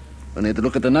 Only had to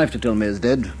look at the knife to tell me he's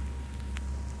dead.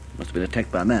 Must have been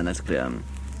attacked by a man, that's clear.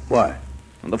 Why?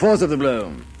 And the force of the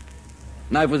blow.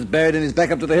 Knife was buried in his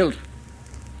back up to the hilt.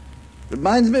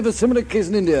 Reminds me of a similar case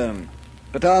in India.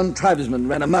 Pathan tribesmen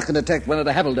ran amok and attacked one of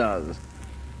the havildars.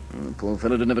 The poor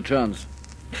fellow didn't have a chance.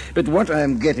 But what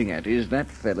I'm getting at is that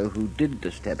fellow who did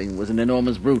the stabbing was an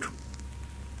enormous brute.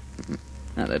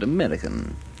 Now, that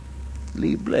American,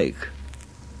 Lee Blake.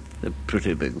 A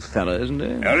pretty big fellow, isn't he?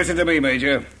 Now, listen to me,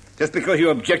 Major. Just because you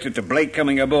objected to Blake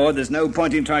coming aboard, there's no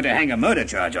point in trying to hang a murder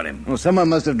charge on him. Well, someone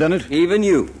must have done it. Even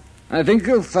you. I think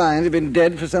you'll find he's been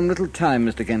dead for some little time,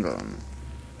 Mr. Kendall.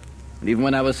 And even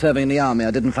when I was serving in the army,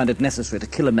 I didn't find it necessary to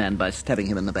kill a man by stabbing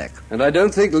him in the back. And I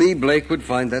don't think Lee Blake would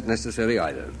find that necessary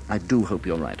either. I do hope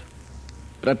you're right.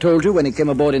 But I told you when he came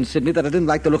aboard in Sydney that I didn't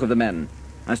like the look of the man.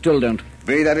 I still don't.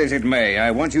 Be that as it may,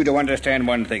 I want you to understand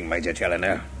one thing, Major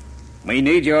Challoner. We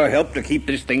need your help to keep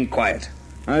this thing quiet.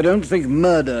 I don't think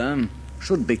murder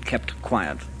should be kept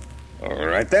quiet. All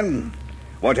right, then.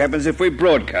 What happens if we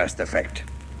broadcast the fact?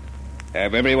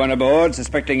 Have everyone aboard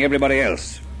suspecting everybody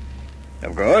else.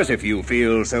 Of course, if you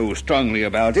feel so strongly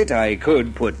about it, I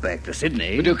could put back to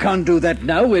Sydney. But you can't do that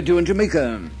now. We're due in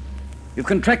Jamaica. You've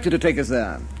contracted to take us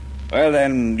there. Well,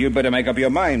 then, you'd better make up your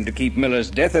mind to keep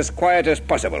Miller's death as quiet as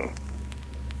possible.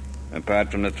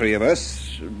 Apart from the three of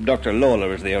us, Dr.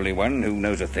 Lawler is the only one who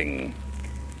knows a thing.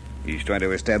 He's trying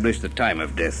to establish the time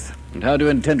of death. And how do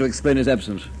you intend to explain his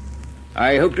absence?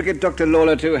 I hope to get Dr.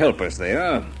 Lawler to help us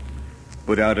there.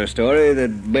 Put out a story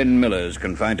that Ben Miller's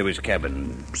confined to his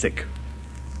cabin, sick.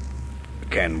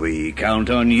 Can we count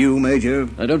on you, Major?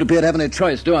 I don't appear to have any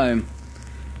choice, do I?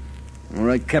 All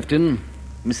right, Captain.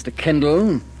 Mr.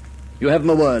 Kendall, you have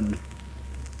my word.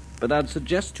 But I'd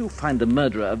suggest you find the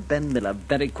murderer of Ben Miller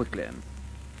very quickly.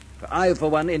 For I, for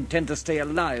one, intend to stay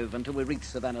alive until we reach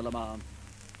Savannah Lamar.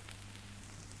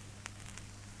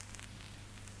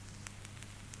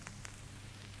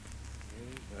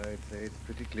 I'd say it's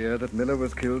pretty clear that Miller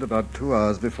was killed about 2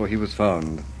 hours before he was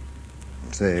found.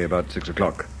 Say about 6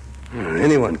 o'clock.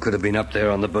 Anyone could have been up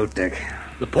there on the boat deck.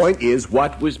 The point is,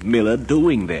 what was Miller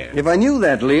doing there? If I knew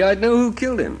that, Lee, I'd know who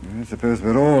killed him. I suppose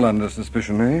we're all under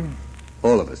suspicion, eh?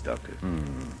 All of us, Doctor.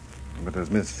 But as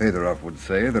Miss Federoff would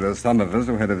say, there are some of us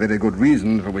who had a very good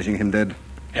reason for wishing him dead.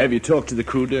 Have you talked to the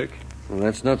crew, Dirk? Well,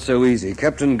 that's not so easy.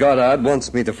 Captain Goddard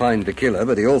wants me to find the killer,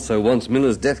 but he also wants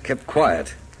Miller's death kept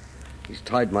quiet. He's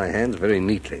tied my hands very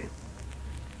neatly.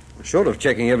 Short of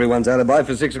checking everyone's alibi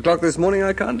for 6 o'clock this morning,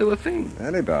 I can't do a thing.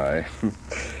 Alibi? I'm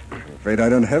afraid I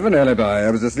don't have an alibi.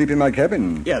 I was asleep in my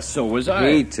cabin. Yes, so was I.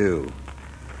 Me too.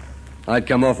 I'd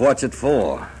come off watch at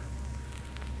 4.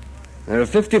 There are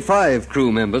 55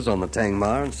 crew members on the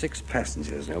Tangmar and 6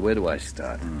 passengers. Now, where do I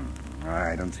start?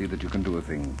 I don't see that you can do a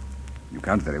thing. You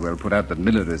can't very well put out that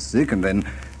Miller is sick and then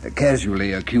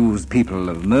casually accuse people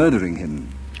of murdering him.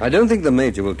 I don't think the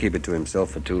Major will keep it to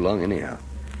himself for too long, anyhow.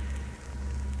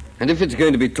 And if it's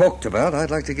going to be talked about,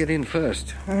 I'd like to get in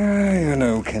first. You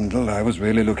know, Kendall, I was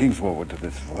really looking forward to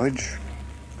this voyage.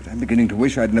 But I'm beginning to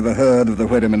wish I'd never heard of the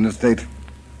Wherryman estate.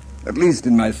 At least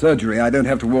in my surgery, I don't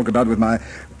have to walk about with my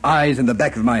eyes in the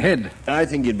back of my head. I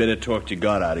think you'd better talk to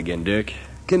Goddard again, Dirk.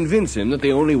 Convince him that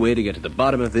the only way to get to the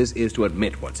bottom of this is to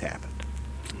admit what's happened.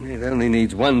 It only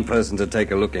needs one person to take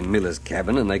a look in Miller's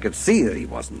cabin, and they could see that he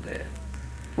wasn't there.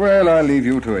 Well, I'll leave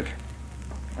you to it.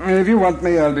 If you want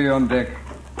me, I'll be on deck.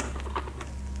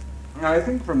 I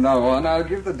think from now on, I'll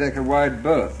give the deck a wide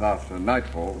berth after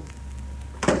nightfall.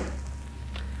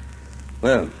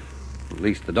 Well, at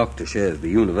least the doctor shares the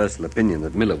universal opinion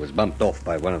that Miller was bumped off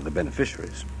by one of the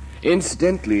beneficiaries.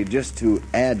 Incidentally, just to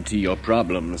add to your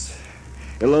problems,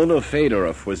 Ilona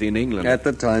Fedorov was in England. At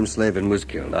the time Slavin was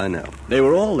killed, I know. They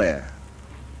were all there.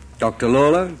 Dr.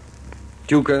 Lawler,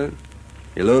 Tuker,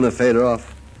 Ilona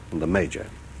Fedorov, and the Major.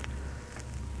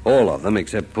 All of them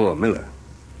except poor Miller.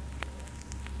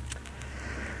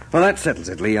 Well, that settles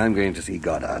it, Lee. I'm going to see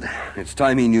Goddard. It's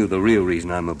time he knew the real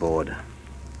reason I'm aboard.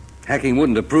 Hacking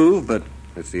wouldn't approve, but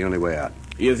it's the only way out.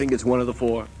 You think it's one of the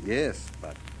 4? Yes,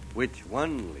 but which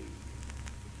one, Lee?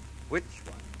 Which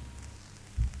one?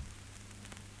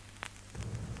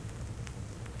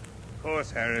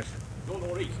 Course, Harris. Go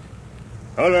northeast.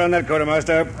 Hold her on that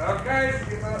quartermaster. Okay,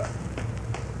 skipper.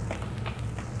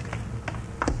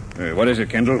 What is it,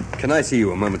 Kendall? Can I see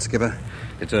you a moment, Skipper?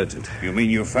 It's urgent. You mean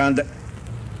you found that...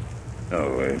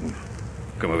 Oh,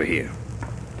 come over here.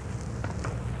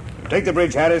 Take the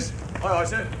bridge, Harris. Aye, aye,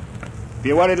 sir. If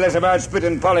you worried less about spit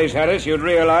and polish, Harris, you'd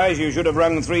realize you should have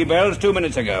rung 3 bells 2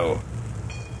 minutes ago.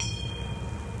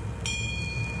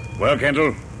 Well,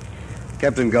 Kendall?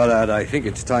 Captain Goddard, I think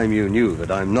it's time you knew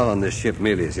that I'm not on this ship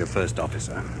merely as your first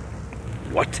officer.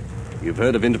 What? You've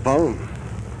heard of Interpol?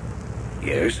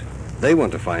 Yes. They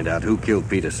want to find out who killed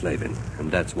Peter Slavin,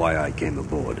 and that's why I came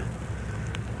aboard.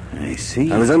 I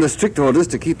see. I was under strict orders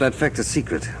to keep that fact a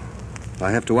secret.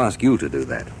 I have to ask you to do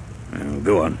that.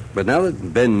 Go on. But now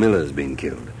that Ben Miller's been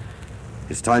killed,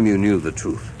 it's time you knew the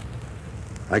truth.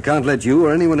 I can't let you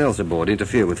or anyone else aboard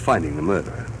interfere with finding the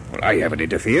murderer. Well, I haven't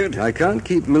interfered. I can't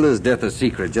keep Miller's death a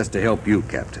secret just to help you,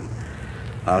 Captain.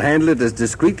 I'll handle it as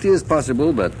discreetly as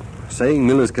possible, but saying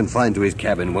Miller's confined to his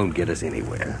cabin won't get us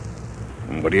anywhere.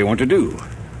 What do you want to do?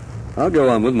 I'll go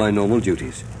on with my normal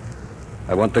duties.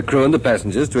 I want the crew and the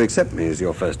passengers to accept me as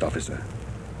your first officer.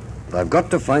 But I've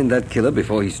got to find that killer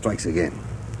before he strikes again.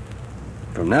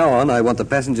 From now on, I want the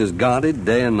passengers guarded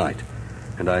day and night,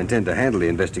 and I intend to handle the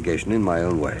investigation in my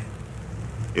own way.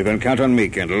 You can count on me,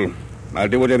 Kendall. I'll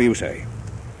do whatever you say.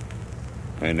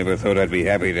 I never thought I'd be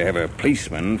happy to have a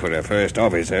policeman for a first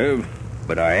officer,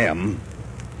 but I am.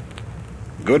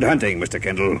 Good hunting, Mr.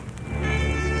 Kendall.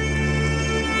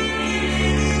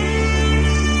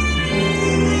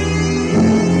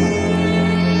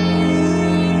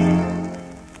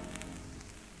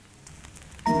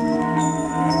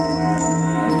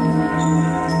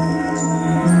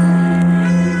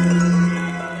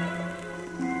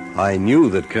 I knew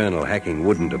that Colonel Hacking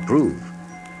wouldn't approve.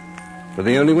 But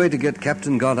the only way to get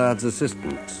Captain Goddard's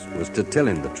assistance was to tell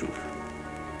him the truth.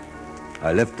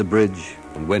 I left the bridge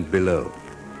and went below,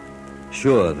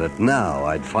 sure that now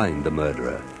I'd find the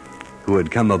murderer who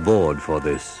had come aboard for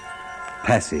this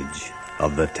passage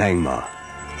of the Tangmar.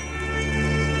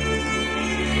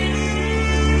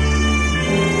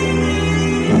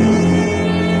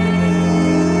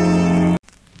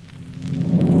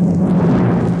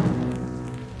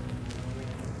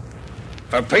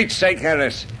 For Pete's sake,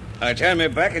 Harris, I turn me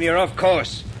back and you're off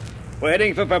course. We're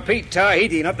heading for Papeete,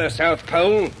 Tahiti, not the South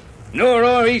Pole.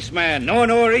 No east, man.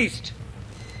 No east.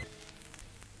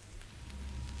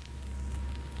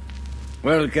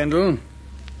 Well, Kendall,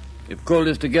 you've called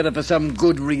us together for some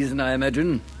good reason, I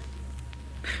imagine.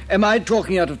 Am I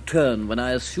talking out of turn when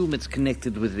I assume it's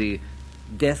connected with the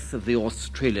death of the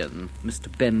Australian,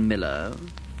 Mr. Ben Miller?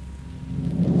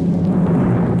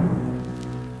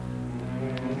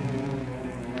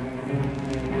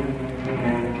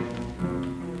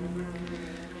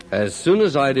 As soon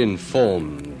as I'd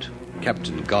informed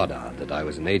Captain Goddard that I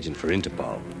was an agent for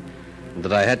Interpol and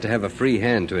that I had to have a free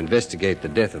hand to investigate the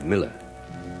death of Miller,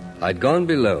 I'd gone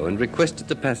below and requested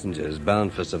the passengers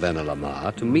bound for Savannah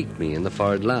Lamar to meet me in the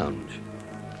forward lounge.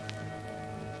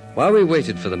 While we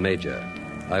waited for the Major,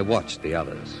 I watched the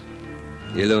others.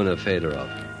 Ilona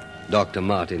Fedorov, Dr.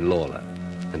 Martin Lawler,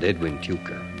 and Edwin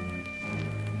Tuker.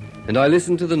 And I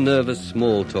listened to the nervous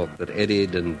small talk that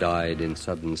eddied and died in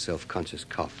sudden self-conscious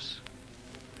coughs.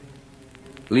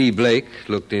 Lee Blake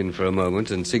looked in for a moment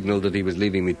and signaled that he was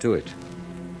leaving me to it.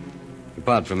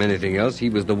 Apart from anything else, he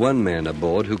was the one man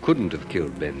aboard who couldn't have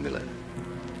killed Ben Miller.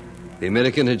 The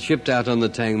American had shipped out on the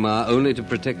Tangmar only to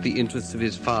protect the interests of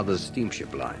his father's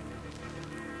steamship line.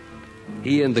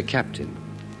 He and the captain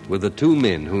were the two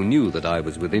men who knew that I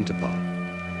was with Interpol.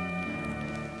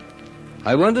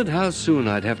 I wondered how soon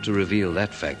I'd have to reveal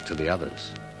that fact to the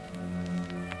others.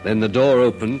 Then the door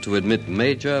opened to admit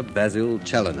Major Basil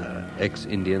Challoner,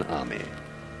 ex-Indian Army.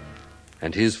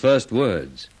 And his first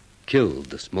words killed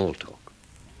the small talk.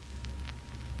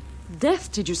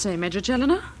 Death, did you say, Major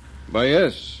Challoner? Why,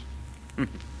 yes.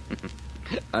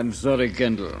 I'm sorry,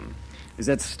 Kendall. Is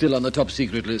that still on the top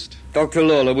secret list? Dr.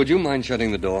 Lawler, would you mind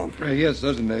shutting the door? Yes,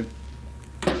 certainly.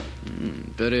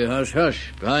 Very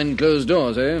hush-hush. Behind closed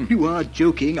doors, eh? You are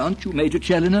joking, aren't you, Major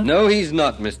Challoner? No, he's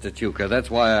not, Mr. Tuker.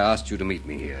 That's why I asked you to meet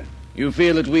me here. You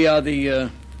feel that we are the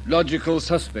logical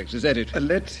suspects, is that it?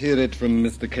 Let's hear it from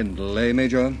Mr. Kendall,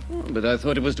 Major? Oh, but I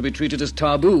thought it was to be treated as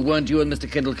taboo. Weren't you and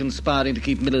Mr. Kendall conspiring to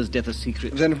keep Miller's death a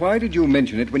secret? Then why did you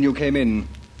mention it when you came in?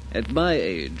 At my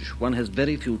age, one has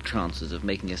very few chances of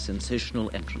making a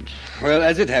sensational entrance. Well,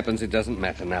 as it happens, it doesn't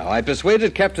matter now. I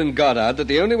persuaded Captain Goddard that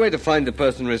the only way to find the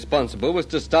person responsible was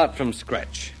to start from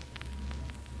scratch.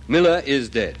 Miller is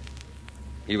dead.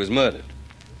 He was murdered.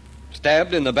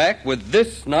 Stabbed in the back with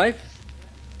this knife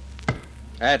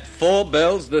at 4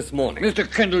 bells this morning. Mr.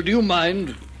 Kendall, do you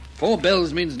mind? 4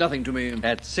 bells means nothing to me.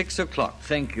 At 6 o'clock.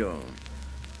 Thank you.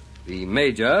 The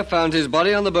Major found his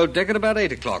body on the boat deck at about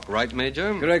 8 o'clock, right,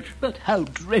 Major? Correct. But how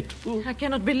dreadful. I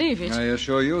cannot believe it. I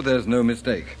assure you there's no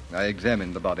mistake. I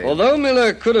examined the body. Although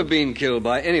Miller could have been killed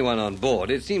by anyone on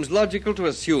board, it seems logical to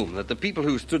assume that the people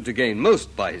who stood to gain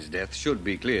most by his death should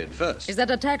be cleared first. Is that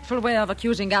a tactful way of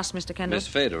accusing us, Mr. Kendall? Miss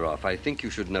Fedorov, I think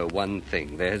you should know one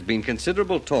thing. There has been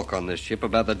considerable talk on this ship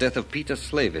about the death of Peter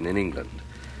Slavin in England,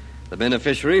 the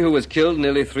beneficiary who was killed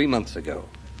nearly 3 months ago.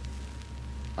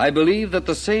 I believe that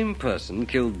the same person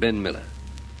killed Ben Miller.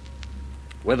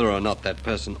 Whether or not that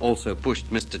person also pushed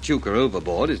Mr. Tuker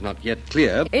overboard is not yet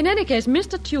clear. In any case,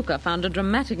 Mr. Tuker found a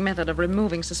dramatic method of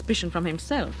removing suspicion from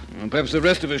himself. Perhaps the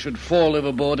rest of us should fall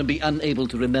overboard and be unable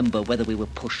to remember whether we were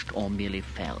pushed or merely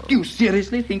fell. Do you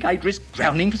seriously think I'd risk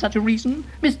drowning for such a reason?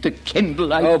 Mr.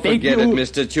 Kendall, I beg forget you... it,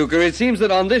 Mr. Tuker. It seems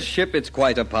that on this ship it's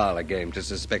quite a parlor game to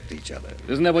suspect each other.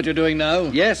 Isn't that what you're doing now?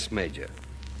 Yes, Major.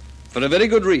 For a very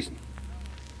good reason.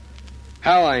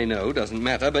 How I know doesn't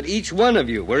matter, but each one of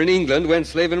you were in England when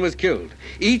Slavin was killed.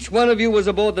 Each one of you was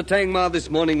aboard the Tangmar this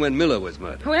morning when Miller was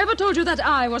murdered. Whoever told you that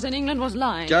I was in England was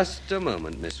lying. Just a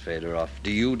moment, Miss Fedorov.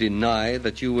 Do you deny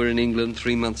that you were in England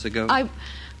 3 months ago?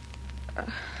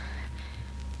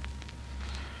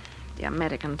 The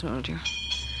American told you.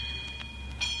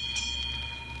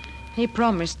 He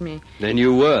promised me. Then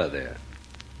you were there.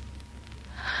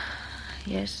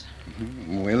 Yes.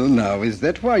 Well, now, is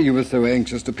that why you were so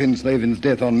anxious to pin Slavin's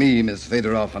death on me, Miss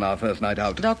Fedorov, on our first night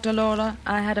out? Dr. Lawler,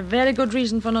 I had a very good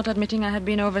reason for not admitting I had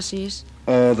been overseas.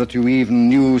 Or that you even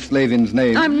knew Slavin's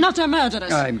name? I'm not a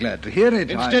murderess. I'm glad to hear it.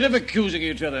 Instead of accusing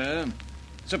each other,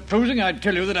 supposing I'd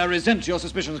tell you that I resent your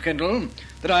suspicions, Kendall,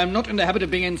 that I am not in the habit of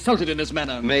being insulted in this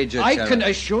manner. Major I Sharon. can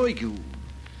assure you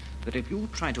that if you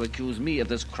try to accuse me of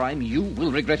this crime, you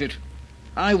will regret it.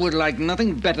 I would like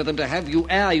nothing better than to have you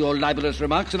air your libelous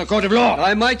remarks in a court of law.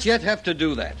 I might yet have to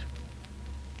do that.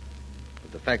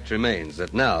 But the fact remains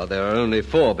that now there are only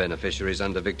 4 beneficiaries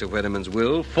under Victor Wedderman's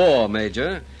will. 4,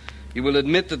 Major. You will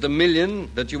admit that the $1 million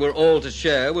that you were all to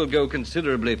share will go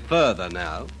considerably further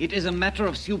now. It is a matter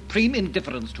of supreme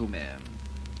indifference to me.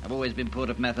 I've always been poor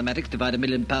at mathematics. Divide £1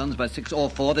 million by 6 or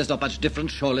 4. There's not much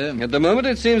difference, surely. At the moment,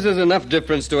 it seems there's enough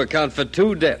difference to account for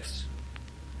 2 deaths.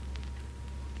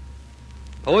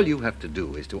 All you have to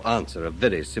do is to answer a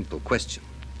very simple question.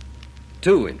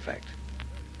 2, in fact.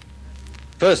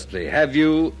 Firstly, have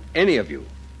you, any of you,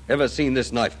 ever seen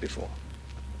this knife before?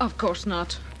 Of course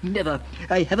not. Never.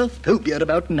 I have a phobia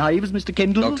about knives, Mr.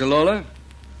 Kendall. Dr. Lawler?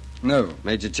 No.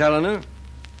 Major Challoner?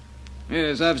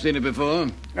 Yes, I've seen it before.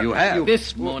 You have?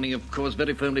 This morning, of course,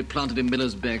 very firmly planted in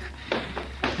Miller's back.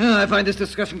 I find this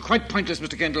discussion quite pointless,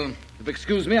 Mr. Kendall. If you'll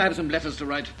excuse me, I have some letters to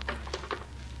write.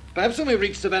 Perhaps when we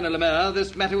reach Savannah Lamar,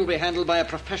 this matter will be handled by a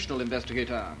professional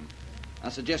investigator. I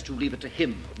suggest you leave it to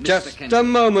him, Mr. Just Kendall. a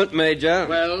moment, Major.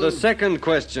 Well? The second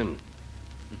question.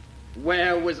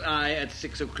 Where was I at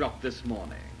 6 o'clock this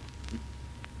morning?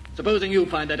 Supposing you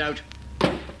find that out.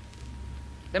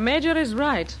 The Major is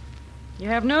right. You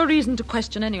have no reason to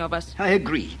question any of us. I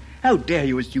agree. How dare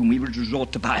you assume we would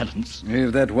resort to violence?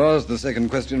 If that was the second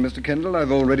question, Mr. Kendall,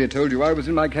 I've already told you I was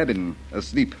in my cabin,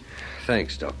 asleep.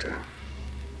 Thanks, Doctor.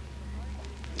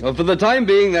 Well, for the time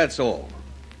being, that's all.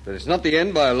 But it's not the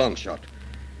end by a long shot.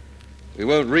 We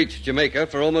won't reach Jamaica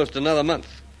for almost another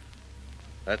month.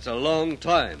 That's a long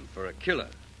time for a killer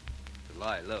to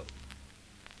lie low.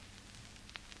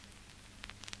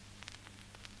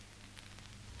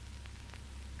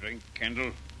 Drink,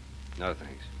 Kendall? No,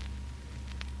 thanks.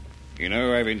 You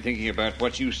know, I've been thinking about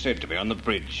what you said to me on the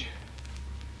bridge.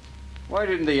 Why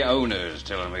didn't the owners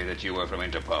tell me that you were from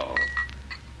Interpol?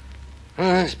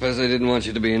 I suppose they didn't want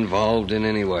you to be involved in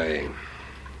any way.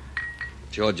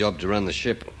 It's your job to run the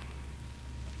ship.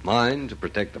 Mine to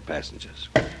protect the passengers.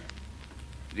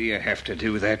 Do you have to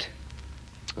do that?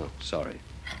 Oh, sorry.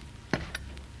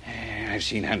 I've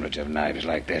seen hundreds of knives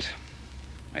like that.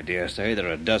 I dare say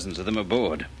there are dozens of them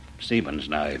aboard. Seaman's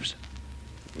knives.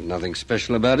 There's nothing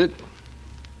special about it,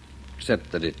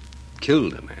 except that it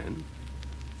killed a man.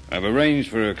 I've arranged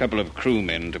for a couple of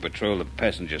crewmen to patrol the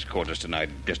passengers' quarters tonight,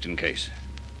 just in case.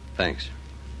 Thanks.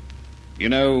 You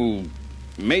know,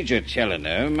 Major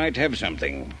Challoner might have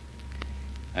something.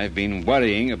 I've been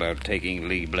worrying about taking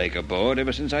Lee Blake aboard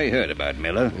ever since I heard about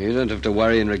Miller. You don't have to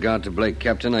worry in regard to Blake,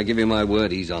 Captain. I give you my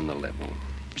word, he's on the level.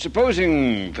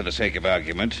 Supposing, for the sake of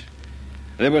argument,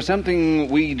 there was something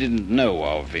we didn't know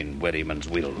of in Weddyman's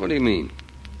will. What do you mean?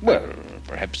 Well,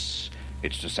 perhaps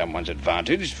it's to someone's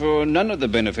advantage for none of the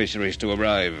beneficiaries to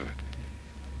arrive.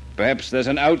 Perhaps there's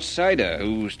an outsider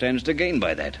who stands to gain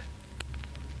by that.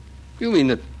 You mean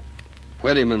that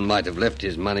Weddyman might have left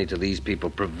his money to these people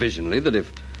provisionally, that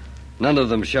if none of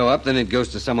them show up, then it goes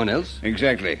to someone else?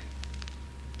 Exactly.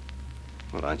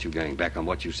 Well, aren't you going back on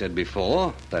what you said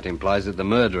before? That implies that the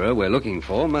murderer we're looking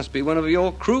for must be one of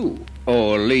your crew.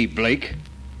 Or Lee Blake.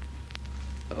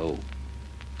 Oh,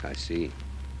 I see.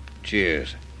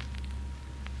 Cheers.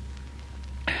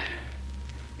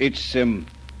 It's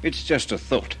just a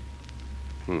thought.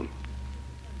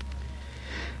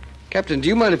 Captain, do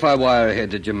you mind if I wire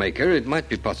ahead to Jamaica? It might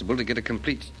be possible to get a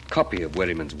complete copy of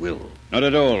Weddyman's will. Not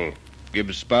at all.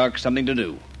 Gives Sparks something to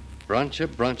do.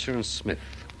 Brancher, and Smith.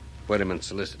 Weddyman's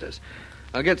solicitors.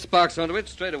 I'll get Sparks onto it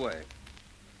straight away.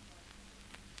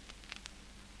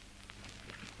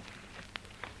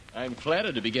 I'm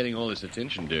flattered to be getting all this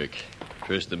attention, Dirk.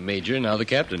 First the Major, now the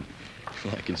Captain.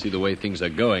 I can see the way things are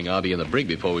going. I'll be in the brig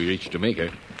before we reach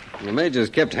Jamaica. The Major's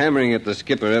kept hammering at the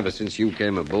skipper ever since you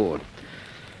came aboard.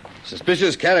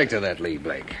 Suspicious character, that Lee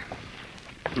Blake.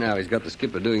 Now he's got the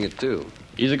skipper doing it, too.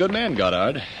 He's a good man,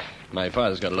 Goddard. My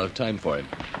father's got a lot of time for him.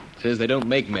 Says they don't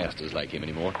make masters like him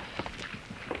anymore.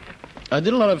 I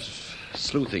did a lot of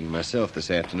sleuthing myself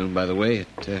this afternoon, by the way.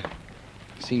 It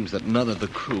seems that none of the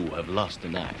crew have lost a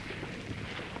knife.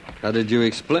 How did you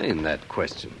explain that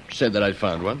question? Said that I'd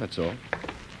found one, that's all.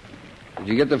 Did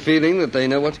you get the feeling that they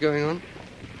know what's going on?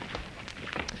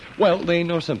 Well, they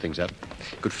know something's up.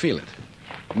 Could feel it.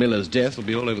 Miller's death will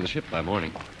be all over the ship by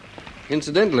morning.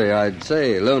 Incidentally, I'd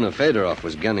say Lona Fedorov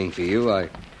was gunning for you. I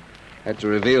had to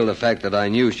reveal the fact that I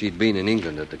knew she'd been in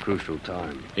England at the crucial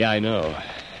time. Yeah, I know.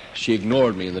 She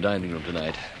ignored me in the dining room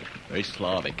tonight. Very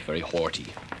Slavic, very haughty.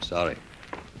 Sorry.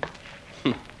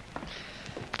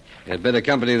 You had better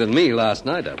company than me last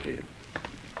night up here.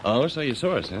 Oh, so you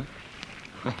saw us, huh?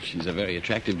 Oh, she's a very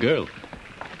attractive girl.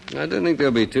 I don't think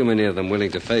there'll be too many of them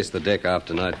willing to face the deck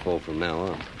after nightfall from now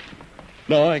on.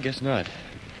 No, I guess not.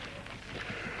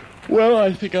 Well,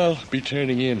 I think I'll be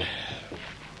turning in.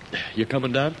 You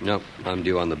coming down? No, I'm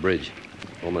due on the bridge.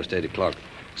 Almost 8 o'clock.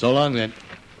 So long, then.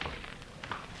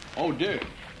 Oh, Dirk.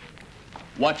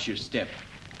 Watch your step.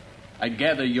 I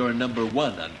gather you're number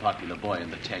one unpopular boy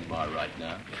in the Tangmar right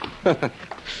now.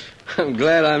 I'm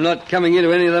glad I'm not coming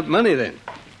into any of that money, then.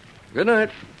 Good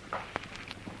night.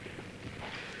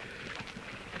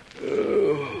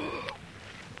 Oh,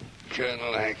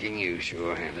 Colonel Hacking, you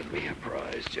sure handed me a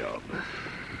prize job.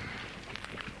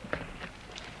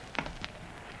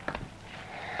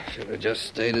 Should have just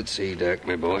stayed at sea, Dirk,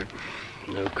 my boy.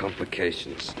 No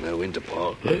complications, no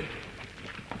Interpol.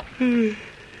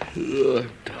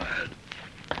 I'm tired.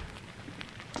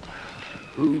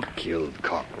 Who killed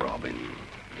Cock Robin?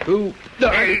 Who?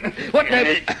 What?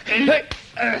 Hey,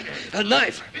 a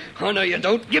knife! Oh, no, you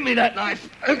don't. Give me that knife.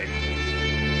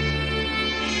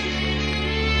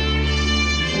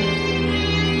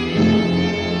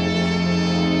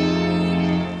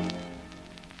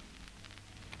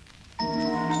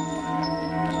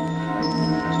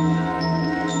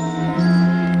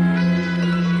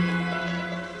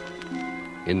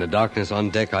 In the darkness on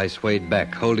deck, I swayed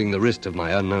back, holding the wrist of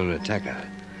my unknown attacker.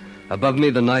 Above me,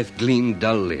 the knife gleamed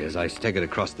dully as I staggered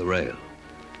across the rail.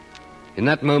 In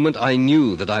that moment, I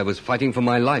knew that I was fighting for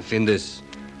my life in this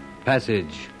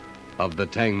passage of the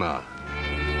Tangmar.